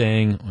probably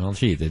saying, well,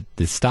 gee,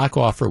 the stock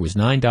offer was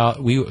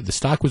 $9. The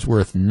stock was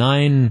worth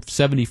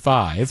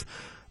 $9.75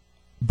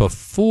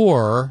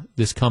 before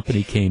this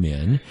company came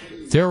in.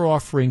 They're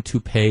offering to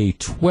pay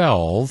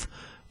 $12.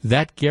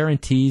 That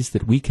guarantees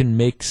that we can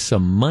make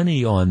some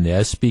money on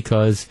this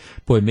because,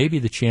 boy, maybe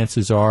the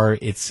chances are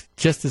it's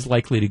just as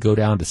likely to go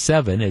down to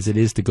 7 as it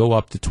is to go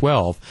up to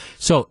 12.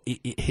 So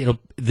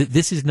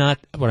this is not,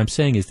 what I'm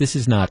saying is this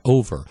is not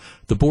over.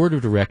 The board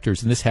of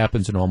directors, and this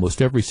happens in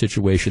almost every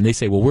situation, they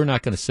say, well, we're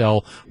not going to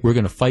sell, we're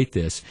going to fight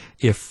this.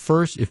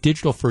 If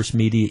Digital First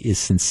Media is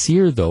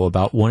sincere, though,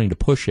 about wanting to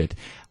push it,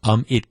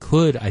 it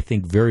could, I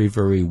think, very,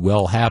 very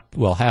well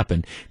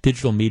happen.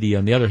 Digital Media,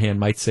 on the other hand,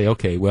 might say,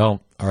 okay,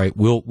 well, all right,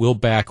 we'll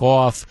back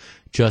off.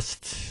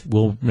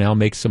 We'll now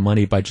make some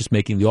money by just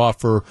making the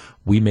offer.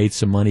 We made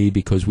some money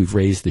because we've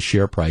raised the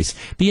share price.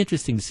 Be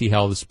interesting to see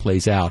how this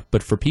plays out.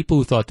 But for people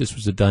who thought this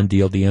was a done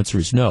deal, the answer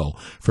is no.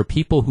 For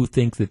people who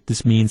think that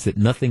this means that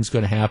nothing's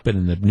going to happen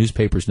and the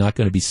newspaper's not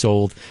going to be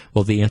sold,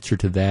 well, the answer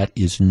to that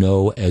is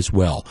no as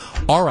well.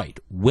 All right,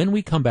 when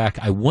we come back,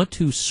 I want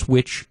to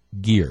switch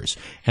gears.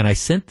 And I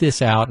sent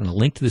this out and a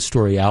link to this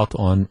story out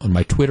on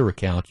my Twitter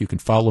account. You can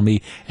follow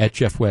me at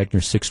Jeff Wagner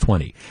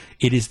 620.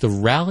 It is the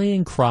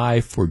rallying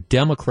cry for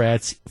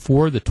Democrats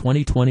for the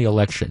 2020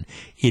 election.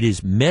 It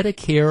is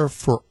Medicare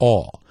for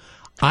all.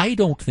 I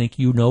don't think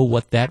you know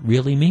what that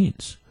really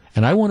means.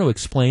 And I want to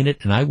explain it,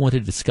 and I want to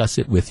discuss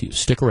it with you.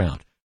 Stick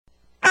around.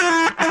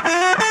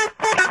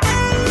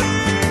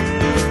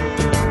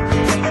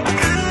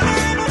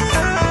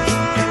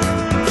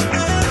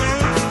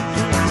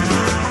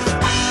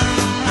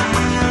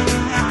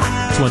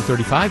 It's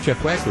 1:35,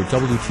 Jeff Wagner,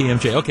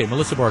 WTMJ. Okay,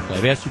 Melissa Barclay,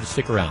 I've asked you to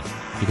stick around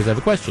because I have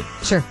a question.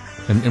 Sure.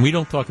 And we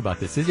don't talk about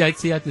this. This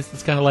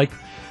is kind of like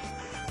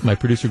my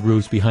producer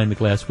Groove's behind the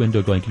glass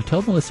window going, can you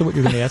tell Melissa what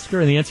you're going to ask her?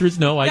 And the answer is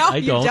no, I don't.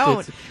 You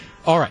don't.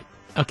 All right.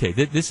 Okay,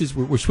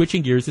 we're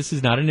switching gears. This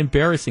is not an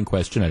embarrassing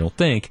question, I don't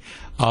think.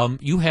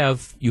 You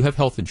have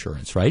health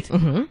insurance, right?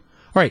 Mm-hmm.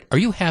 All right. Are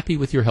you happy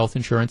with your health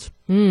insurance?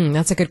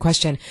 That's a good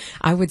question.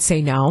 I would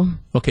say no.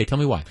 Okay. Tell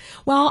me why.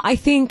 Well, I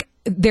think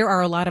there are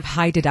a lot of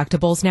high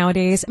deductibles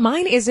nowadays.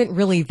 Mine isn't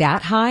really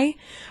that high,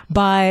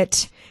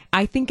 but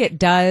I think it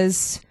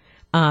does,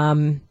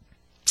 I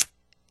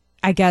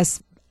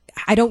guess,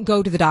 I don't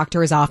go to the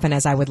doctor as often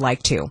as I would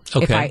like to.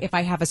 Okay. If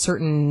I have a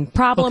certain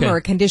problem or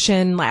a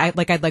condition, I'd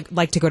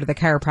like to go to the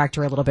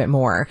chiropractor a little bit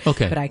more.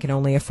 Okay. But I can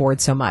only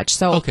afford so much.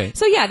 So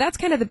yeah, that's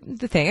kind of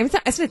the thing. I mean,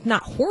 it's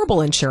not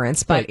horrible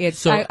insurance, but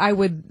I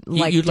would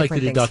like you'd like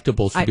the things.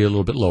 deductibles to be a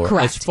little bit lower.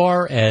 Correct. As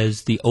far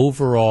as the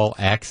overall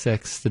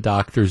access to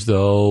doctors,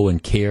 though,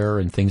 and care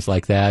and things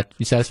like that,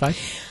 you satisfied?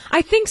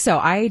 I think so.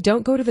 I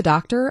don't go to the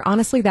doctor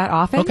honestly that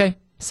often. Okay.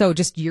 So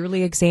just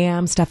yearly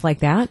exams, stuff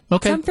like that.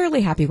 Okay. So I'm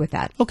fairly happy with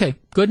that. Okay,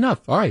 good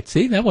enough. All right.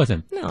 See, that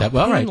wasn't that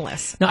well. All right.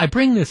 Painless. Now I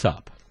bring this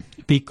up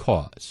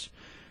because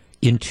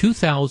in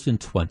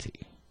 2020,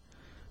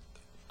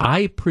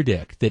 I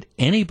predict that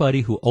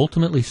anybody who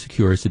ultimately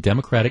secures the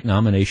Democratic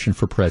nomination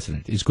for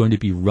president is going to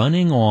be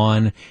running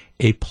on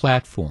a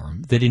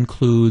platform that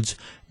includes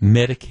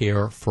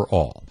Medicare for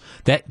all.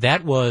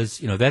 That was,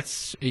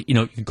 that's,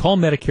 you can call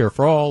Medicare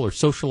for all or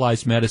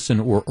socialized medicine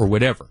or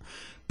whatever.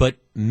 But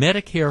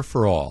Medicare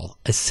for all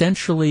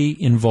essentially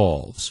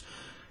involves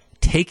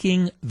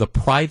taking the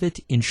private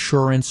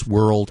insurance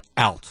world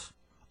out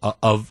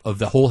of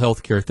the whole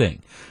healthcare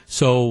thing.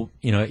 So,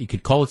 you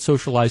could call it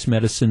socialized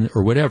medicine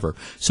or whatever.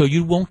 So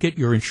you won't get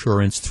your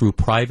insurance through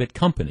private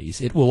companies.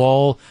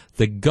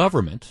 The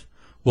government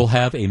will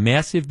have a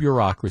massive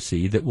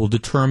bureaucracy that will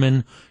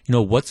determine,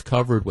 what's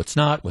covered, what's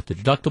not, what the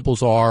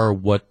deductibles are,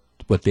 what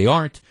they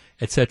aren't,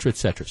 et cetera, et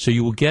cetera. So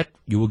you will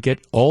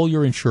get all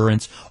your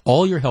insurance,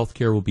 all your health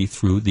care will be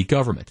through the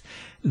government.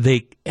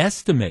 They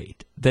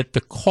estimate that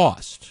the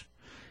cost,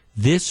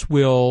 it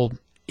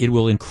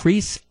will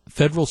increase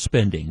federal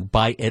spending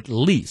by at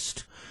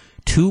least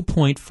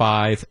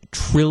 $2.5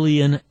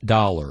 trillion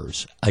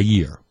a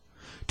year.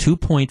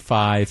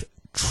 $2.5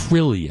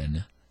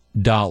 trillion.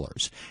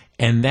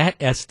 And that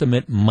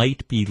estimate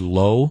might be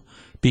low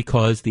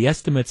because the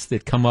estimates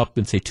that come up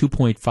and say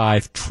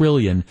 2.5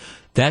 trillion,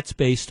 that's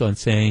based on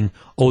saying,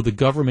 the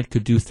government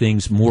could do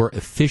things more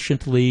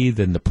efficiently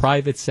than the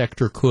private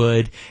sector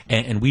could,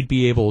 and we'd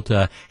be able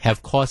to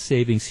have cost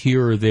savings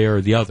here or there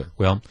or the other.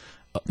 Well,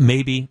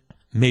 maybe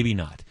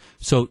not.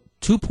 So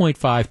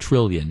 2.5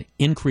 trillion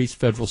increased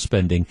federal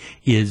spending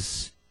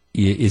is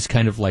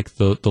kind of like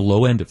the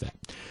low end of that.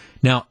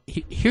 Now,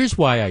 here's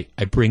why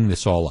I bring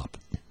this all up.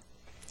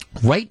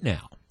 Right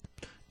now,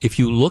 if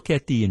you look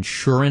at the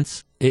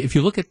insurance, if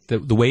you look at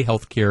the way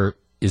healthcare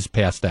is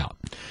passed out,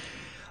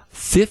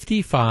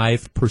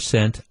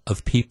 55%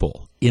 of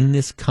people in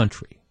this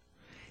country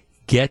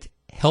get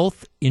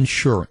health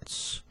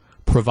insurance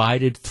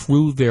provided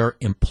through their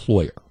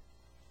employer.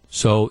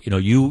 So,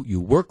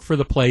 you work for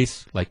the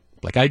place like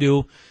I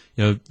do,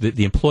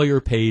 the employer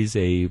pays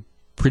a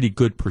pretty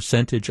good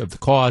percentage of the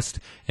cost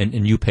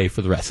and you pay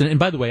for the rest. And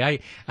by the way,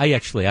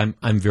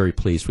 I'm very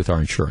pleased with our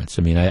insurance.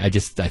 I mean, I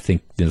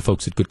think the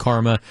folks at Good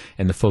Karma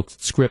and the folks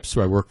at Scripps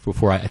who I worked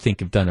before, I think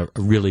have done a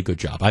really good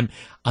job.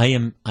 I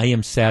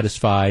am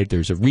satisfied.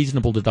 There's a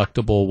reasonable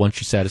deductible. Once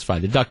you satisfy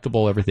the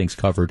deductible, everything's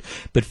covered.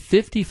 But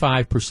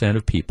 55%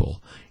 of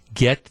people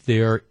get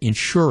their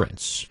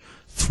insurance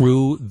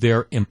through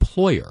their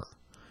employer,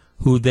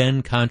 who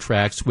then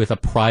contracts with a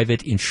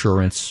private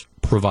insurance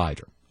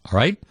provider. All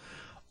right?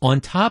 On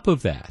top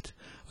of that,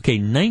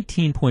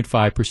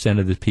 19.5%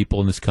 of the people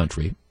in this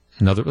country,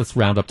 let's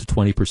round up to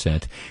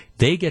 20%,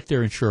 they get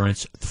their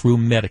insurance through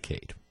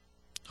Medicaid.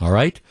 All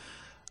right?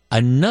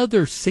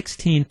 Another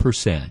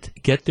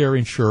 16% get their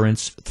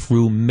insurance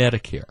through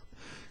Medicare.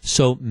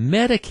 So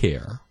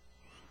Medicare,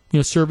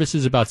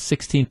 services about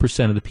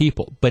 16% of the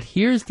people. But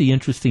here's the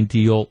interesting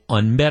deal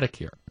on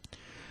Medicare.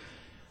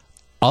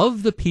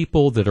 Of the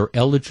people that are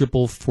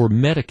eligible for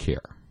Medicare,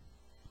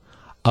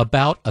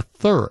 about a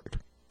third,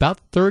 about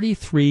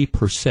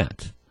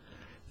 33%,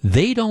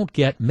 they don't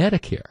get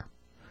Medicare.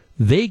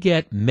 They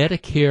get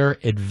Medicare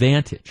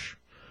Advantage.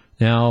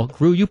 Now,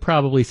 Gru, you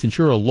probably, since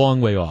you're a long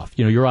way off,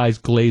 your eyes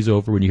glaze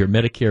over when you hear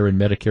Medicare and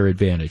Medicare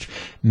Advantage.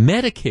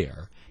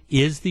 Medicare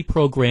is the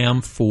program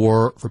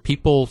for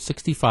people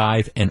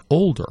 65 and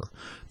older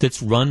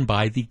that's run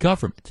by the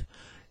government.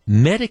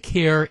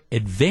 Medicare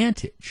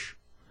Advantage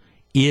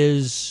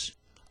is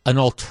an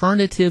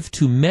alternative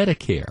to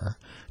Medicare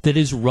that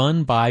is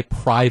run by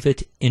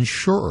private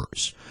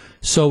insurers.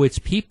 So it's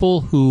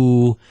people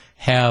who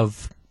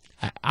have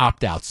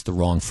opt-out's the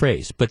wrong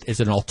phrase, but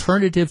as an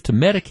alternative to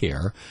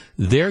Medicare,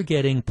 they're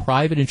getting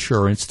private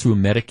insurance through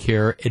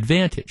Medicare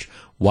Advantage.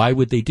 Why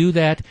would they do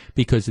that?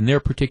 Because in their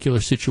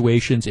particular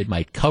situations, it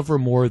might cover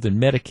more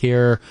than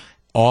Medicare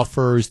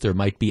offers. There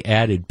might be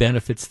added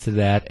benefits to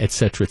that, et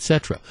cetera, et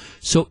cetera.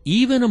 So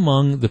even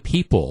among the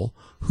people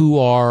who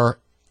are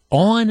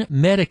on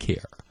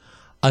Medicare,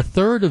 a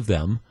third of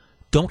them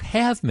don't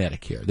have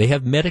Medicare. They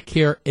have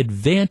Medicare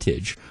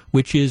Advantage,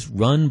 which is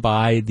run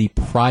by the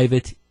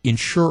private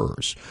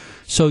insurers.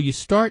 So you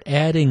start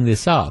adding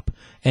this up,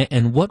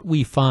 And what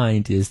we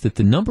find is that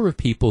the number of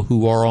people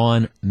who are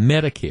on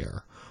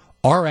Medicare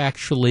are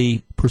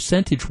actually,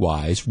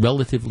 percentage-wise,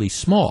 relatively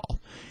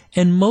small.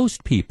 And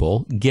most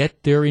people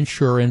get their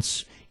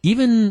insurance,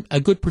 even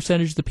a good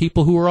percentage of the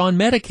people who are on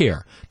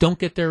Medicare don't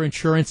get their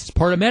insurance as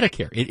part of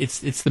Medicare. It's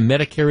the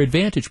Medicare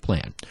Advantage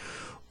plan.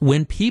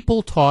 When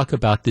people talk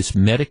about this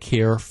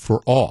Medicare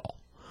for all,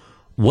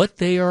 what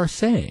they are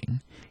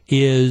saying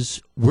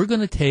is we're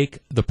going to take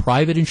the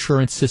private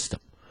insurance system,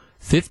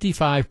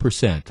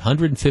 55%,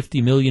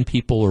 150 million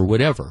people or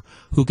whatever,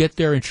 who get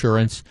their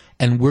insurance,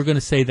 and we're going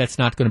to say that's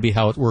not going to be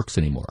how it works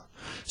anymore.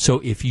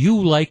 So if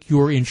you like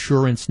your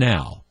insurance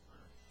now,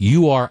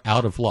 you are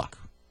out of luck.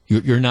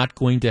 You're not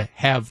going to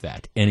have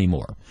that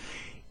anymore.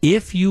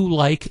 If you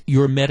like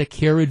your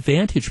Medicare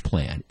Advantage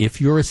plan, if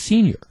you're a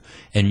senior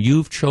and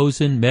you've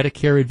chosen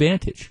Medicare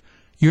Advantage,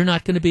 you're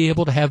not going to be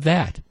able to have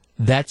that.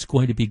 That's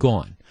going to be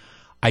gone.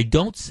 I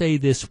don't say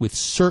this with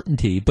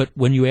certainty, but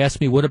when you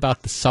ask me what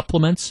about the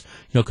supplements,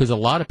 because a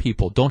lot of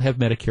people don't have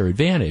Medicare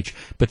Advantage,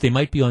 but they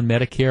might be on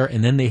Medicare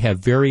and then they have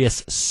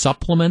various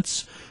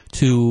supplements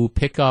to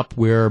pick up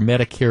where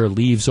Medicare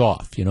leaves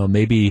off.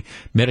 Maybe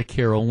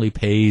Medicare only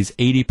pays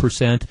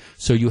 80%,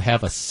 so you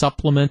have a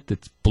supplement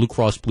that's Blue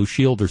Cross Blue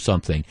Shield or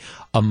something.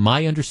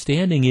 My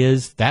understanding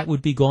is that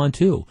would be gone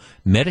too.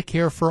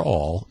 Medicare for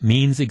all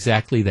means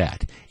exactly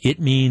that. It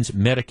means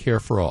Medicare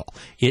for all.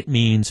 It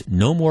means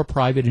no more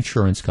private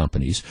insurance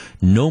companies,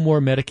 no more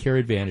Medicare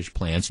Advantage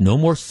plans, no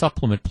more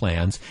supplement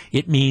plans.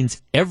 It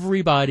means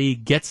everybody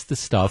gets the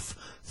stuff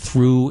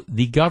through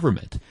the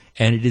government.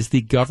 And it is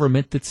the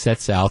government that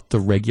sets out the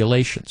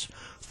regulations.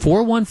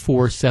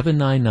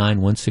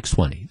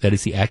 414-799-1620. That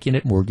is the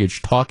Accunet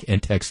Mortgage talk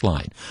and text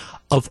line.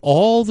 Of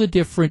all the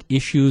different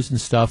issues and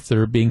stuff that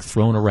are being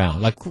thrown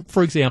around, like,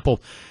 for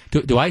example,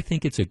 do I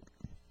think it's a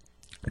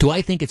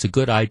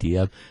good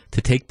idea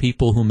to take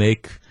people who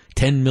make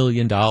 $10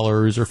 million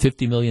or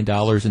 $50 million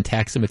and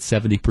tax them at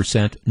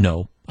 70%?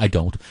 No. I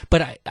don't.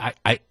 But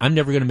I'm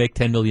never going to make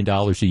 $10 million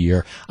a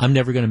year. I'm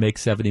never going to make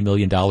 $70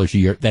 million a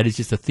year. That is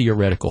just a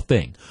theoretical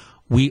thing.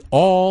 We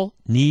all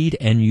need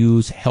and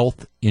use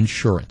health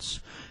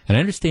insurance. And I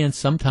understand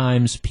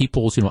sometimes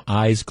people's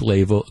eyes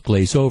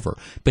glaze over.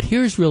 But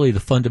here's really the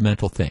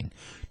fundamental thing.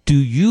 Do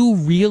you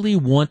really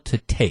want to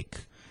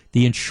take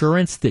the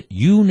insurance that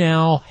you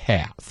now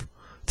have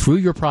through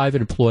your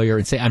private employer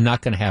and say, I'm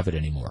not going to have it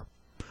anymore?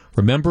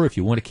 Remember, if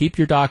you want to keep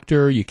your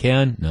doctor, you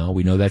can. No,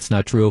 we know that's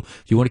not true.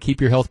 If you want to keep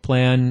your health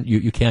plan,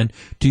 you can.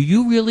 Do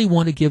you really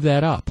want to give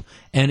that up?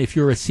 And if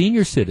you're a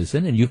senior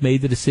citizen and you've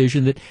made the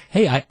decision that,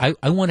 hey,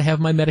 I want to have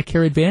my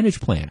Medicare Advantage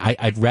plan.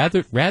 I'd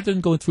rather than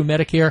going through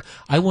Medicare,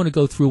 I want to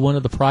go through one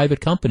of the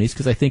private companies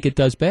because I think it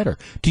does better.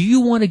 Do you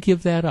want to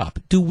give that up?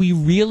 Do we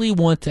really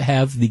want to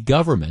have the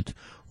government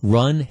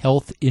run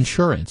health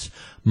insurance?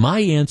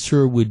 My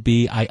answer would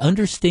be, I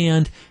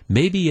understand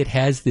maybe it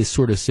has this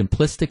sort of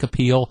simplistic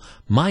appeal.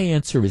 My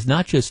answer is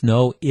not just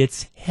no,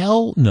 it's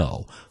hell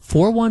no.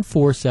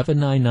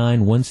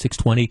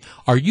 414-799-1620.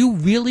 Are you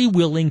really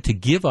willing to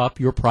give up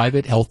your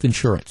private health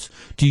insurance?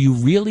 Do you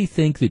really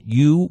think that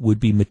you would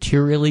be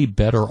materially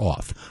better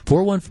off?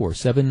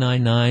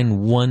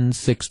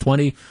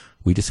 414-799-1620.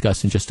 We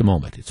discuss in just a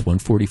moment. It's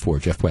 144.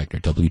 Jeff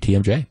Wagner,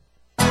 WTMJ.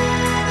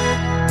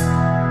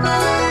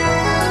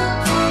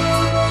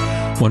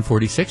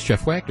 146,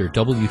 Jeff Wagner,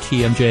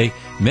 WTMJ.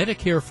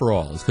 Medicare for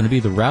All is going to be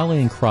the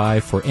rallying cry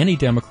for any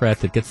Democrat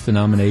that gets the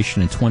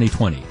nomination in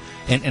 2020.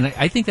 And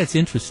I think that's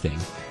interesting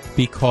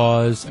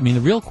because, the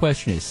real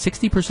question is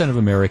 60% of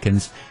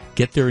Americans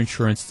get their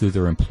insurance through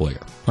their employer.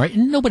 All right?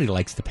 And nobody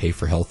likes to pay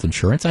for health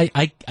insurance. I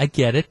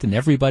get it, and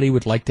everybody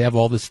would like to have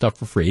all this stuff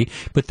for free,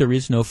 but there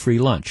is no free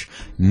lunch.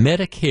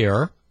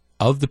 Medicare,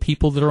 of the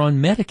people that are on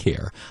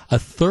Medicare, a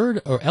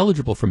third are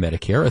eligible for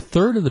Medicare. A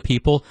third of the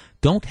people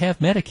don't have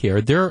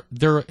Medicare. They're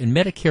in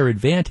Medicare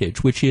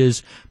Advantage, which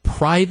is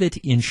private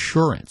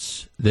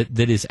insurance that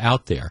is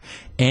out there.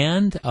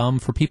 And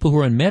for people who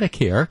are on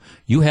Medicare,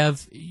 you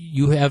have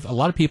a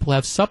lot of people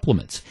have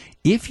supplements.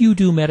 If you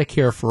do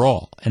Medicare for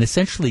all and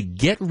essentially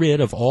get rid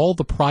of all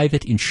the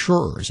private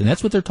insurers, and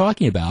that's what they're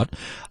talking about,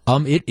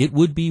 it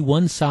would be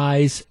one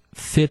size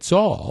fits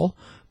all,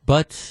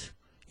 but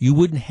you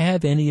wouldn't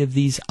have any of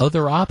these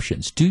other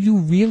options. Do you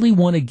really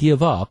want to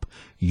give up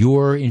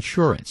your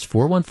insurance?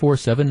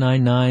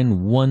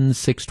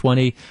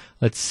 414-799-1620.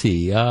 Let's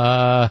see.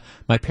 My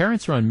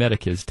parents are on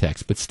Medicaid's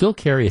text, but still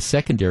carry a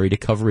secondary to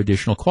cover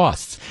additional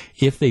costs.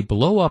 If they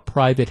blow up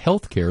private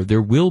health care,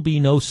 there will be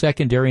no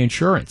secondary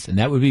insurance, and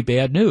that would be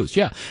bad news.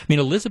 Yeah.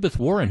 Elizabeth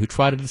Warren, who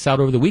trotted this out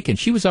over the weekend,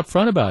 she was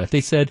upfront about it. They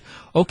said,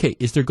 okay,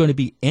 is there going to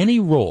be any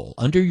role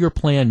under your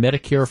plan,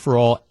 Medicare for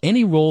All,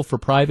 any role for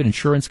private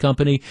insurance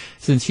company?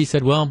 Since she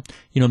said, well,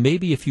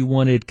 maybe if you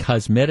wanted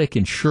cosmetic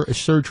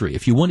surgery,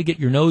 if you want to get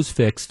your nose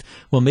fixed,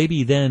 well,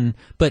 maybe then,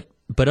 but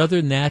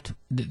other than that,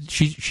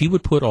 she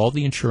would put all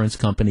the insurance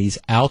companies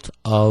out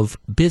of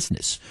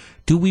business.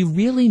 Do we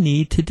really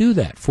need to do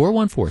that?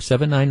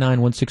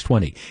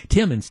 414-799-1620.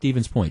 Tim in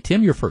Stevens Point.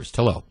 Tim, you're first.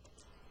 Hello.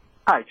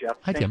 Hi, Jeff.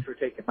 Hi, Thanks Tim. for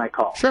taking my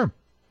call. Sure.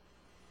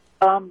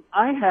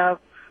 I have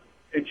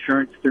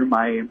insurance through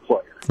my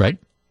employer. Right.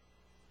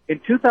 In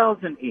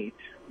 2008,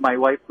 my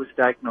wife was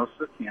diagnosed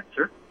with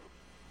cancer.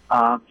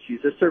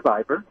 She's a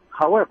survivor.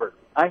 However,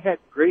 I had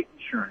great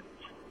insurance.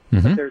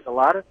 But there's a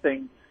lot of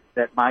things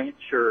that my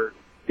insurer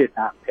did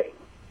not pay.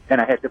 And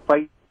I had to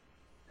fight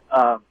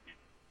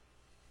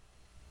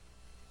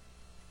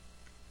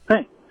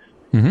things.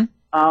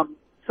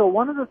 So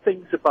one of the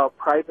things about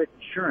private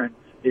insurance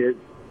is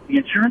the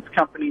insurance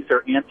companies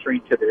are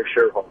answering to their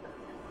shareholders.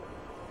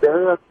 They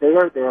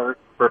are there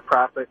for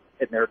profit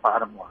and their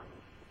bottom line.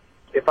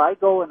 If I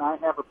go and I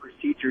have a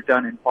procedure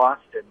done in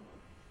Boston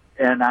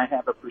and I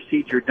have a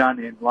procedure done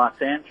in Los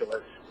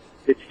Angeles,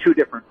 it's two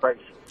different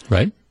prices.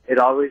 Right.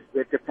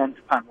 It depends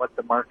upon what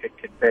the market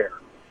can bear.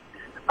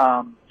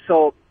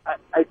 So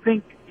I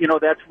think,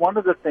 that's one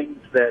of the things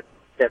that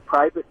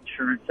private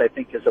insurance, I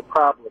think, is a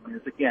problem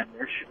is, again,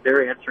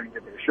 they're answering to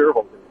their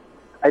shareholders.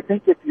 I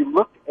think if you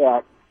look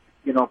at,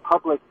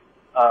 public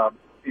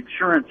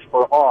insurance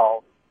for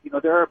all,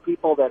 there are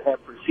people that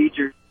have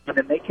procedures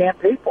and they can't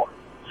pay for it.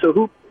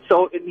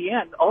 So in the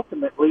end,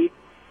 ultimately,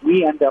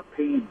 we end up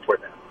paying for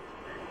them.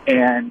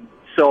 And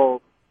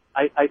so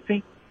I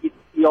think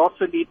you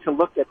also need to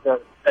look at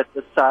the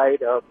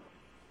side of,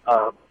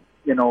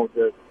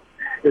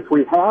 if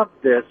we have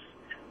this,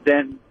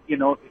 then,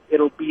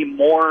 it'll be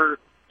more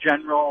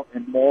general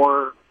and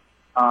more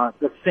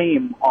the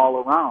same all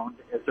around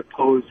as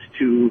opposed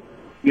to,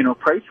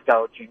 price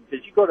gouging.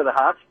 Because you go to the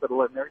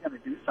hospital and they're going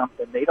to do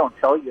something. They don't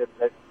tell you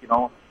that,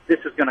 this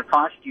is going to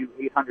cost you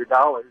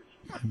 $800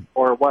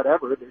 or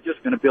whatever. They're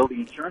just going to bill the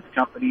insurance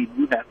company and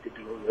you have to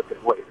deal with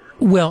it later.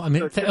 Well, I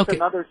mean, so it's just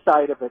another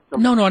side of it.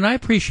 No, and I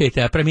appreciate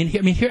that. But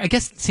here, I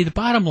guess, see, the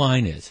bottom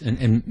line is,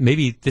 and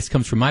maybe this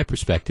comes from my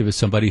perspective as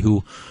somebody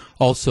who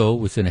also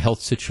was in a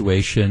health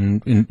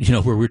situation,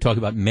 where we were talking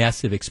about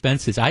massive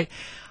expenses.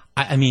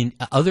 I mean,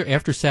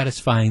 after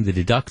satisfying the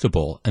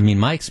deductible,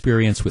 my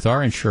experience with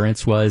our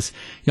insurance was,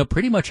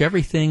 pretty much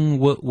everything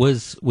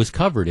was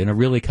covered in a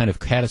really kind of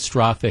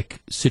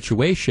catastrophic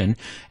situation.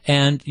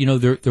 And,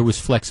 there was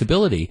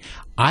flexibility.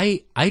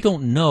 I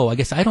don't know. I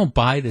guess I don't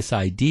buy this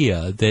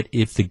idea that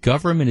if the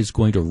government is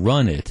going to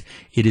run it,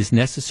 it is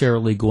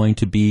necessarily going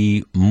to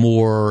be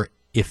more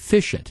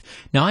efficient.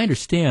 Now, I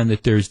understand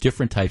that there's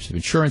different types of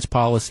insurance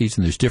policies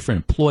and there's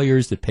different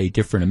employers that pay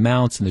different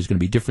amounts and there's going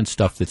to be different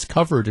stuff that's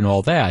covered and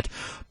all that.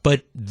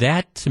 But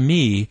that, to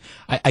me,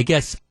 I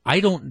guess I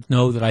don't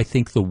know that I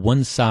think the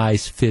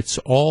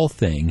one-size-fits-all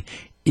thing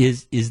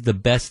is the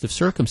best of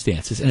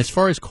circumstances. And as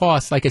far as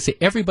costs, like I say,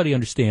 everybody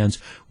understands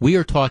we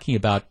are talking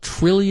about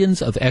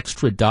trillions of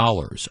extra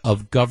dollars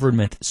of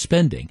government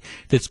spending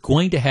that's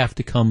going to have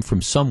to come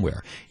from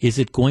somewhere. Is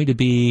it going to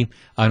be,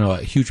 a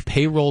huge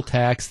payroll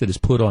tax that is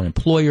put on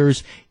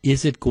employers?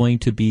 Is it going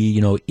to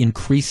be,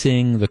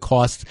 increasing the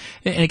cost?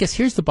 And I guess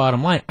here's the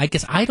bottom line. I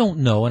guess I don't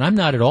know, and I'm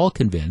not at all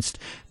convinced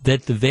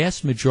that the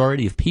vast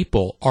majority of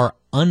people are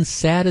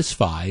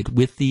unsatisfied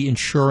with the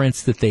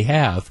insurance that they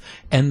have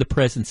and the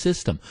present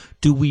system.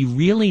 Do we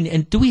really,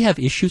 and do we have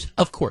issues?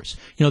 Of course.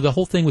 The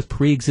whole thing with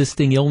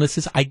pre-existing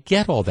illnesses, I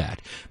get all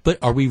that. But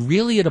are we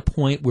really at a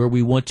point where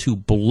we want to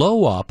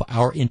blow up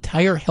our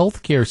entire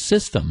healthcare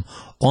system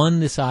on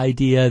this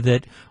idea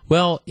that,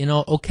 well,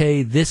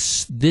 okay,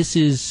 this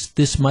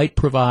might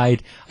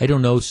provide,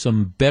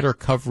 some better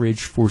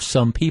coverage for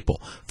some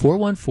people.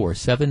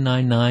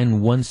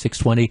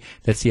 414-799-1620.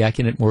 That's the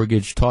Acunet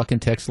Mortgage talk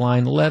and text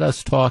line. Let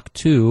us talk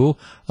to,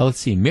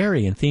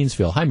 Mary in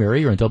Thiensville. Hi,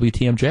 Mary. You're on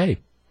WTMJ.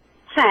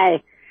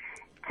 Hi.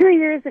 2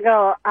 years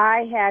ago,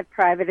 I had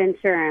private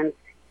insurance,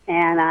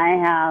 and I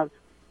have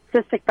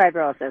cystic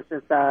fibrosis.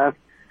 It's a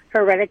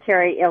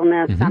hereditary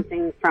illness,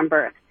 something from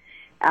birth.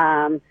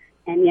 And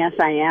yes,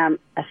 I am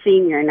a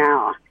senior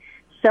now.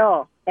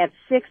 So at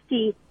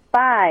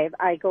 65,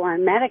 I go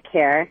on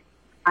Medicare.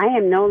 I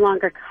am no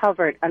longer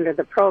covered under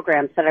the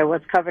programs that I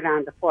was covered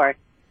on before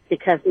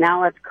because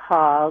now it's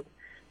called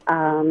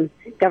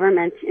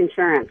government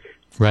insurance.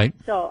 Right.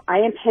 So I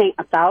am paying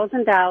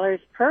 $1,000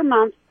 per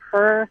month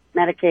per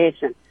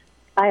medication.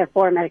 I have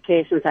 4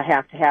 medications I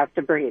have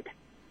to breathe.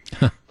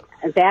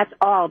 And that's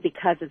all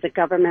because it's a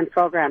government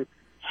program.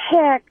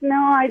 Heck, no,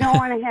 I don't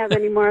want to have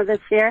any more of this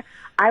here.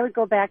 I would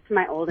go back to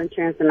my old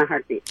insurance in a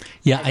heartbeat.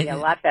 Yeah, It'd be a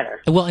lot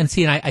better. Well, and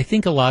see, and I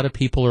think a lot of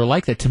people are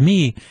like that. To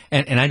me,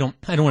 and I don't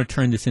want to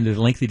turn this into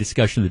the lengthy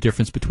discussion of the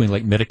difference between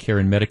like Medicare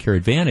and Medicare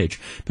Advantage,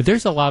 but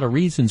there's a lot of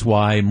reasons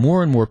why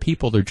more and more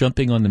people are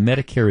jumping on the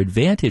Medicare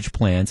Advantage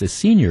plans as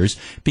seniors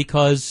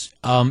because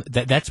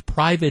that's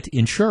private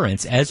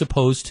insurance as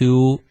opposed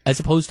to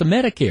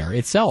Medicare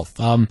itself.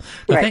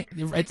 Right.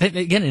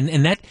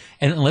 Again,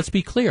 and let's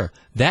be clear,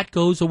 that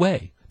goes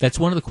away. That's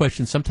one of the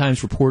questions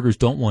sometimes reporters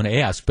don't want to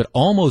ask, but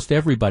almost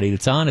everybody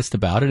that's honest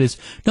about it is,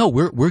 no,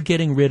 we're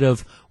getting rid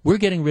of we're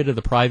getting rid of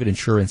the private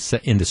insurance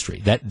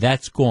industry.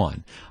 That's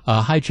gone.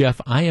 Hi, Jeff.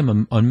 I am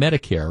a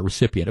Medicare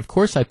recipient. Of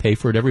course, I pay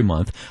for it every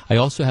month. I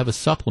also have a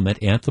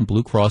supplement, Anthem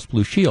Blue Cross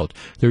Blue Shield.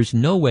 There's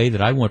no way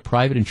that I want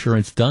private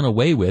insurance done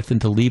away with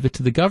and to leave it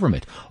to the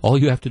government. All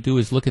you have to do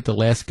is look at the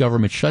last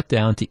government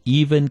shutdown to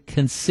even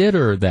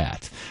consider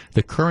that.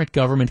 The current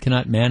government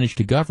cannot manage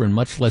to govern,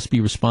 much less be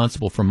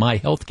responsible for my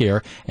health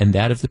care and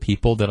that of the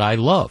people that I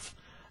love.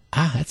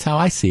 That's how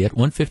I see it.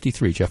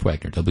 153, Jeff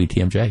Wagner,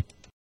 WTMJ.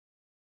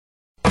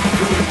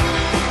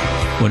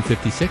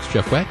 156,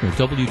 Jeff Wagner,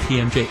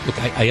 WTMJ.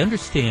 Look, I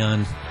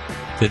understand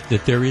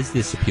that there is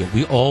this appeal.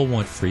 We all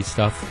want free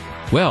stuff.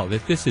 Well,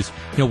 that this is,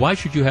 why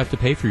should you have to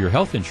pay for your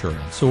health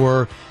insurance?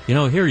 Or,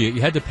 here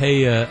you had to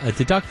pay a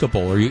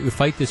deductible or you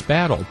fight this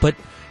battle. But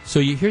so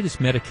you hear this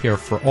Medicare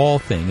for all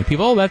thing, and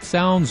people, that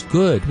sounds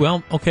good.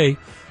 Well, okay,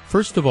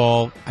 first of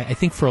all, I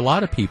think for a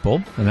lot of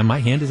people, and my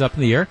hand is up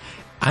in the air,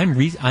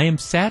 I am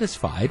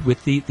satisfied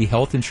with the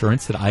health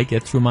insurance that I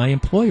get through my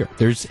employer.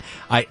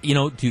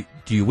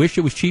 Do you wish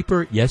it was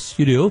cheaper? Yes,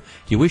 you do. Do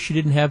you wish you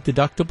didn't have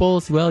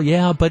deductibles? Well,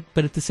 yeah, but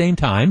at the same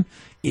time,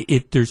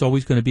 there's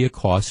always going to be a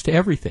cost to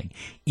everything,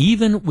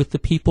 even with the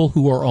people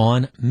who are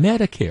on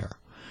Medicare. I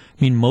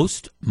mean,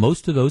 most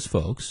of those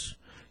folks,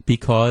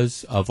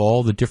 because of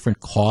all the different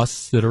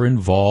costs that are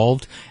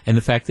involved and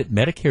the fact that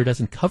Medicare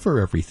doesn't cover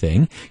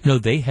everything,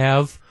 they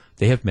have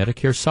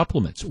Medicare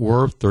supplements,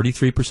 or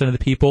 33% of the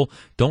people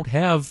don't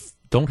have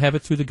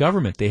it through the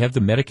government. They have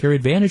the Medicare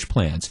Advantage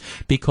plans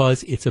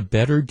because it's a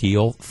better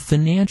deal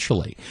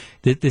financially.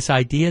 This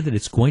idea that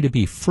it's going to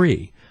be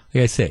free,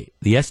 like I say,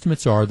 the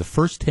estimates are the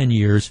first 10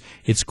 years,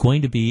 it's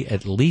going to be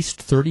at least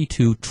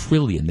 $32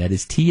 trillion. That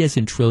is T as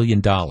in trillion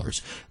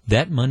dollars.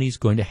 That money's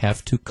going to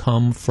have to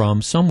come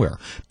from somewhere.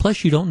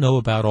 Plus, you don't know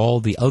about all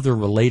the other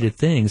related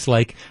things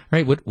like,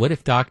 all right, what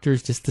if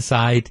doctors just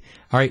decide,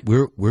 all right,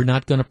 we're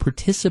not going to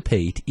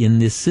participate in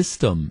this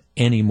system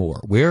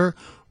anymore? Where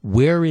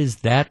is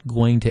that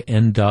going to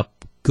end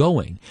up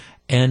going?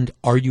 And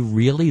are you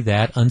really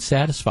that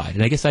unsatisfied?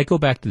 And I guess I go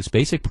back to this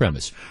basic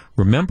premise.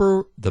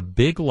 Remember the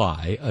big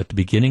lie at the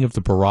beginning of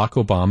the Barack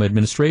Obama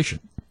administration.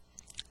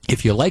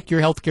 If you like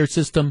your healthcare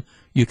system,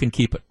 you can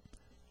keep it.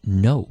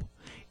 No.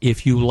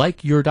 If you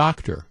like your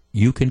doctor,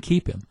 you can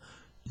keep him.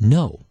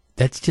 No.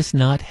 That's just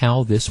not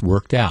how this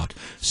worked out.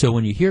 So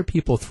when you hear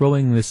people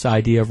throwing this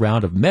idea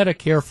around of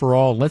Medicare for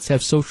all, let's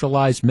have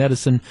socialized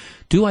medicine,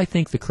 do I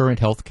think the current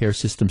healthcare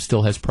system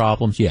still has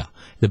problems? Yeah.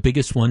 The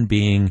biggest one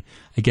being,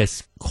 I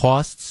guess,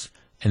 costs,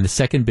 and the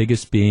second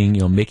biggest being,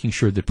 making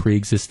sure that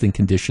pre-existing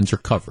conditions are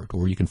covered,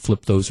 or you can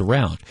flip those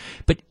around.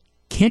 But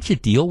can't you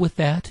deal with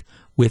that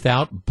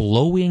without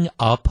blowing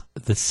up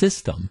the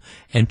system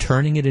and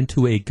turning it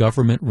into a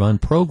government-run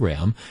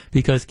program?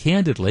 Because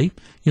candidly,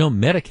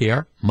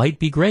 Medicare might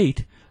be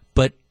great,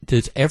 but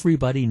does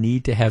everybody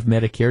need to have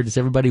Medicare? Does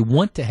everybody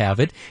want to have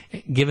it,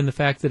 given the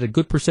fact that a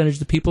good percentage of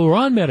the people who are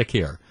on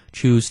Medicare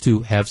choose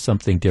to have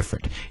something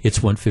different? It's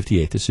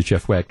 1:58. This is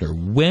Jeff Wagner.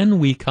 When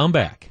we come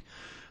back,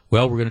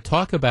 well, we're going to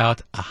talk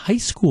about a high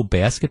school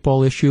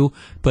basketball issue,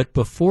 but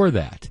before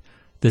that,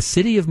 the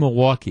city of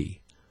Milwaukee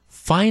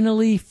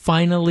finally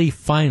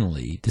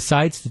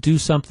decides to do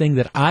something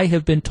that I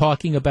have been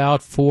talking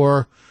about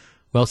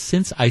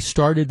since I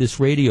started this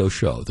radio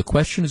show. The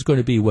question is going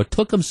to be, what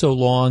took them so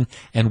long,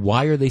 and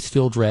why are they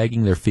still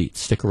dragging their feet?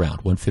 Stick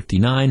around.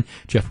 1:59,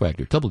 Jeff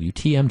Wagner,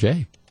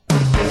 WTMJ.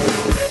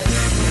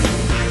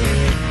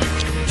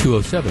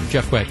 207,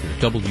 Jeff Wagner,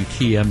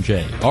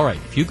 WTMJ. All right,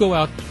 if you go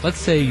out, let's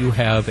say you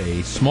have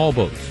a small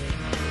boat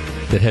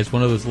that has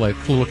one of those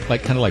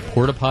kind of like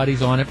porta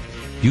potties on it.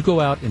 You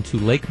go out into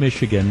Lake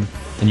Michigan,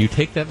 and you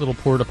take that little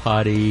porta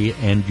potty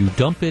and you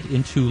dump it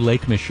into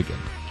Lake Michigan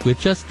with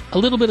just a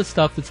little bit of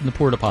stuff that's in the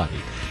porta potty.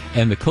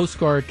 And the Coast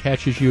Guard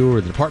catches you,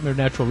 or the Department of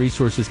Natural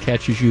Resources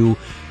catches you.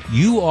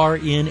 You are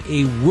in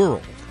a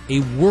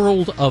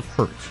world of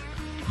hurt.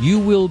 You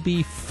will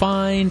be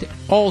fined.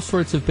 All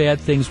sorts of bad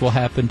things will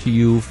happen to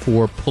you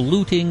for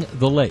polluting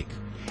the lake.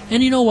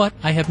 And you know what?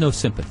 I have no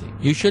sympathy.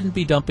 You shouldn't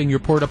be dumping your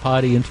porta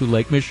potty into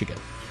Lake Michigan.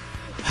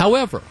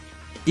 However,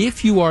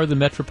 if you are the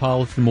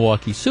Metropolitan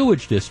Milwaukee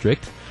Sewage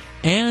District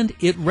and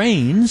it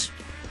rains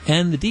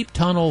and the deep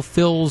tunnel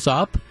fills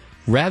up,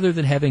 rather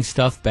than having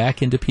stuff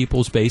back into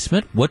people's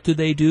basement, what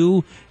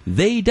do?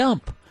 They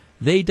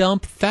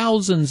dump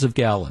thousands of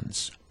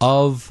gallons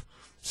of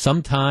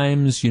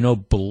sometimes,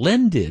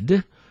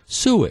 blended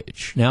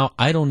sewage. Now,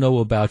 I don't know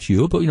about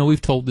you, but,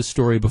 we've told this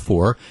story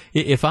before.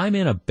 If I'm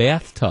in a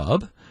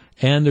bathtub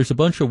and there's a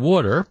bunch of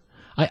water,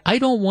 I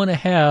don't want to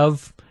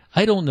have,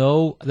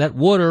 that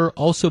water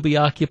also be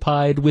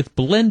occupied with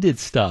blended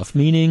stuff,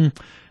 meaning,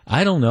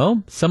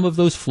 some of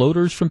those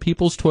floaters from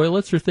people's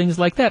toilets or things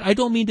like that. I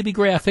don't mean to be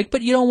graphic,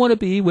 but you don't want to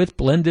be with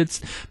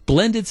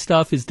blended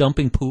stuff is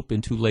dumping poop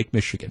into Lake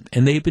Michigan,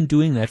 and they've been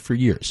doing that for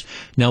years.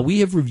 Now, we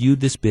have reviewed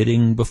this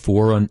bidding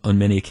before on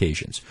many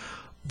occasions.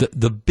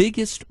 The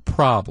biggest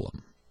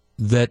problem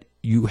that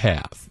you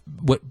have,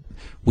 what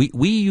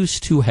we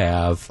used to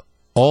have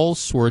all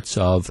sorts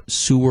of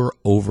sewer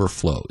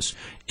overflows.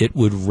 It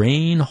would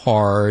rain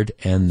hard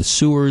and the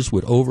sewers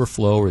would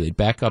overflow or they'd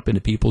back up into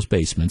people's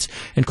basements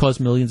and cause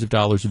millions of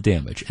dollars of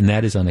damage, and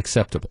that is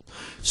unacceptable.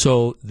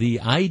 So the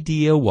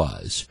idea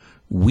was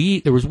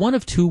there was one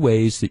of two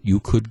ways that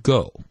you could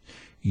go.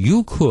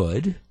 You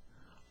could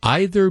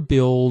either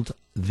build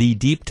the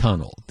deep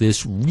tunnel,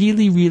 this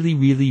really, really,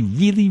 really,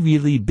 really,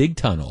 really big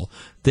tunnel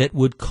that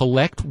would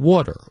collect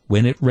water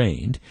when it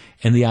rained,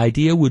 and the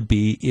idea would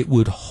be it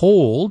would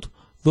hold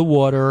the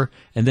water,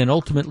 and then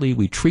ultimately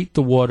we treat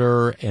the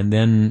water and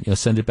then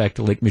send it back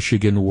to Lake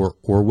Michigan or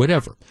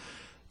whatever.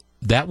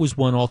 That was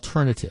one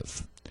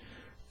alternative.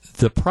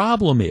 The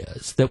problem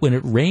is that when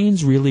it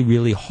rains really,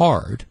 really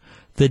hard,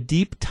 the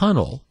deep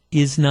tunnel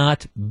is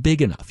not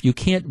big enough. You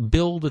can't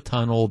build a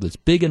tunnel that's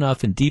big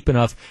enough and deep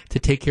enough to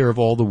take care of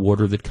all the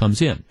water that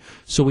comes in.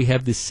 So we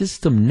have this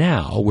system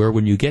now where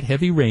when you get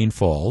heavy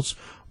rainfalls,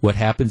 what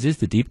happens is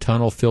the deep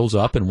tunnel fills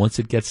up, and once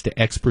it gets to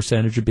X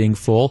percentage of being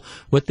full,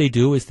 what they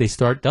do is they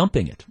start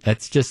dumping it.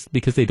 That's just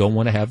because they don't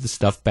want to have the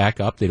stuff back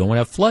up. They don't want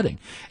to have flooding.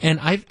 And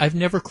I've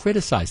never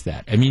criticized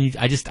that. I mean,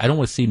 I don't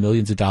want to see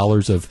millions of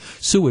dollars of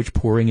sewage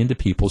pouring into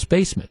people's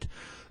basement.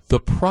 The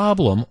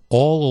problem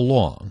all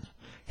along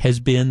has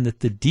been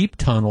that the deep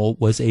tunnel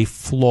was a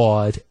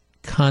flawed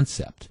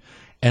concept.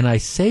 And I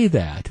say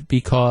that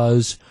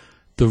because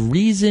the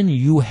reason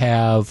you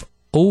have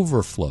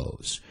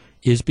overflows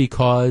is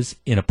because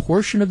in a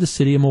portion of the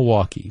city of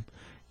Milwaukee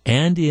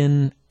and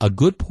in a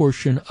good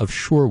portion of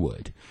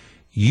Shorewood,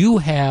 you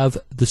have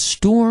the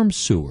storm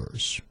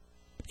sewers,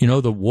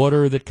 the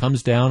water that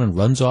comes down and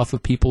runs off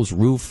of people's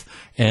roof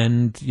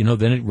and,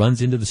 then it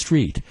runs into the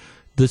street.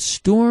 The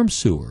storm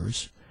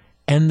sewers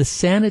and the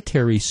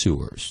sanitary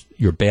sewers,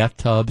 your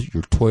bathtubs,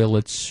 your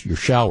toilets, your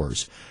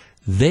showers,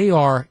 they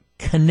are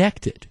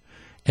connected.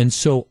 And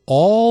so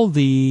all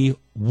the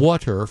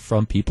water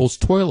from people's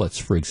toilets,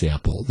 for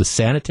example, the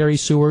sanitary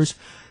sewers,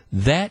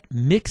 that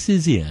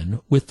mixes in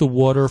with the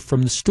water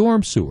from the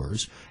storm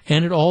sewers,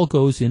 and it all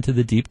goes into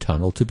the deep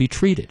tunnel to be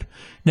treated.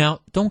 Now,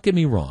 don't get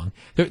me wrong.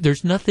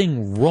 There's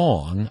nothing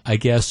wrong, I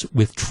guess,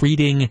 with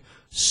treating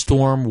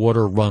storm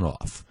water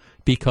runoff,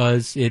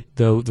 because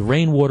the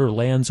rainwater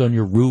lands on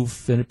your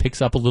roof and it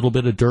picks up a little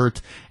bit of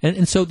dirt.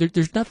 And so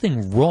there's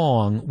nothing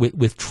wrong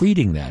with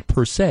treating that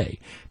per se,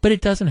 but it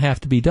doesn't have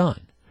to be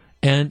done.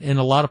 And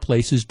a lot of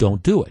places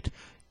don't do it.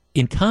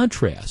 In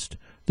contrast,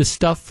 the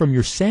stuff from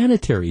your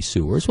sanitary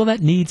sewers, well,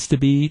 that needs to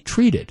be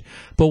treated.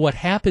 But what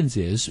happens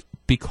is,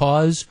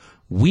 because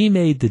we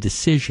made the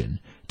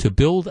decision to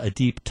build a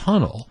deep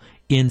tunnel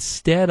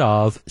instead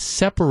of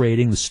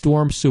separating the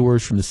storm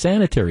sewers from the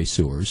sanitary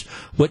sewers,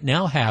 what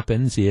now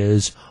happens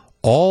is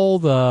all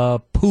the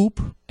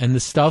poop and the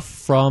stuff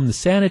from the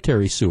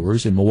sanitary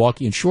sewers in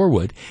Milwaukee and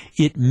Shorewood,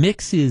 it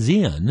mixes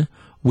in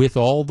with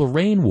all the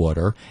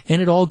rainwater, and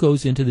it all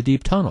goes into the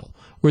deep tunnel,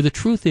 where the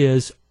truth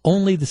is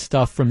only the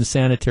stuff from the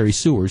sanitary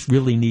sewers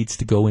really needs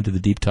to go into the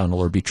deep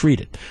tunnel or be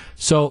treated.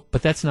 So,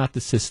 but that's not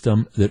the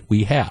system that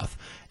we have.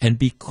 And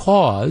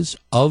because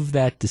of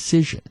that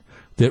decision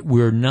that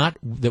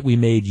we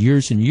made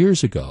years and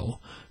years ago,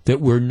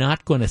 that we're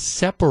not going to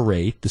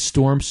separate the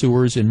storm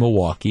sewers in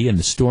Milwaukee and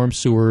the storm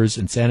sewers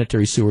and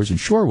sanitary sewers in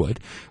Shorewood,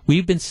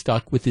 we've been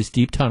stuck with this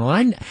deep tunnel.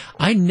 And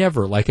I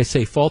never, like I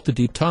say, fault the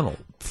deep tunnel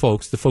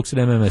folks, the folks at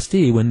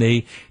MMSD, when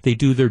they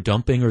do their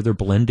dumping or their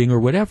blending or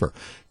whatever.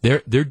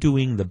 They're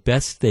doing the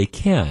best they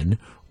can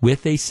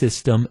with a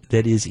system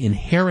that is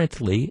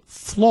inherently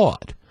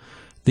flawed.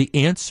 The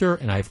answer,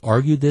 and I've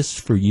argued this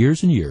for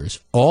years and years,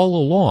 all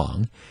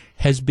along,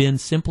 has been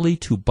simply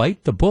to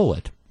bite the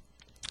bullet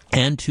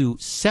and to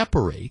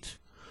separate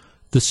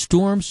the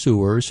storm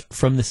sewers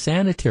from the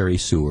sanitary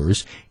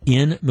sewers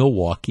in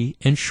Milwaukee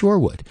and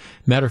Shorewood.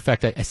 Matter of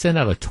fact, I sent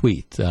out a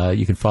tweet.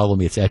 You can follow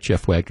me. It's at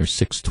Jeff Wagner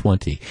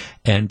 620.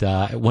 And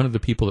one of the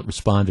people that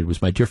responded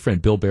was my dear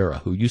friend Bill Barra,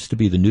 who used to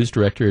be the news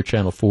director at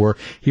Channel 4.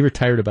 He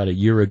retired about a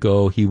year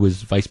ago. He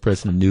was vice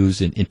president of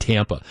news in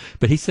Tampa.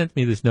 But he sent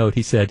me this note.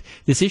 He said,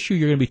 this issue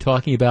you're going to be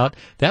talking about,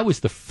 that was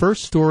the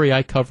first story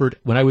I covered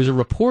when I was a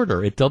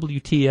reporter at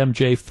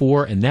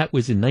WTMJ4, and that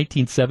was in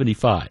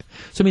 1975.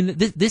 So, I mean,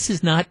 this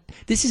is not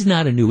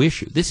a new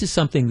issue. This is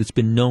something that's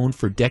been known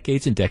for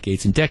decades and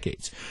decades and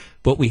decades.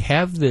 But we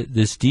have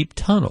this deep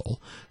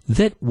tunnel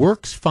that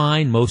works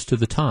fine most of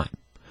the time.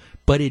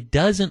 But it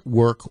doesn't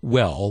work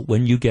well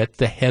when you get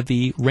the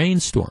heavy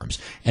rainstorms.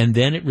 And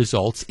then it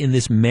results in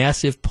this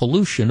massive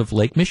pollution of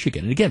Lake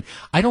Michigan. And again,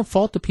 I don't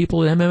fault the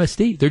people at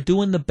MMSD. They're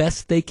doing the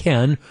best they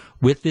can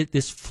with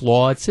this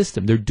flawed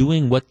system. They're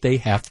doing what they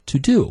have to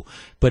do.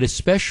 But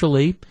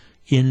especially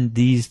in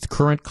these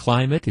current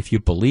climate, if you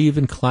believe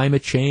in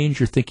climate change,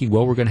 you're thinking,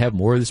 well, we're going to have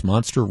more of this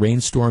monster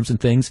rainstorms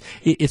and things.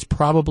 It's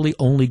probably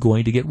only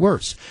going to get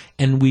worse.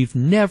 And we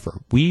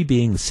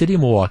being the city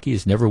of Milwaukee,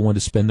 has never wanted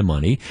to spend the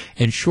money,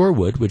 and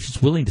Shorewood, which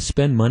is willing to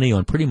spend money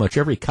on pretty much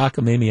every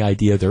cockamamie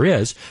idea there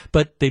is,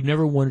 but they've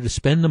never wanted to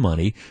spend the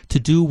money to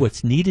do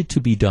what's needed to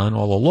be done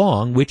all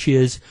along, which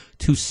is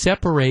to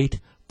separate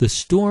the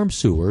storm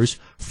sewers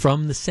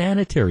from the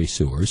sanitary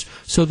sewers,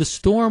 so the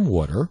storm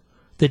water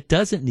that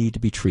doesn't need to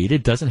be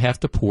treated doesn't have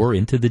to pour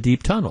into the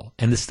deep tunnel.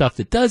 And the stuff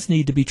that does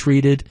need to be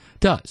treated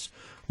does.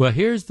 Well,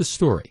 here's the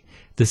story.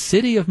 The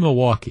city of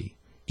Milwaukee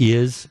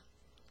is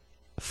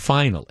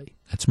finally,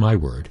 that's my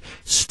word,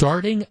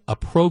 starting a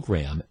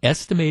program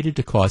estimated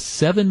to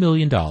cost $7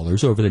 million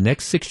over the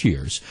next 6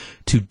 years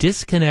to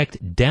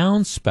disconnect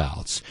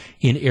downspouts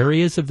in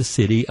areas of the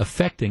city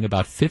affecting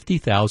about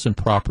 50,000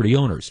 property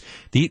owners.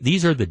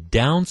 These are the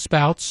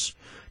downspouts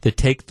that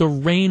take the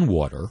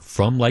rainwater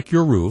from, like,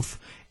 your roof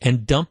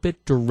and dump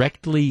it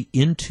directly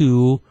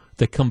into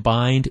the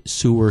combined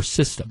sewer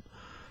system.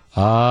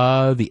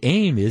 The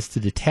aim is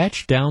to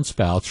detach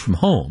downspouts from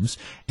homes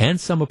and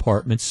some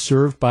apartments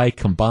served by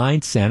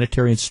combined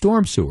sanitary and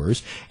storm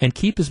sewers and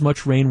keep as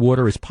much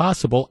rainwater as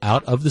possible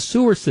out of the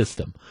sewer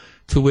system.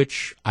 To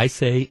which I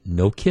say,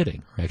 no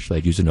kidding. Actually,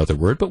 I'd use another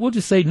word, but we'll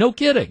just say no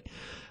kidding.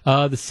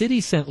 The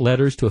city sent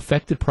letters to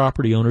affected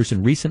property owners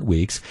in recent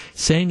weeks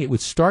saying it would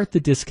start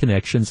the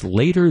disconnections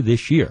later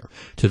this year.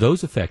 To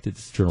those affected,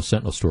 this is Journal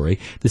Sentinel story,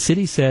 the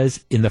city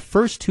says in the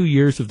first 2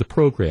 years of the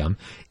program,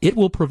 it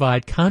will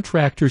provide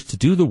contractors to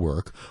do the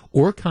work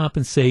or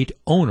compensate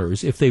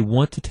owners if they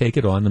want to take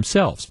it on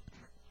themselves.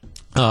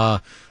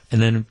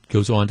 And then it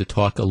goes on to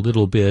talk a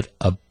little bit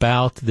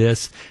about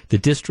this. The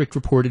district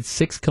reported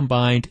 6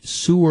 combined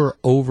sewer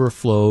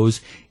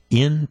overflows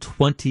in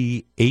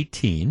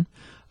 2018.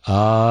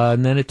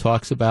 And then it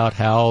talks about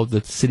how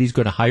the city's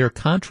going to hire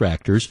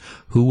contractors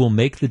who will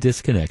make the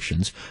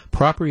disconnections.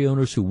 Property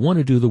owners who want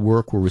to do the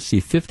work will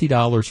receive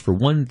 $50 for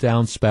one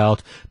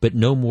downspout, but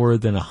no more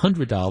than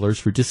 $100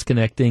 for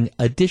disconnecting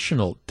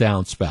additional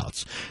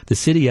downspouts. The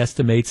city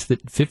estimates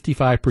that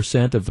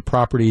 55% of the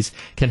properties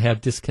can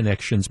have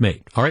disconnections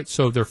made. All right,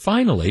 so they're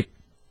finally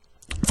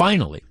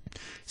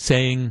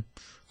saying,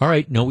 all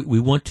right, no,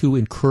 we want to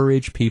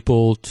encourage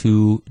people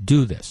to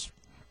do this.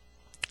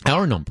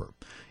 Our number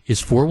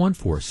is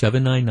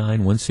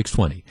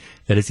 414-799-1620.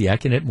 That is the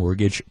Acunet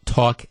Mortgage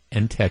talk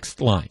and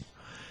text line.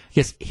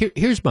 Yes,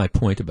 here's my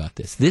point about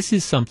this. This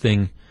is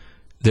something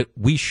that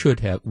we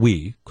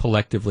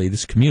collectively,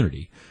 this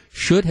community,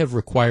 should have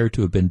required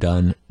to have been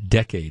done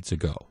decades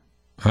ago.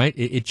 All right?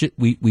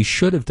 We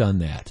should have done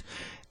that.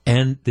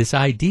 And this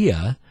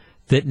idea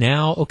that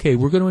now, okay,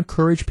 we're going to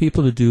encourage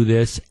people to do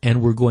this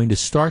and we're going to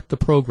start the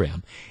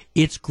program.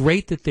 It's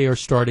great that they are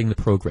starting the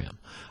program.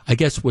 I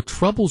guess what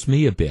troubles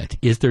me a bit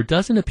is there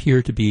doesn't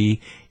appear to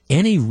be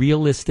any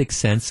realistic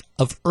sense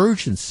of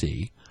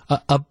urgency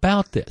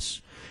about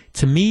this.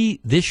 To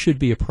me, this should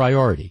be a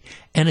priority.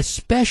 And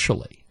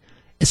especially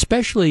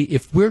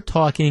if we're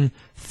talking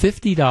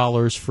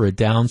 $50 for a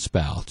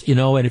downspout,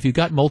 and if you've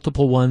got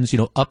multiple ones,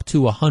 up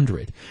to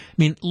 $100. I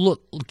mean,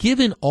 look,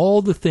 given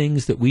all the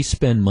things that we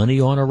spend money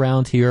on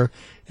around here,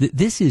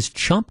 this is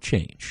chump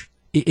change.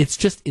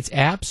 It's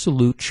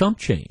absolute chump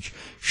change.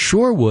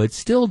 Shorewood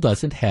still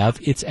doesn't have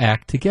its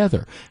act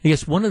together. I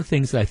guess one of the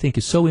things that I think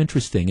is so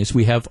interesting is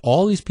we have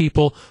all these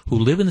people who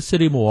live in the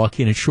city of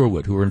Milwaukee and in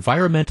Shorewood who are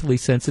environmentally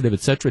sensitive,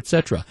 et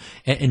cetera,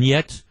 and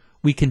yet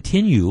we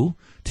continue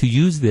to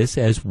use this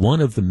as one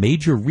of the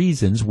major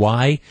reasons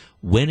why,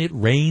 when it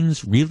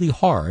rains really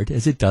hard,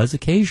 as it does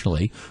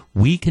occasionally,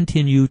 we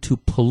continue to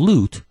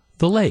pollute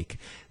the lake.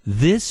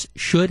 This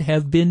should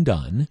have been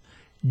done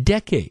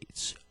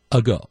decades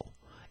ago.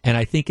 And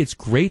I think it's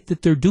great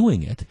that they're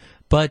doing it.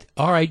 But,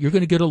 all right, you're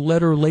going to get a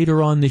letter later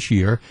on this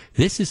year.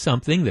 This is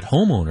something that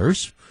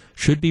homeowners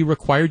should be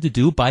required to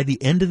do by the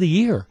end of the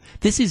year.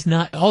 This is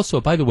not,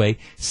 also, by the way,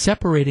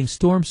 separating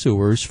storm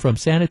sewers from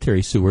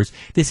sanitary sewers.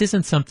 This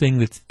isn't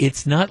something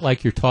it's not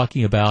like you're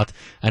talking about,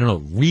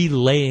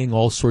 relaying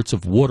all sorts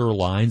of water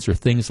lines or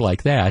things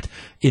like that.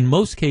 In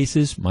most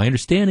cases, my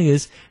understanding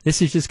is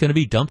this is just going to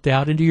be dumped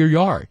out into your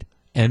yard.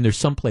 And there's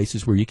some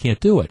places where you can't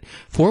do it.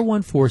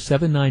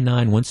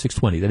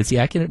 414-799-1620. That is the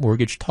Acunet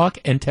Mortgage talk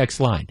and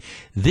text line.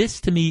 This,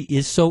 to me,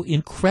 is so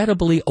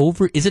incredibly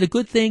over. Is it a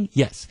good thing?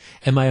 Yes.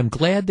 I'm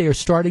glad they are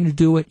starting to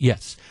do it?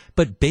 Yes.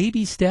 But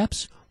baby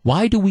steps?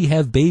 Why do we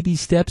have baby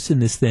steps in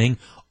this thing?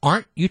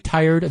 Aren't you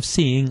tired of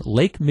seeing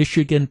Lake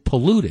Michigan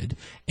polluted?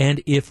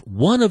 And if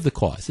one of the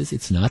causes,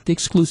 it's not the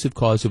exclusive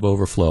cause of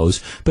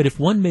overflows, but if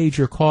one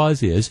major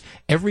cause is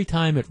every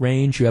time it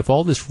rains, you have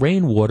all this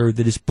rainwater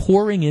that is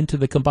pouring into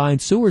the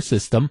combined sewer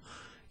system,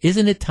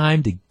 isn't it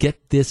time to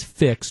get this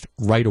fixed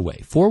right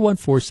away?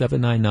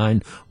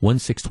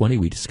 414-799-1620.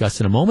 We discuss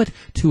in a moment.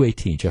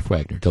 218, Jeff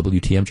Wagner,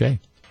 WTMJ.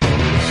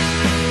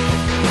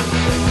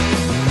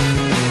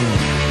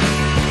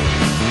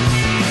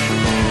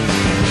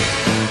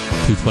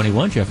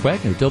 221, Jeff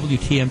Wagner,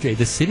 WTMJ.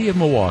 The city of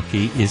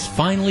Milwaukee is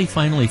finally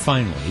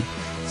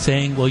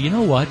saying, well, you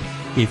know what?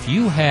 If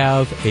you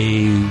have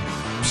a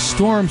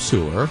storm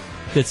sewer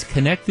that's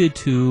connected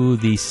to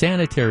the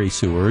sanitary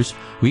sewers,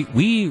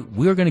 we're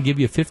going to give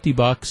you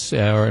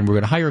 $50 and we're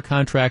going to hire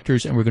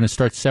contractors and we're going to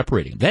start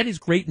separating. That is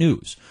great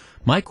news.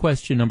 My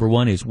question, number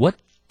one, is what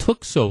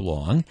took so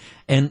long,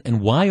 and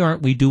why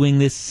aren't we doing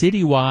this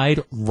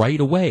citywide right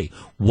away?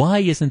 Why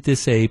isn't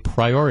this a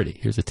priority?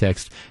 Here's a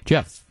text.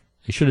 Jeff,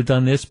 they should have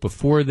done this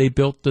before they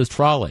built the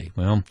trolley.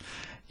 Well,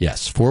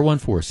 Yes,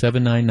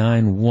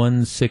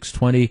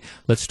 414-799-1620.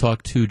 Let's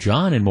talk to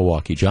John in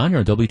Milwaukee. John, you're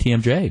on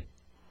WTMJ.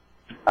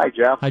 Hi,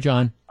 Jeff. Hi,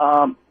 John.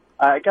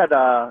 I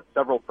got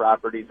several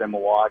properties in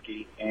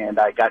Milwaukee, and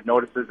I got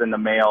notices in the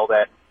mail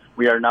that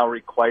we are now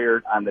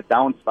required on the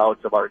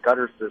downspouts of our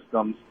gutter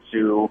systems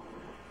to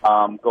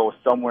go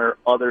somewhere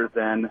other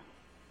than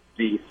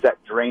the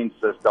set drain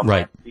system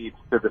Right. that feeds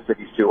to the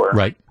city sewer.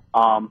 Right.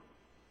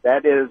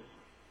 That is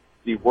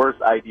the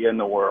worst idea in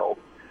the world,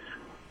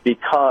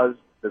 because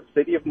the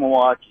city of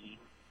Milwaukee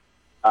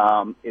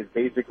is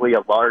basically a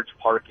large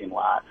parking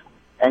lot.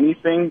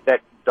 Anything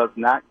that does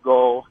not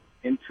go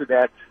into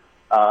that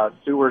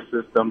sewer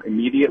system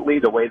immediately,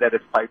 the way that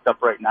it's piped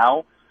up right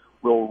now,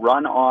 will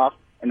run off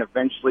and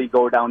eventually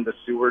go down the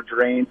sewer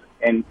drains,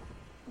 and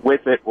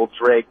with it will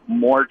drag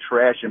more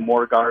trash and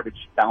more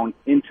garbage down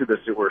into the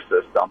sewer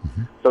system.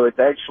 Mm-hmm. So it's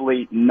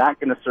actually not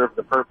going to serve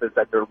the purpose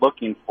that they're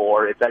looking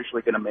for. It's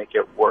actually going to make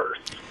it worse.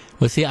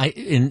 Well, see,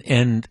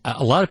 and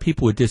a lot of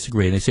people would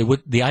disagree, and they say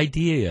what the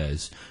idea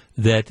is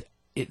that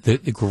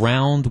the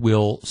ground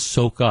will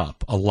soak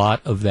up a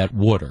lot of that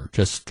water,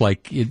 just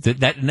like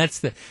that, and that's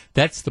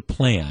the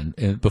plan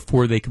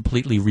before they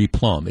completely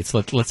replumb. It's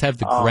let's have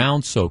the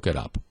ground soak it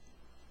up.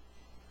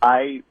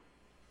 I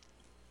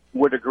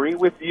would agree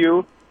with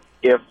you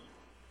if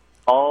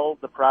all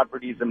the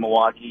properties in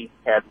Milwaukee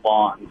had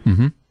lawns.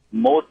 Mm-hmm.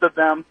 Most of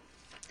them,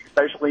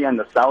 especially on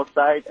the south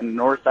side and the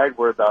north side,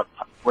 where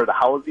the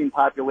housing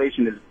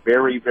population is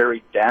very,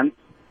 very dense,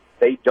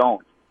 they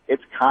don't.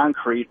 It's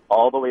concrete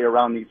all the way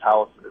around these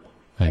houses.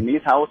 Right. And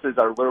these houses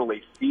are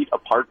literally feet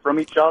apart from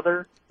each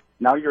other.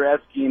 Now you're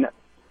asking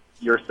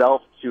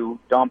yourself to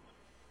dump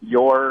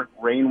your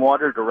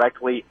rainwater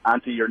directly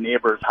onto your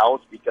neighbor's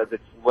house because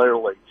it's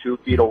literally 2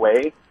 feet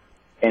away.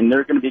 And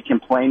they're going to be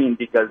complaining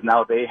because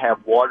now they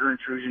have water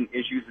intrusion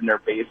issues in their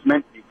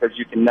basement because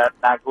you can not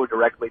go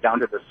directly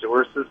down to the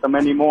sewer system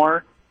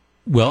anymore.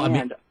 Well,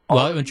 and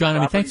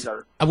John, thanks.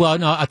 Well,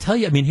 no, I'll tell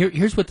you.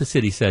 Here's what the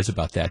city says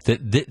about that.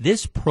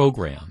 This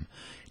program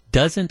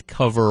doesn't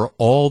cover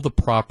all the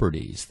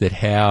properties that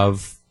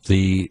have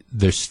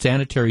their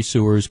sanitary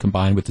sewers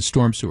combined with the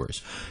storm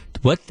sewers.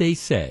 What they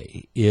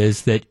say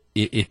is that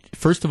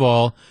first of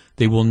all,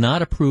 they will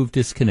not approve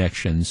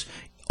disconnections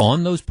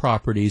on those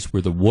properties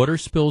where the water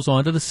spills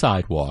onto the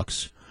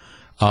sidewalks,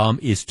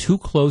 is too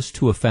close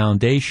to a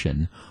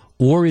foundation,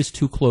 or is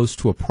too close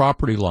to a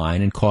property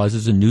line and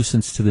causes a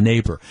nuisance to the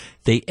neighbor.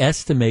 They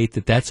estimate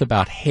that that's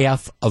about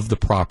half of the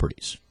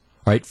properties.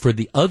 All right. For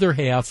the other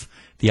half,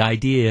 the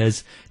idea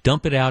is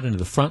dump it out into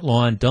the front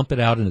lawn, dump it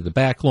out into the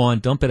back lawn,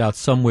 dump it out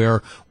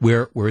somewhere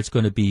where it's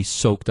going to be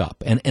soaked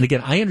up. And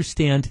again, I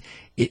understand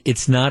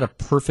it's not a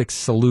perfect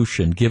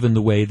solution given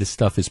the way the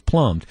stuff is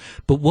plumbed.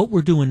 But what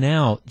we're doing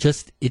now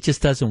it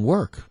just doesn't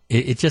work.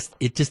 It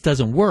just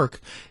doesn't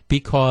work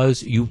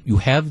because you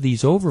have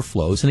these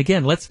overflows. And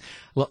again, let's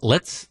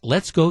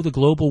go the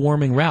global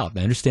warming route.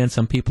 I understand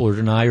some people are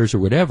deniers or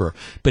whatever,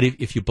 but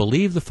if you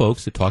believe the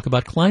folks that talk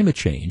about climate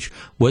change,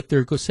 what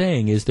they're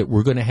saying is that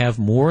we're going to have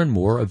more and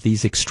more of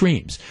these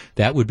extremes.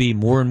 That would be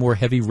more and more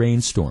heavy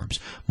rainstorms,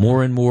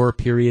 more and more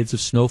periods of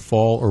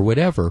snowfall or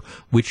whatever,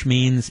 which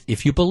means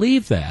if you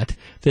believe that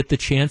the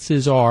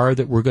chances are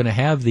that we're going to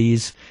have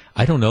these,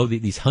 I don't know,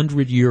 these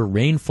 100-year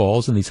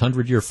rainfalls and these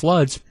 100-year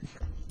floods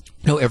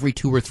every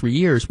 2 or 3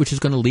 years, which is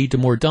going to lead to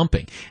more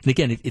dumping. And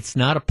again, it's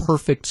not a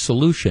perfect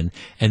solution,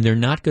 and they're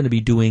not going to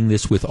be doing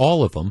this with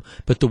all of them,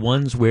 but the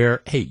ones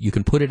where, hey, you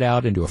can put it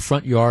out into a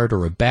front yard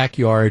or a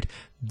backyard,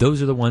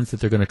 those are the ones that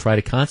they're going to try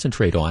to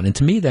concentrate on. And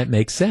to me, that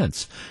makes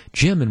sense.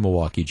 Jim in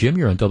Milwaukee. Jim,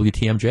 you're on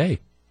WTMJ.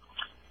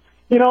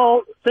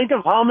 Think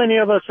of how many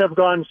of us have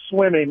gone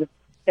swimming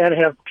and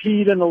have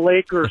peed in a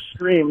lake or a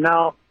stream.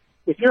 Now,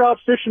 if you're out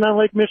fishing on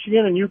Lake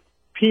Michigan and you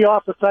pee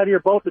off the side of your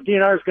boat, the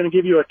DNR is going to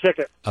give you a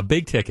ticket. A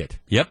big ticket.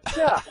 Yep.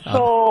 Yeah.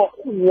 So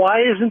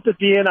why isn't the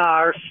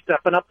DNR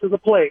stepping up to the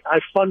plate? I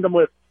fund them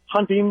with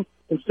hunting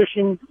and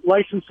fishing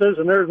licenses,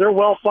 and they're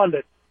well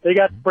funded. They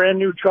got brand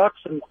new trucks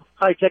and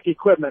high tech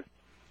equipment.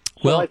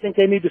 So I think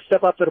they need to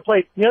step up to the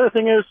plate. The other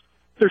thing is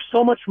there's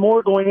so much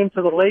more going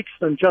into the lakes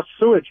than just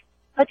sewage.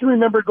 I can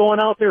remember going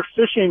out there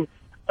fishing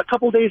a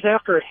couple days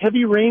after a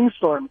heavy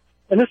rainstorm,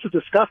 and this is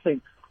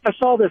disgusting. I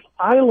saw this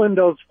island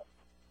of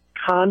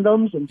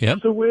condoms and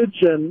sewage,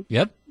 and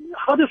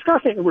how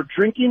disgusting! And we're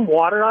drinking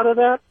water out of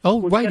that.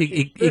 Oh, right,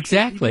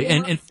 exactly.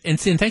 And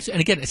thanks. And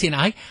again,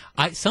 I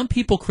some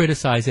people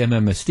criticize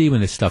MMSD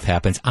when this stuff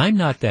happens. I'm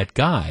not that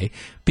guy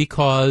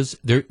because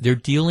they're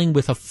dealing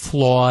with a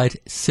flawed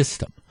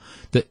system.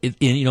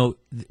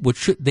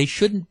 They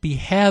shouldn't be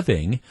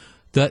having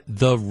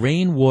the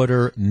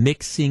rainwater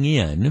mixing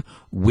in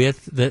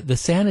with the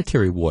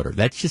sanitary water.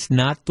 That's just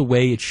not the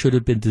way it should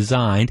have been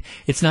designed.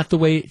 It's not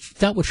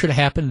what should have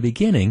happened in the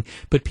beginning,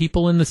 but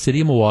people in the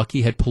city of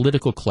Milwaukee had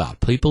political clout.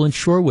 People in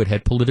Shorewood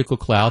had political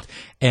clout,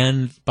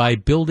 and by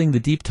building the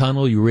deep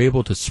tunnel, you were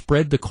able to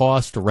spread the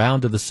cost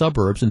around to the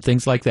suburbs and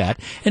things like that.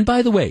 And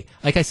by the way,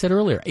 like I said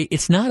earlier,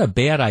 it's not a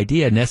bad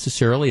idea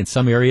necessarily in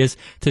some areas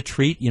to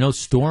treat,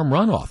 storm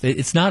runoff.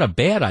 It's not a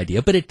bad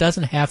idea, but it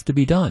doesn't have to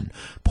be done.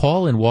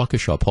 Paul in Waukesha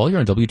show. Paul, you're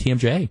on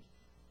WTMJ.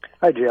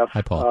 Hi, Jeff.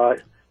 Hi, Paul.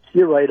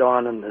 You're right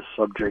on this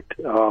subject.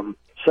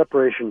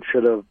 Separation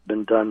should have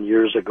been done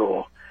years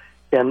ago.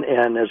 And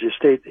as you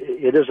state,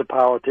 it is the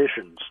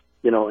politicians,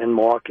 in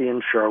Milwaukee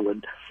and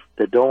Sherwood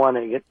that don't want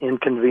to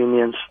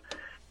inconvenience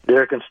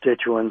their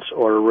constituents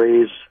or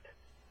raise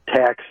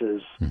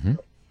taxes,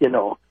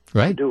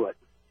 right. to do it,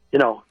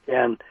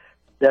 and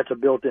that's a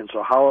built-in.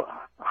 So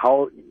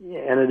how,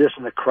 and it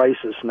isn't a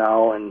crisis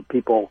now, and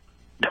people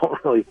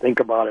don't really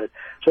think about it.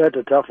 So that's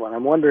a tough one.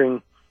 I'm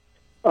wondering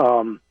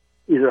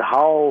either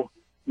how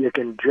you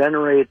can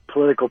generate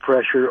political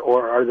pressure,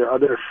 or are there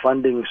other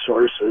funding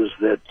sources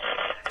that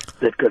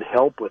could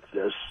help with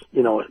this,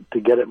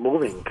 to get it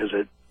moving? Because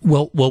it.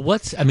 Well,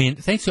 what's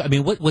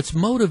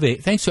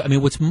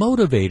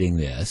motivating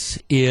this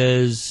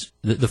is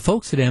the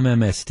folks at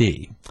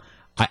MMSD.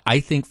 I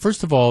think,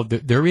 first of all,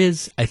 there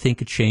is, I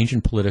think, a change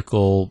in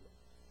political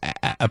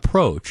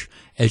approach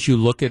as you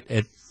look at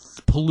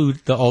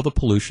all the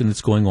pollution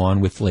that's going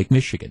on with Lake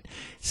Michigan.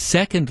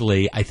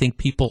 Secondly, I think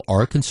people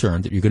are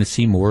concerned that you're going to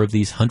see more of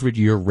these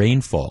 100-year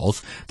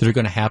rainfalls that are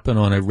going to happen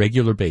on a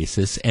regular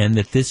basis, and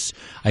that this,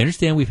 I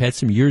understand we've had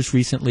some years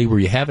recently where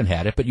you haven't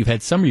had it, but you've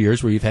had some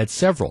years where you've had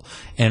several.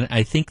 And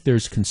I think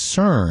there's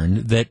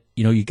concern that,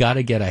 you got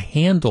to get a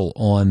handle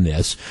on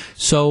this.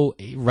 So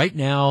right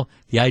now,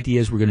 the idea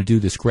is we're going to do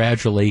this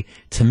gradually.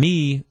 To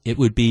me, it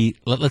would be,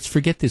 let's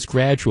forget this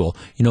gradual.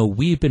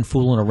 We've been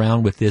fooling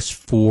around with this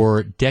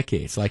for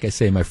decades. Like I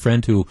say, my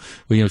friend who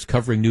was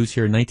covering news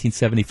here in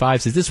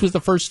 1975 says, this was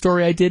the first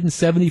story I did in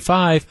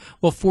 75.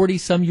 Well,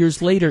 40-some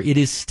years later, it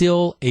is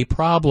still a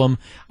problem.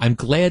 I'm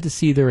glad to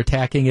see they're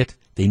attacking it.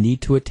 They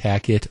need to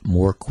attack it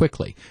more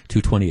quickly.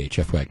 228,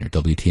 Jeff Wagner,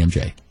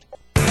 WTMJ.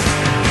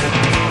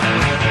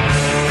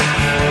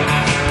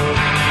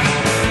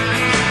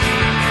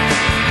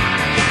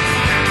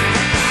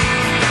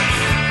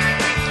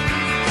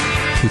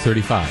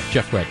 2:35.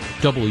 Jeff Wagner,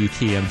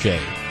 WTMJ.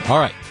 All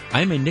right.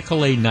 I'm a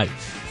Nicolay Knight,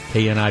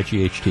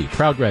 K-N-I-G-H-T,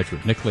 proud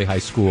graduate, Nicolay High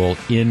School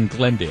in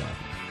Glendale.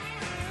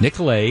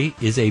 Nicolay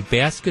is a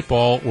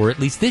basketball, or at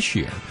least this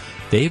year,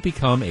 they have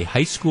become a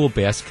high school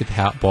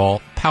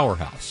basketball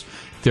powerhouse.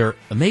 They're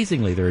a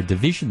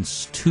Division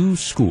II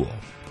school.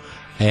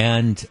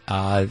 And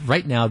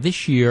right now,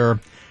 this year,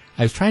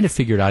 I was trying to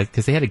figure it out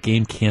because they had a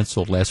game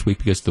canceled last week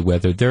because of the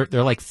weather.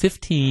 They're like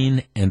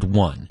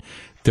 15-1.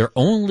 Their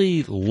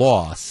only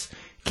loss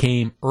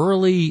came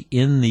early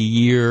in the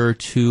year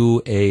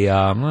to a,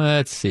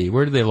 let's see,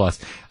 where did they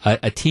lost?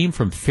 A team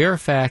from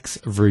Fairfax,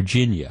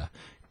 Virginia,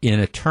 in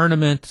a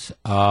tournament,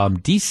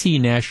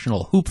 DC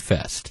National Hoop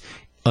Fest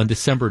on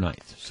December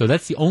 9th. So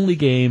that's the only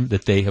game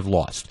that they have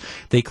lost.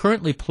 They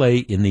currently play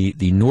in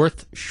the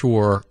North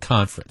Shore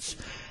Conference.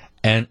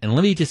 And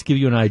let me just give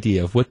you an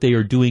idea of what they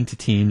are doing to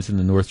teams in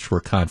the North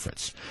Shore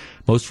Conference.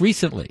 Most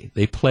recently,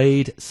 they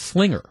played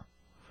Slinger.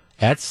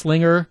 At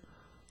Slinger,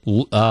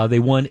 they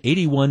won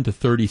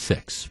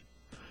 81-36.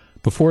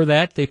 Before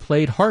that, they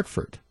played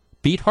Hartford,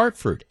 beat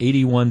Hartford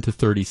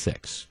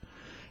 81-36.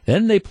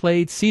 Then they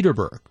played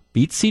Cedarburg,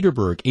 beat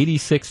Cedarburg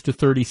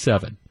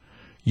 86-37.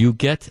 You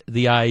get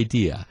the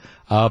idea.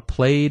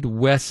 Played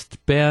West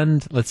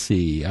Bend. Let's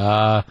see.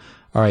 All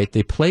right,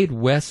 they played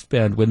West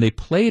Bend. When they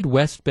played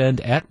West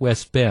Bend at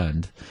West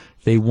Bend,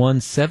 they won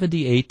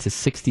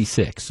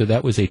 78-66. So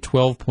that was a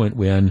 12-point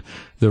win.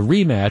 The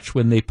rematch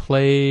when they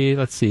play,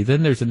 let's see,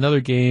 then there's another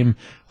game,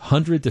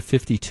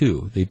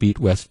 100-52. They beat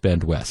West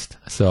Bend West.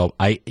 So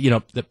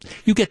you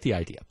get the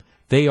idea.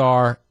 They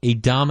are a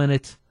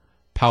dominant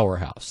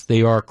powerhouse.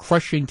 They are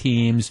crushing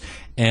teams,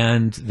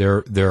 and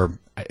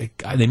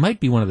they might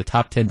be one of the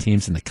top 10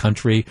 teams in the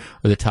country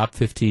or the top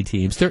 15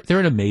 teams. They're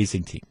an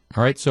amazing team.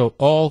 All right, so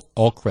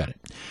all credit.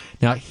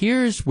 Now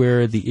here's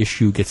where the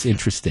issue gets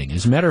interesting.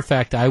 As a matter of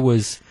fact, I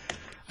was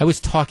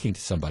talking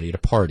to somebody at a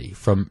party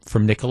from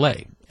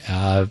Nicolay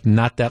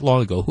not that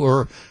long ago,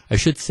 or I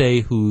should say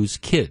whose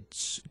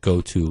kids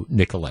go to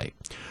Nicolay.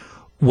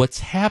 What's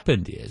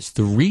happened is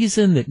the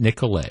reason that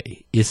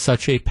Nicolay is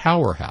such a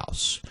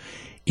powerhouse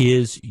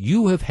is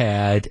you have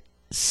had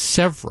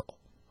several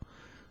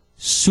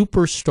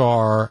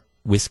superstar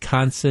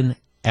Wisconsin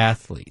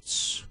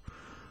athletes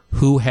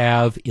who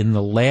have in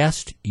the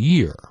last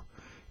year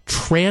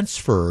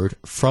transferred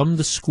from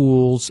the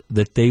schools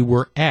that they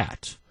were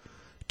at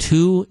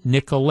to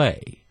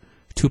Nicolay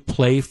to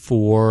play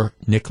for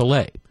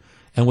Nicolay.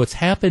 And what's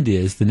happened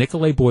is the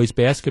Nicolay boys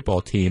basketball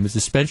team has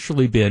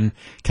essentially been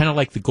kind of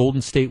like the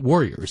Golden State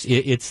Warriors.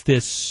 It's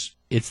these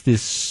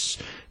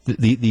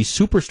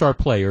superstar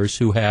players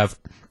who have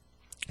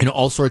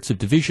all sorts of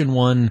Division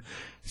I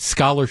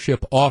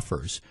scholarship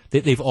offers.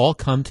 They've all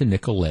come to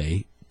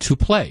Nicolay to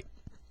play.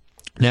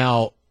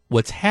 Now,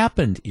 what's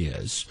happened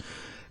is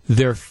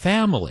their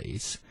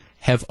families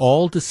have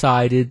all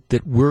decided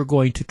that we're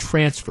going to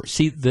transfer.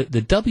 See, the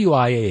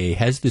WIAA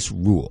has this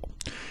rule,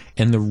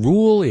 and the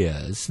rule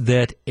is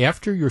that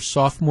after your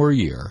sophomore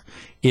year,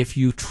 if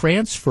you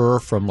transfer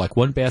from like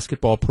one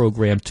basketball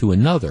program to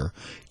another,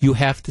 you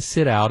have to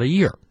sit out a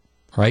year,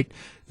 right?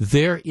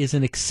 There is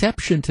an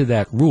exception to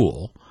that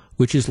rule,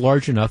 which is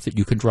large enough that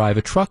you can drive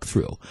a truck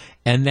through.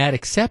 And that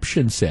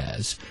exception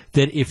says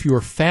that if your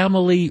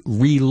family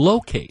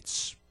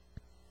relocates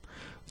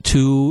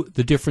to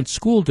the different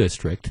school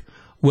district,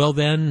 well,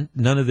 then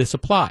none of this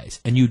applies,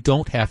 and you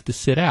don't have to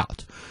sit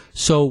out.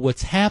 So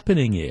what's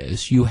happening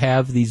is you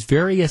have these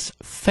various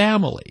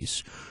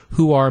families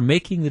who are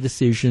making the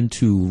decision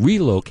to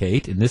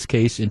relocate, in this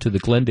case into the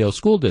Glendale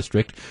School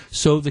District,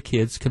 so the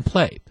kids can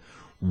play.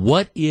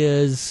 What's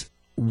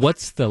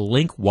the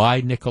link? Why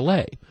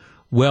Nicolet?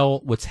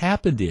 Well, what's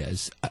happened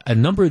is a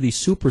number of these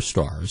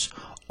superstars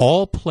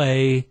all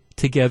play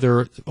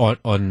together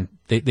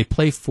they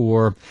play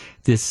for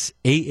this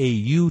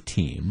AAU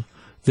team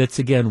that's,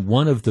 again,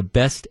 one of the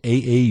best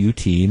AAU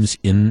teams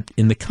in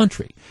the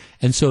country.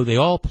 And so they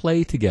all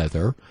play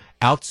together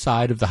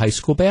outside of the high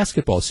school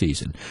basketball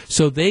season.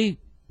 So they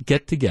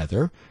get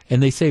together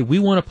and they say, we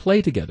want to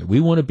play together. We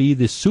want to be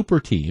this super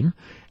team.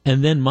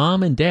 And then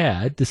mom and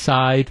dad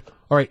decide,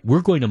 all right,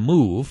 we're going to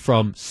move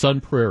from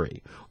Sun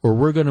Prairie, or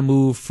we're going to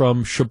move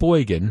from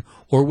Sheboygan,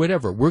 or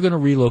whatever. We're going to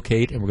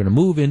relocate, and we're going to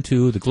move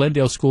into the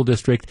Glendale School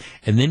District,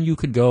 and then you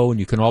can go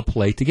and you can all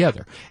play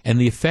together. And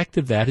the effect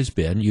of that has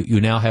been you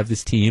now have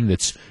this team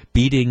that's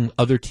beating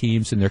other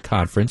teams in their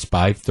conference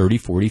by 30,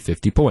 40,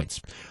 50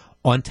 points.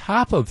 On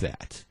top of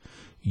that,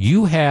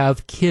 you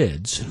have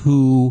kids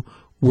who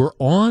were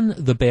on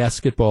the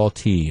basketball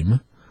team,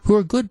 who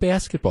are good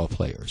basketball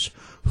players,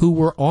 who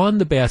were on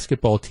the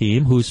basketball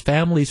team, whose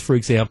families, for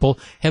example,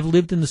 have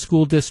lived in the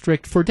school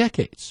district for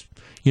decades.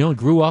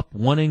 Grew up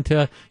wanting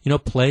to,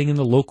 playing in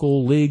the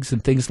local leagues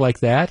and things like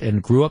that,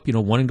 and grew up,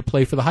 wanting to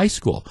play for the high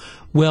school.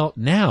 Well,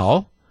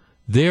 now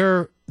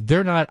they're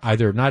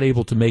not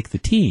able to make the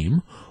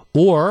team,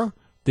 or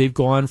they've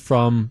gone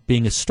from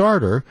being a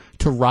starter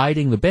to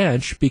riding the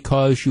bench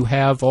because you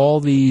have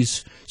all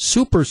these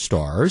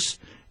superstars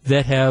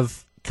that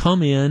have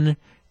come in.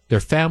 Their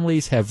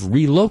families have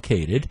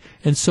relocated,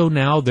 and so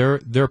now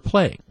they're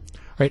playing.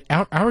 Right?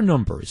 Our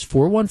number is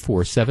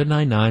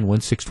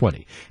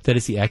 414-799-1620. That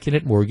is the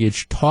Acunet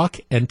Mortgage talk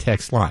and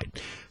text line.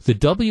 The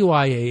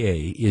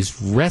WIAA is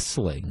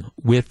wrestling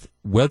with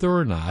whether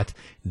or not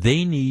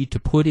they need to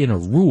put in a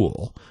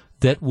rule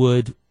that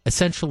would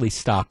essentially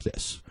stop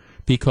this.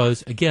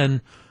 Because,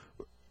 again,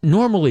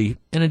 normally,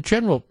 in a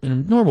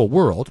normal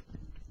world,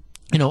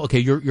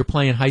 you're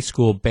playing high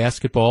school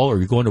basketball, or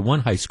you're going to one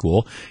high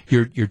school.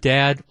 Your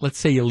dad, let's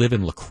say you live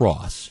in La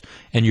Crosse,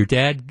 and your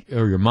dad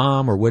or your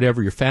mom or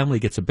whatever, your family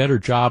gets a better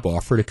job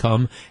offer to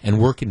come and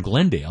work in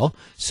Glendale.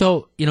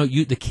 So,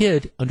 the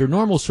kid, under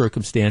normal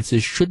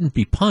circumstances, shouldn't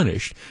be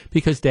punished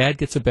because dad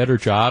gets a better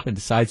job and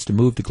decides to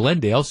move to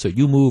Glendale, so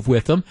you move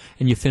with him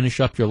and you finish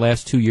up your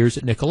last 2 years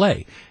at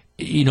Nicolet.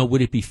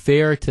 Would it be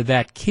fair to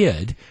that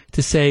kid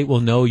to say,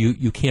 well, no,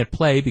 you can't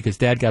play because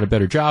dad got a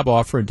better job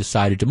offer and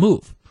decided to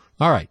move?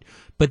 All right,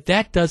 but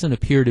that doesn't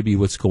appear to be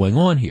what's going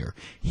on here.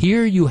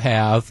 Here you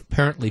have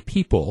apparently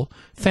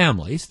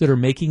families that are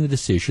making the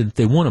decision that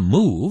they want to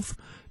move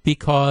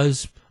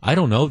because, I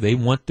don't know, they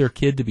want their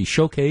kid to be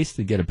showcased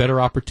and get a better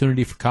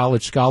opportunity for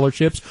college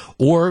scholarships,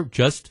 or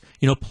just,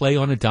 play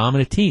on a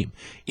dominant team.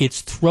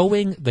 It's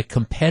throwing the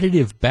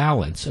competitive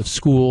balance of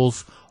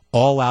schools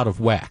all out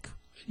of whack.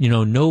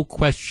 No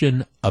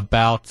question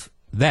about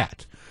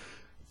that.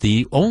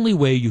 The only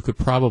way you could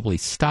probably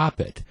stop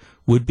it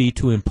would be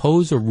to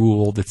impose a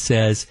rule that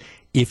says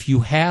if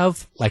you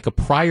have like a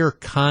prior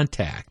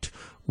contact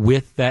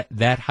with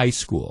that high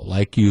school,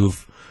 like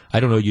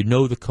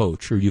the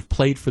coach, or you've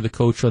played for the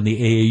coach on the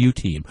AAU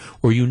team,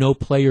 or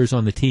players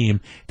on the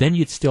team, then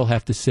you'd still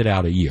have to sit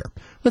out a year.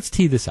 Let's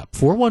tee this up.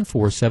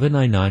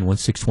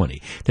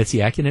 414-799-1620. That's the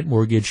Acunet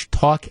Mortgage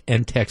talk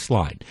and text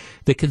line.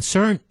 The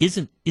concern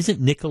isn't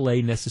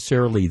Nicolet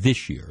necessarily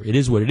this year. It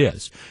is what it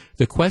is.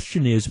 The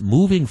question is,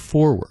 moving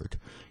forward,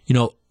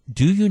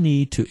 do you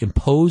need to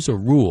impose a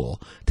rule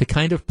to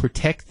kind of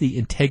protect the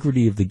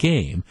integrity of the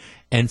game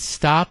and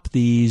stop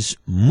these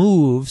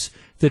moves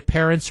that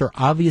parents are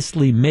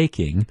obviously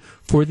making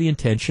for the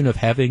intention of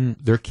having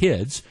their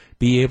kids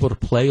be able to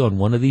play on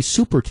one of these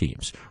super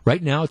teams?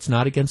 Right now, it's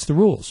not against the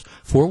rules.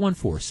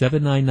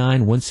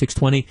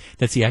 414-799-1620.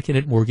 That's the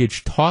Acunet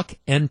Mortgage talk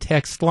and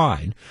text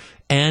line.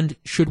 And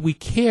should we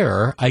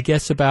care, I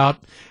guess, about,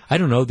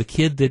 the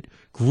kid that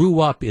grew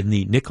up in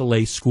the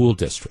Nicolet School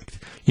District,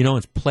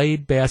 and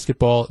played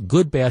basketball,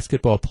 good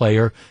basketball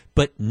player,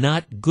 but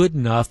not good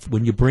enough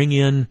when you bring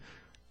in,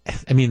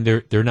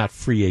 they're not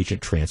free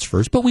agent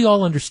transfers, but we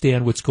all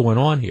understand what's going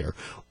on here.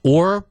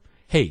 Or,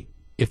 hey,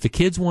 if the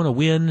kids want to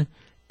win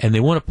and they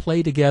want to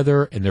play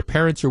together and their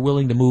parents are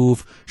willing to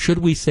move, should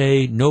we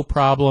say no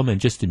problem and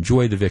just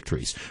enjoy the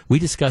victories? We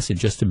discuss in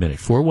just a minute.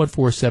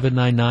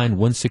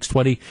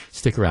 414-799-1620.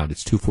 Stick around.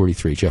 It's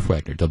 2:43. Jeff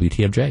Wagner,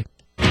 WTMJ.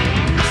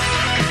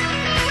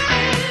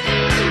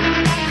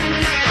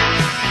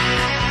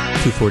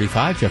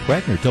 2:45, Jeff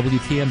Wagner,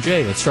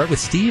 WTMJ. Let's start with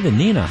Steve and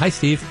Nina. Hi,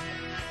 Steve.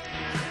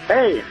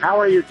 Hey, how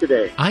are you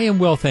today? I am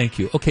well, thank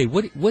you. Okay,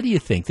 what do you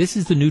think? This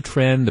is the new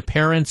trend, the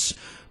parents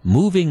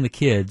moving the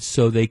kids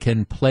so they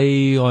can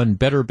play on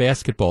better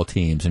basketball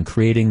teams and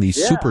creating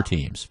these super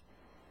teams.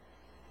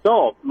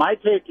 So my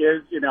take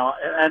is, and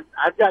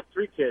I've got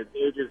 3 kids,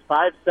 ages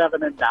 5,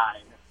 7, and 9.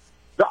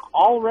 So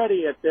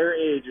already at their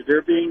age,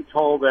 they're being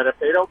told that if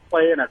they don't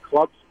play in a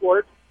club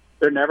sport,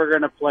 they're never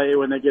going to play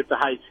when they get to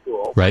high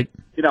school. Right.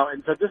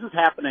 And so this is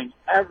happening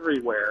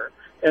everywhere.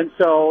 And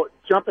so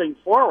jumping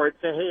forward,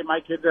 say, hey,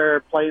 my kids are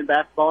playing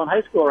basketball in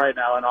high school right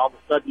now, and all of a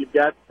sudden you've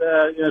got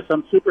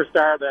some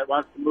superstar that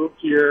wants to move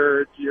to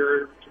your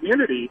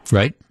community.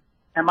 Right.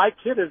 And my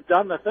kid has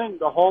done the thing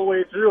the whole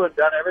way through and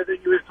done everything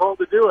he was told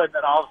to do, and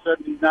then all of a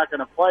sudden he's not going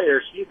to play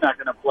or she's not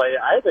going to play.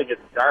 I think it's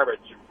garbage.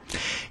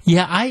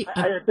 Yeah, I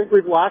think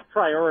we've lost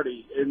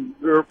priority, and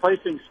we're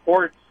replacing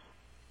sports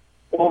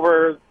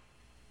over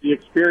the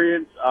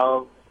experience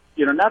of,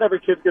 not every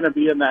kid's going to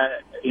be in the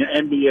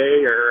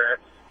NBA or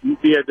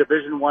be a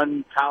Division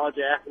I college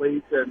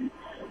athlete, and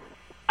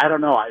I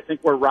don't know. I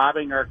think we're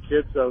robbing our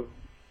kids of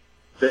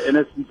the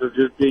innocence of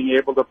just being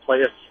able to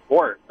play a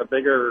sport, the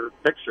bigger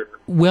picture.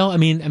 Well, that's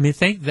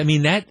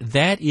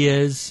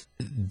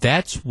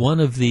one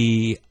of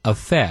the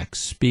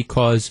effects,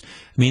 because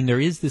there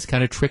is this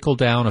kind of trickle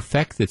down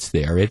effect that's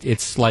there.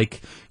 It's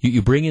like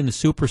you bring in the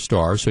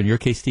superstar. So in your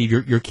case, Steve,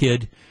 your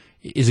kid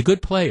is a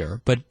good player,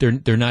 but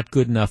they're not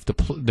good enough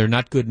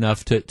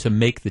to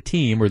make the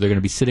team, or they're going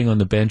to be sitting on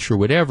the bench or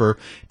whatever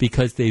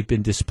because they've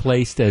been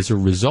displaced as a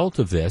result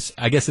of this.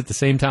 I guess at the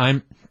same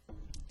time,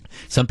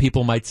 some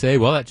people might say,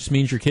 well, that just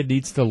means your kid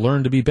needs to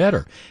learn to be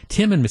better.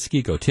 Tim in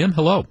Muskego. Tim,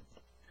 hello.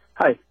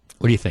 Hi.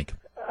 What do you think?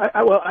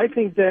 I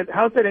think that,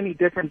 how's that any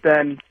different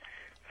than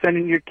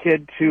sending your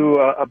kid to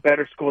a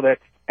better school that's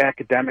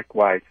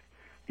academic-wise?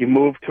 You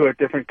move to a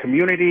different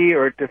community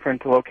or a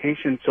different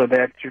location so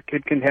that your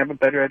kid can have a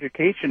better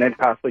education and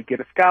possibly get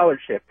a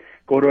scholarship,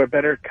 go to a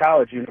better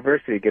college,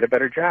 university, get a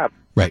better job.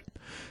 Right.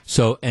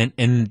 So,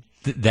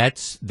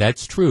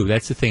 that's true.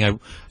 That's the thing. I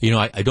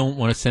don't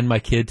want to send my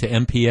kid to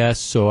MPS,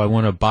 so I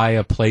want to buy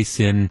a place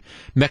in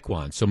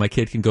Mequon so my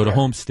kid can go to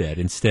Homestead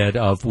instead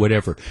of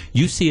whatever.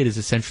 You see it as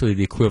essentially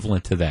the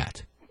equivalent to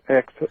that.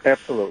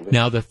 Absolutely.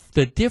 Now,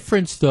 the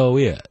difference, though,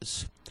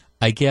 is,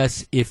 I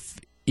guess, if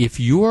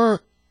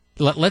you're,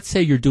 let's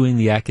say you're doing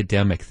the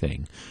academic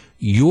thing,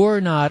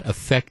 you're not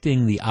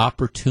affecting the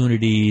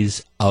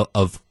opportunities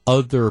of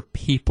other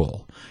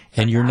people,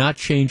 and you're not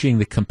changing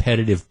the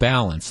competitive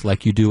balance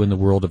like you do in the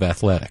world of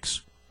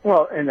athletics.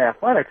 Well, in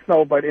athletics,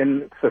 no, but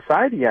in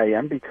society I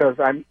am, because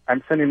I'm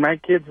sending my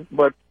kids,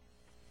 but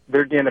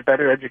they're getting a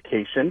better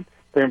education.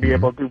 They're going to be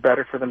able to do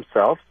better for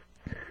themselves.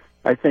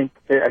 I think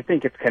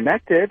it's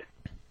connected.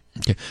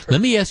 Okay. Let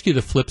me ask you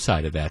the flip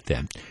side of that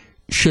then.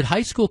 Should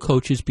high school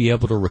coaches be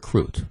able to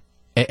recruit?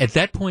 At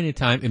that point in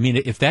time,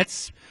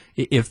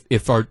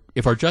 if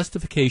our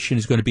justification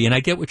is going to be, and I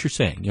get what you're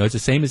saying, it's the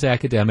same as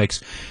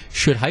academics,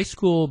 should high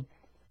school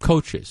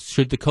coaches,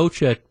 should the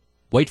coach at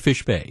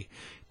Whitefish Bay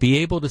be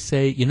able to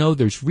say,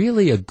 there's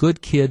really a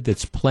good kid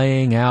that's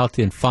playing out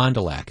in Fond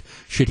du Lac.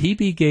 Should he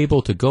be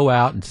able to go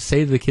out and to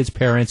say to the kid's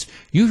parents,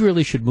 you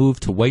really should move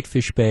to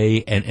Whitefish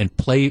Bay and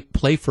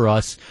play for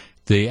us?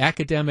 The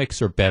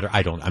academics are better.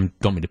 I don't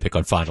mean to pick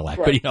on Fond du Lac,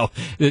 right.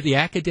 But the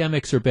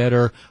academics are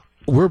better.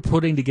 We're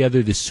putting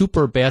together the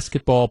super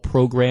basketball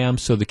program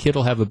so the kid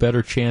will have a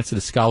better chance at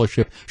a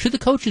scholarship. Should the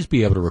coaches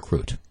be able to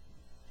recruit?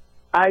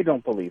 I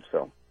don't believe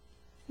so.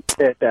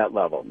 At that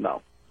level,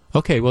 no.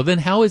 Okay, well then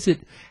how is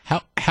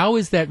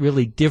that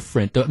really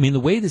different? I mean, the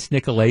way this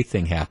Nicolay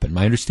thing happened,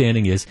 my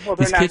understanding is they're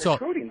these not kids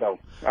recruiting though.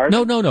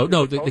 No.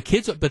 The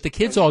kids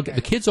all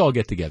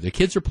get together. The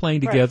kids are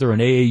playing together in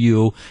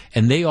AAU,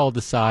 and they all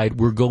decide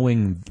we're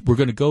going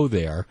to go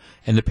there,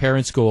 and the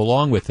parents go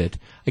along with it.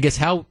 I guess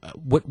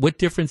what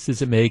difference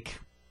does it make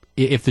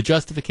if the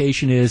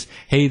justification is,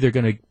 hey, they're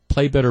going to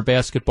play better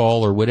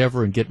basketball or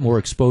whatever and get more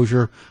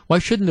exposure? Why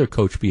shouldn't their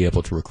coach be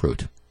able to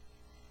recruit?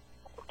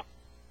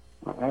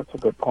 That's a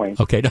good point.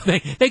 Okay, no,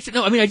 thanks.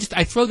 No,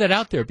 I throw that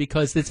out there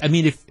because if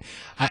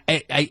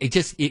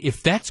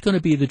that's going to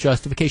be the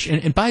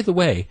justification, and by the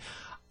way,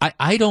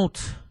 I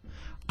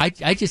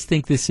just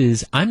think this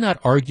is. I'm not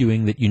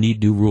arguing that you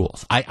need new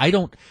rules. I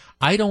don't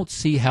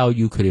see how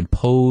you could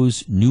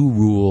impose new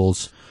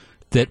rules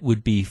that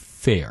would be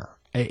fair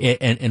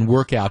and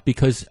work out.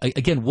 Because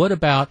again,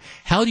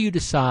 how do you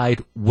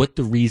decide what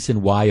the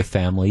reason why a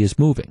family is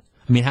moving?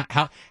 I mean,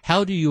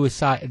 how do you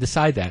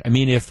decide that? I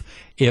mean, if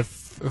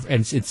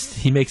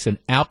he makes an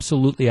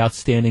absolutely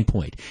outstanding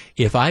point.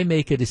 If I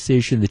make a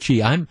decision that,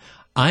 gee, I'm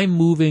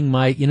moving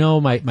my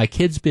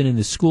kid's been in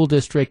the school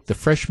district the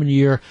freshman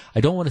year.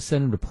 I don't want to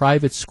send him to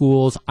private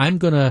schools. I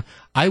want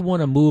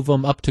to move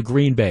him up to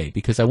Green Bay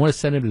because I want to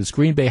send him to this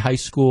Green Bay high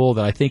school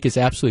that I think is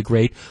absolutely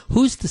great.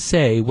 Who's to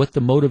say what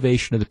the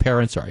motivation of the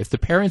parents are? If the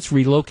parents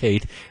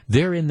relocate,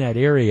 they're in that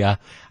area.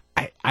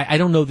 I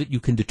don't know that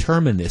you can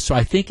determine this. So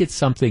I think it's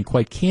something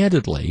quite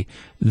candidly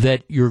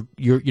that you're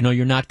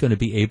not going to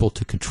be able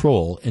to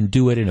control and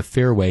do it in a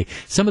fair way.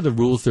 Some of the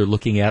rules they're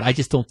looking at, I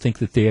just don't think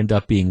that they end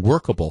up being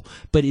workable.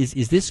 But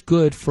is this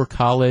good for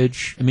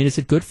college? I mean, is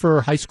it good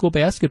for high school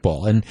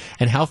basketball? And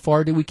how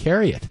far do we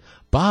carry it?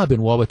 Bob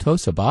in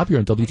Wauwatosa. Bob, you're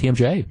on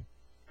WTMJ.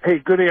 Hey,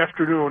 good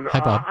afternoon. Hi,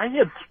 Bob.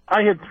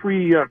 I had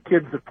three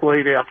kids that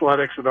played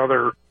athletics and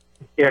other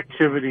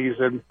activities,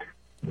 and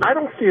I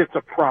don't see it's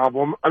a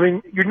problem. I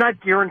mean, you're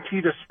not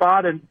guaranteed a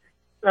spot, and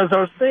as I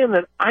was saying,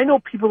 that I know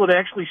people that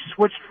actually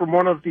switched from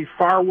one of the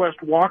Far West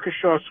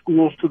Waukesha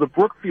schools to the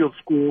Brookfield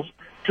schools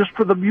just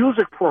for the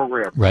music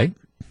program. Right.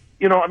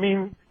 You know, I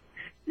mean,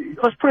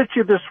 let's put it to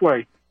you this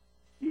way: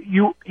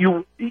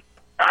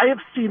 I have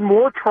seen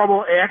more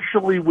trouble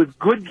actually with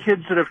good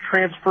kids that have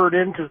transferred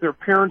in because their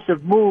parents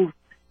have moved,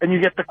 and you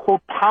get the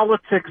quote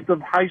politics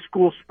of high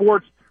school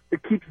sports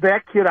that keeps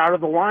that kid out of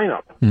the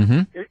lineup.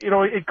 Mm-hmm.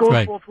 It goes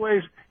Right. both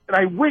ways. And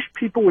I wish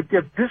people would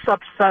get this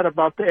upset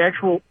about the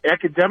actual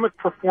academic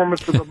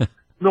performance of the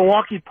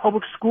Milwaukee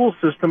public school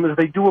system as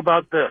they do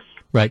about this.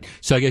 Right.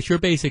 So I guess your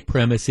basic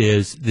premise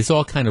is this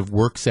all kind of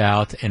works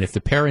out, and if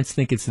the parents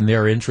think it's in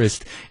their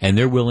interest and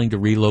they're willing to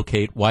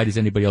relocate, why does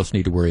anybody else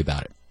need to worry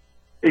about it?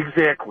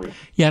 Exactly.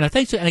 Yeah, and I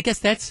think so. And I guess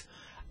that's.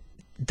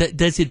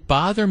 Does it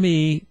bother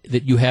me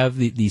that you have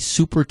these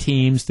super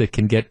teams that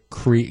can get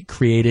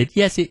created?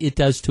 Yes, it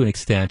does to an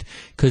extent,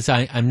 because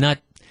I'm not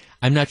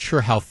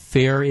sure how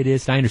fair it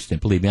is. And I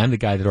understand. Believe me, I'm the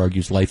guy that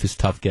argues life is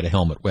tough, get a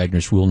helmet.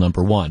 Wagner's rule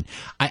number one.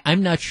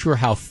 I'm not sure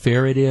how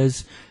fair it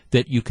is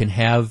that you can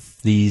have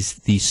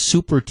these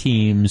super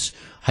teams,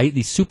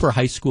 these super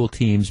high school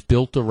teams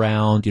built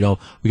around,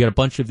 we got a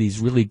bunch of these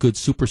really good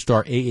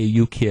superstar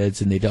AAU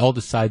kids, and they all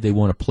decide they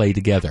want to play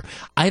together.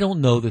 I don't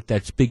know that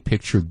that's big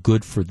picture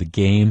good for the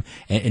game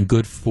and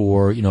good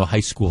for, high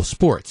school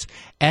sports.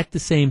 At the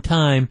same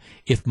time,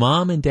 if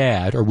mom and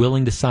dad are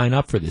willing to sign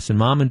up for this, and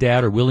mom and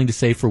dad are willing to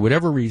say for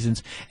whatever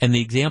reasons, and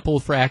the example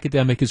for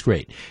academic is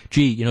great.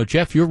 Gee,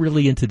 Jeff, you're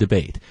really into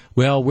debate.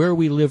 Well, where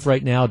we live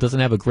right now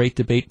doesn't have a great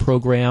debate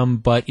program,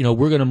 but,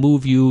 we're going to move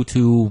you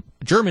to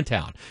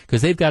Germantown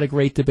because they've got a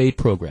great debate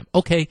program.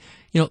 Okay,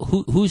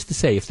 who's to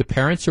say if the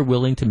parents are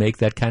willing to make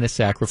that kind of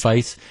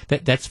sacrifice,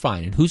 that's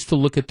fine. And who's to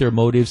look at their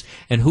motives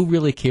and who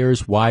really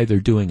cares why they're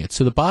doing it?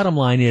 So the bottom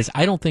line is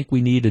I don't think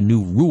we need a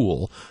new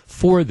rule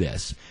for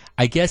this.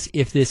 I guess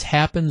if this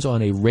happens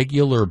on a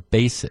regular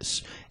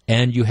basis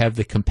and you have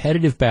the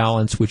competitive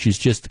balance, which is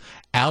just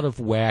out of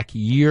whack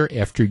year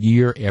after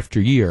year after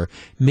year,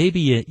 maybe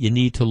you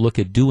need to look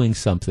at doing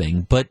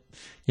something. But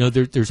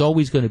there's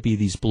always going to be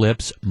these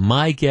blips.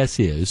 My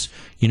guess is,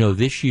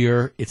 this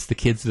year it's the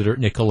kids that are at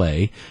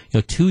Nicolet.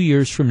 2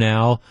 years from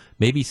now,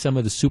 maybe some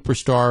of the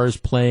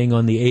superstars playing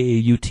on the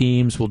AAU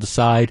teams will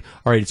decide,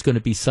 all right, it's going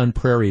to be Sun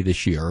Prairie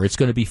this year, or it's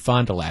going to be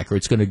Fond du Lac, or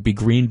it's going to be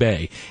Green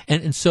Bay.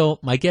 And so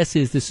my guess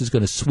is this is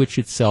going to switch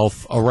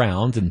itself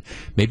around, and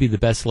maybe the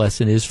best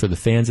lesson is for the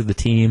fans of the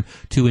team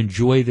to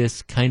enjoy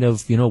this kind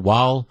of,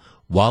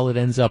 while it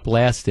ends up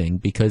lasting,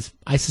 because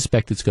I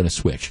suspect it's going to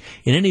switch.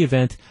 In any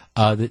event,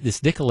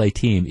 this Nicolet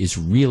team is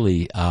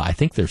really, I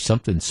think there's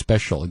something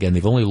special. Again,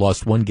 they've only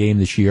lost one game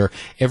this year.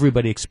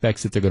 Everybody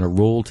expects that they're going to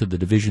roll to the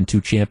Division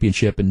II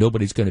championship, and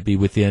nobody's going to be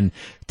within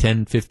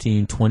 10,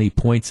 15, 20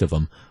 points of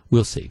them.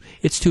 We'll see.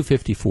 It's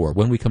 2:54.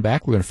 When we come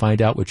back, we're going to find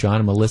out what John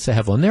and Melissa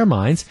have on their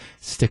minds.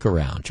 Stick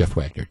around. Jeff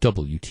Wagner,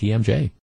 WTMJ.